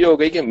 تو ایک تو یہ ہو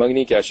گئی کہ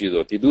منگنی کیا چیز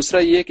ہوتی ہے. دوسرا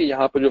یہ کہ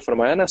یہاں پہ جو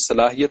فرمایا نا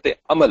صلاحیت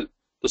عمل،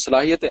 تو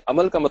صلاحیت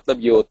عمل کا مطلب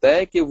یہ ہوتا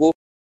ہے کہ وہ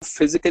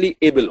فزیکلی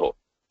ایبل ہو,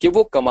 کہ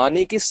وہ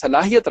کمانے کی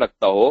صلاحیت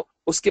رکھتا ہو,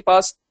 اس کے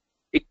پاس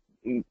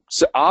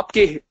ایک آپ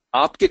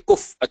کے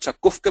کف, اچھا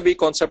کف کا بھی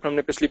کانسیپٹ ہم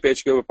نے پچھلی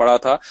پیج کے اوپر پڑھا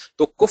تھا.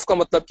 تو کف کا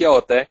مطلب کیا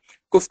ہوتا ہے؟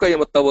 کف کا یہ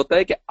مطلب ہوتا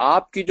ہے کہ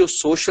آپ کی جو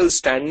سوشل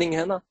سٹینڈنگ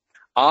ہے نا,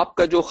 آپ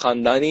کا جو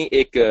خاندانی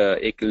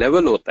ایک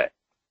لیول ہوتا ہے,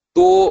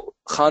 تو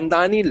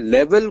خاندانی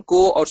لیول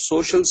کو اور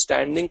سوشل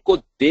سٹینڈنگ کو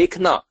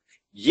دیکھنا,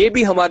 یہ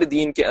بھی ہمارے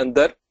دین کے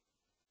اندر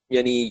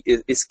یعنی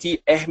اس کی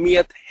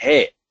اہمیت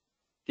ہے.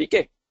 ٹھیک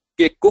ہے,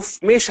 کہ کف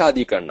میں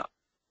شادی کرنا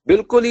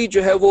بالکل ہی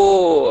جو ہے وہ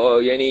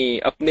یعنی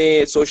اپنے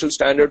سوشل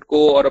سٹینڈرڈ کو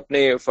اور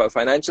اپنے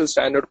فائنینشیل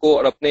سٹینڈرڈ کو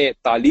اور اپنے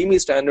تعلیمی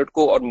سٹینڈرڈ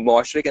کو اور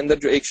معاشرے کے اندر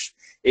جو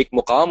ایک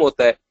مقام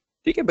ہوتا ہے,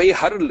 ٹھیک ہے بھائی,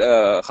 ہر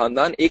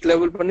خاندان ایک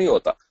لیول پر نہیں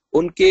ہوتا.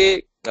 ان کے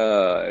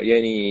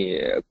یعنی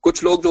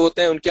کچھ لوگ جو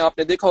ہوتے ہیں ان کے آپ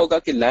نے دیکھا ہوگا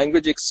کہ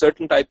لینگویج ایک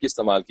سرٹن ٹائپ کی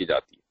استعمال کی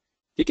جاتی ہے,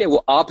 ٹھیک ہے, وہ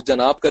آپ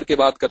جناب کر کے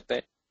بات کرتے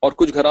ہیں. اور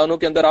کچھ گھرانوں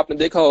کے اندر آپ نے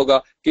دیکھا ہوگا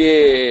کہ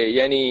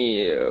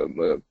یعنی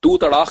تو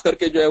تڑاخ کر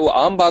کے جو ہے وہ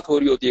عام بات ہو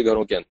رہی ہوتی ہے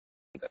گھروں کے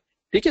اندر.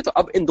 ٹھیک ہے, تو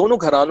اب ان دونوں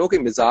گھرانوں کے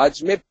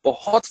مزاج میں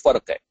بہت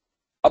فرق ہے.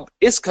 اب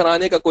اس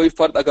گھرانے کا کوئی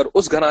فرد اگر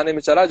اس گھرانے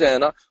میں چلا جائے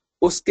نا,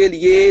 اس کے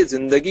لیے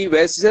زندگی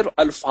ویسے صرف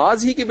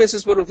الفاظ ہی کے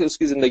بیسس پر اس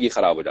کی زندگی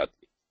خراب ہو جاتی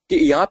ہے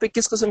کہ یہاں پہ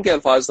کس قسم کے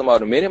الفاظ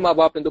استعمال ہو. میرے ماں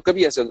باپ نے تو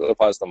کبھی ایسے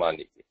الفاظ استعمال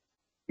نہیں کیے,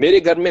 میرے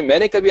گھر میں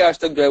نے کبھی آج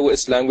تک جو ہے وہ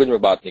اس لینگویج میں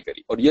بات نہیں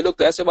کری. اور یہ لوگ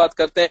تو ایسے بات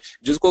کرتے ہیں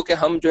جس کو کہ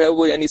ہم جو ہے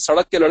وہ یعنی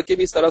سڑک کے لڑکے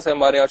بھی اس طرح سے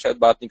ہمارے یہاں شاید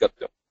بات نہیں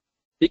کرتے ہو.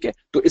 ٹھیک ہے,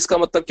 تو اس کا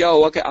مطلب کیا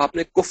ہوا کہ آپ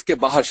نے کف کے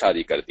باہر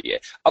شادی کر دی ہے.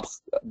 اب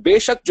بے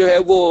شک جو ہے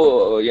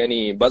وہ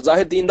یعنی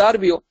بظاہر دیندار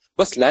بھی ہو,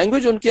 بس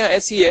لینگویج ان کے یہاں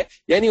ایسی ہے,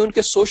 یعنی ان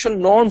کے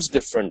سوشل نارمز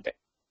ڈفرنٹ ہیں.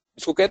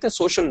 اس کو کہتے ہیں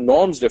سوشل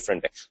نارمز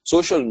ڈفرنٹ ہیں.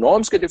 سوشل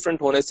نارمز کے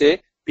ڈفرنٹ ہونے سے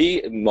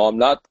بھی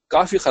معاملات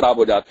کافی خراب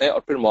ہو جاتے ہیں,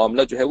 اور پھر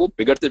معاملہ جو ہے وہ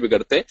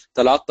بگڑتے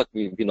طلاق تک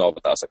بھی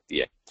نوبت آ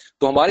سکتی ہے.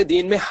 تو ہمارے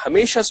دین میں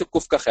ہمیشہ سے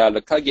کف کا خیال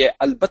رکھا گیا ہے.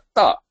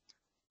 البتہ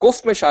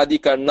کف میں شادی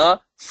کرنا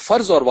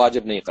فرض اور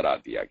واجب نہیں قرار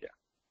دیا گیا.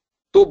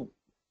 تو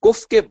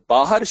کف کے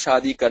باہر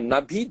شادی کرنا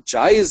بھی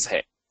جائز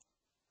ہے,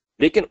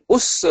 لیکن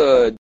اس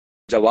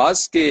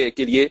جواز کے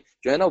لیے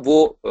جو ہے نا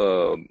وہ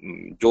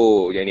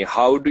جو یعنی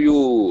how do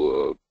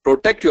you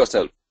protect your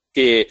self,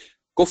 کہ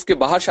کف کے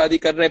باہر شادی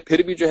کر رہے ہیں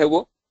پھر بھی جو ہے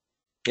وہ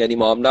یعنی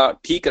معاملہ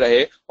ٹھیک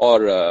رہے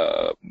اور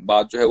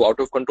بات جو ہے وہ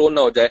آؤٹ آف کنٹرول نہ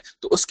ہو جائے.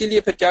 تو اس کے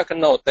لیے پھر کیا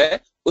کرنا ہوتا ہے؟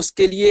 اس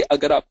کے لیے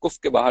اگر آپ کف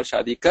کے باہر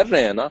شادی کر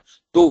رہے ہیں نا,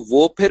 تو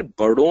وہ پھر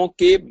بڑوں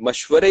کے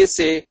مشورے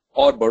سے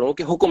اور بڑوں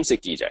کے حکم سے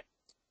کی جائے.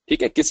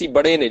 ٹھیک ہے, کسی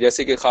بڑے نے,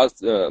 جیسے کہ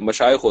خاص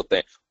مشائخ ہوتے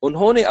ہیں,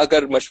 انہوں نے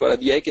اگر مشورہ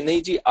دیا ہے کہ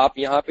نہیں جی آپ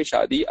یہاں پہ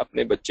شادی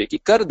اپنے بچے کی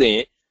کر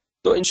دیں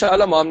تو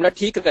انشاءاللہ معاملہ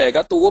ٹھیک رہے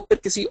گا, تو وہ پھر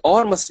کسی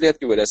اور مصلحت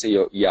کی وجہ سے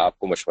یہ آپ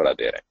کو مشورہ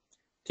دے رہے ہیں.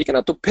 ٹھیک ہے نا,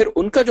 تو پھر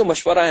ان کا جو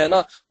مشورہ ہے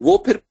نا وہ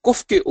پھر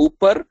کف کے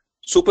اوپر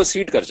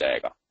سپرسیڈ کر جائے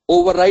گا,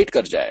 اوور رائٹ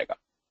کر جائے گا.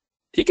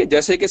 ٹھیک ہے,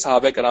 جیسے کہ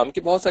صحابہ کرام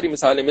کی بہت ساری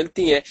مثالیں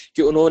ملتی ہیں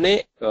کہ انہوں نے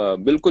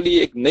بالکل ہی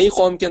ایک نئی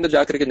قوم کے اندر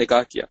جا کر کے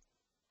نکاح کیا.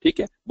 ٹھیک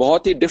ہے,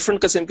 بہت ہی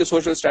ڈفرنٹ قسم کے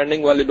سوشل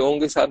سٹینڈنگ والے لوگوں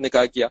کے ساتھ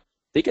نکاح کیا.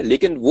 ٹھیک ہے,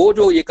 لیکن وہ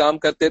جو یہ کام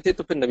کرتے تھے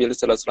تو پھر نبی علیہ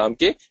الصلوۃ والسلام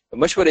کے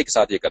مشورے کے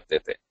ساتھ یہ کرتے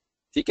تھے.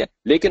 ٹھیک ہے,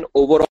 لیکن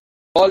اوور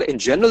آل ان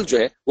جنرل جو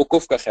ہے وہ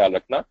کف کا خیال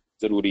رکھنا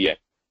ضروری ہے.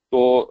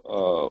 تو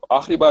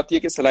آخری بات یہ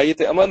کہ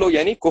صلاحیت عمل ہو,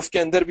 یعنی کف کے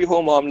اندر بھی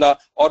ہو معاملہ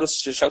اور اس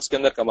شخص کے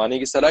اندر کمانے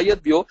کی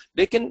صلاحیت بھی ہو,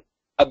 لیکن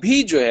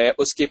ابھی جو ہے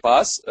اس کے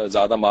پاس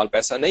زیادہ مال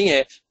پیسہ نہیں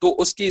ہے, تو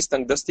اس کی اس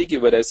تنگدستی کی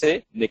وجہ سے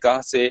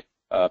نکاح سے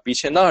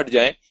پیچھے نہ ہٹ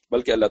جائیں,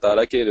 بلکہ اللہ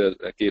تعالیٰ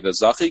کی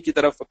رزاقی کی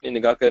طرف اپنی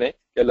نگاہ کریں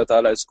کہ اللہ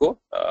تعالیٰ اس کو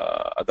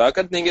ادا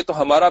کر دیں گے.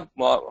 تو ہمارا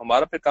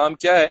پھر کام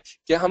کیا ہے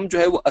کہ ہم جو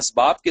ہے وہ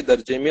اسباب کے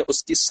درجے میں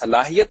اس کی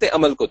صلاحیت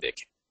عمل کو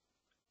دیکھیں.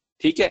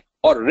 ٹھیک ہے,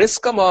 اور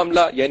رزق کا معاملہ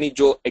یعنی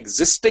جو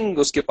ایگزسٹنگ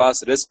اس کے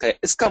پاس رزق ہے,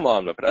 اس کا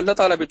معاملہ پھر اللہ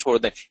تعالیٰ پہ چھوڑ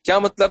دیں. کیا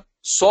مطلب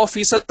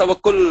 100%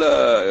 توکل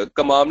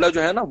کا معاملہ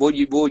جو ہے نا وہ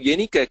یہ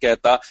نہیں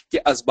کہتا کہ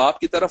اسباب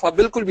کی طرف آپ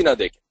بالکل بھی نہ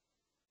دیکھیں.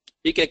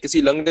 ٹھیک ہے,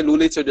 کسی لنگڑے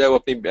لولے سے جو ہے وہ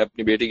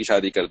اپنی بیٹی کی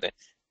شادی کر دیں.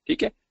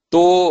 ٹھیک ہے,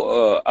 تو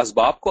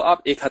اسباب کو آپ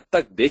ایک حد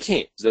تک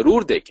دیکھیں,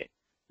 ضرور دیکھیں,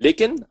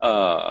 لیکن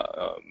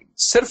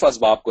صرف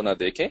اسباب کو نہ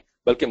دیکھیں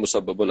بلکہ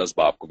مسبب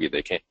الاسباب کو بھی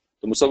دیکھیں.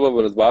 تو مسبب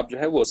الاسباب جو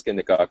ہے وہ اس کے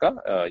نکاح کا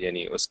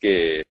یعنی اس کے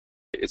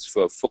اس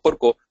فقر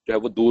کو جو ہے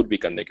وہ دور بھی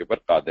کرنے کے اوپر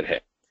قادر ہے.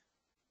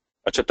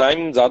 اچھا,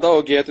 ٹائم زیادہ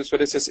ہو گیا ہے تو اس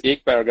وجہ سے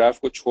ایک پیراگراف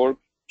کو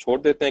چھوڑ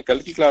دیتے ہیں کل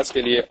کی کلاس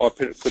کے لیے, اور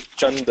پھر کچھ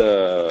چند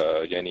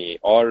یعنی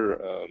اور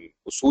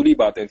اصولی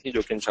باتیں تھیں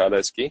جو کہ انشاءاللہ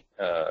اس کی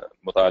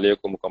مطالعے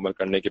کو مکمل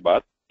کرنے کے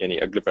بعد یعنی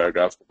اگلے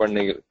پیراگراف کو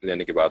پڑھنے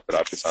لینے کے بعد پھر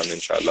آپ کے سامنے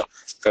انشاءاللہ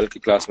کل کی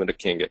کلاس میں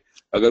رکھیں گے.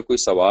 اگر کوئی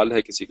سوال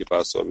ہے کسی کے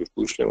پاس تو ابھی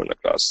پوچھ لیں,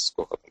 ورنہ کلاس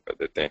کو ختم کر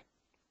دیتے ہیں.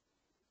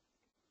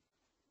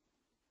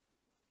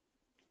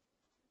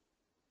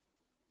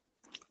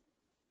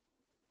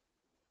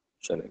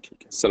 چلیں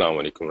ٹھیک ہے, السلام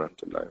علیکم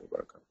ورحمۃ اللہ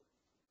وبرکاتہ.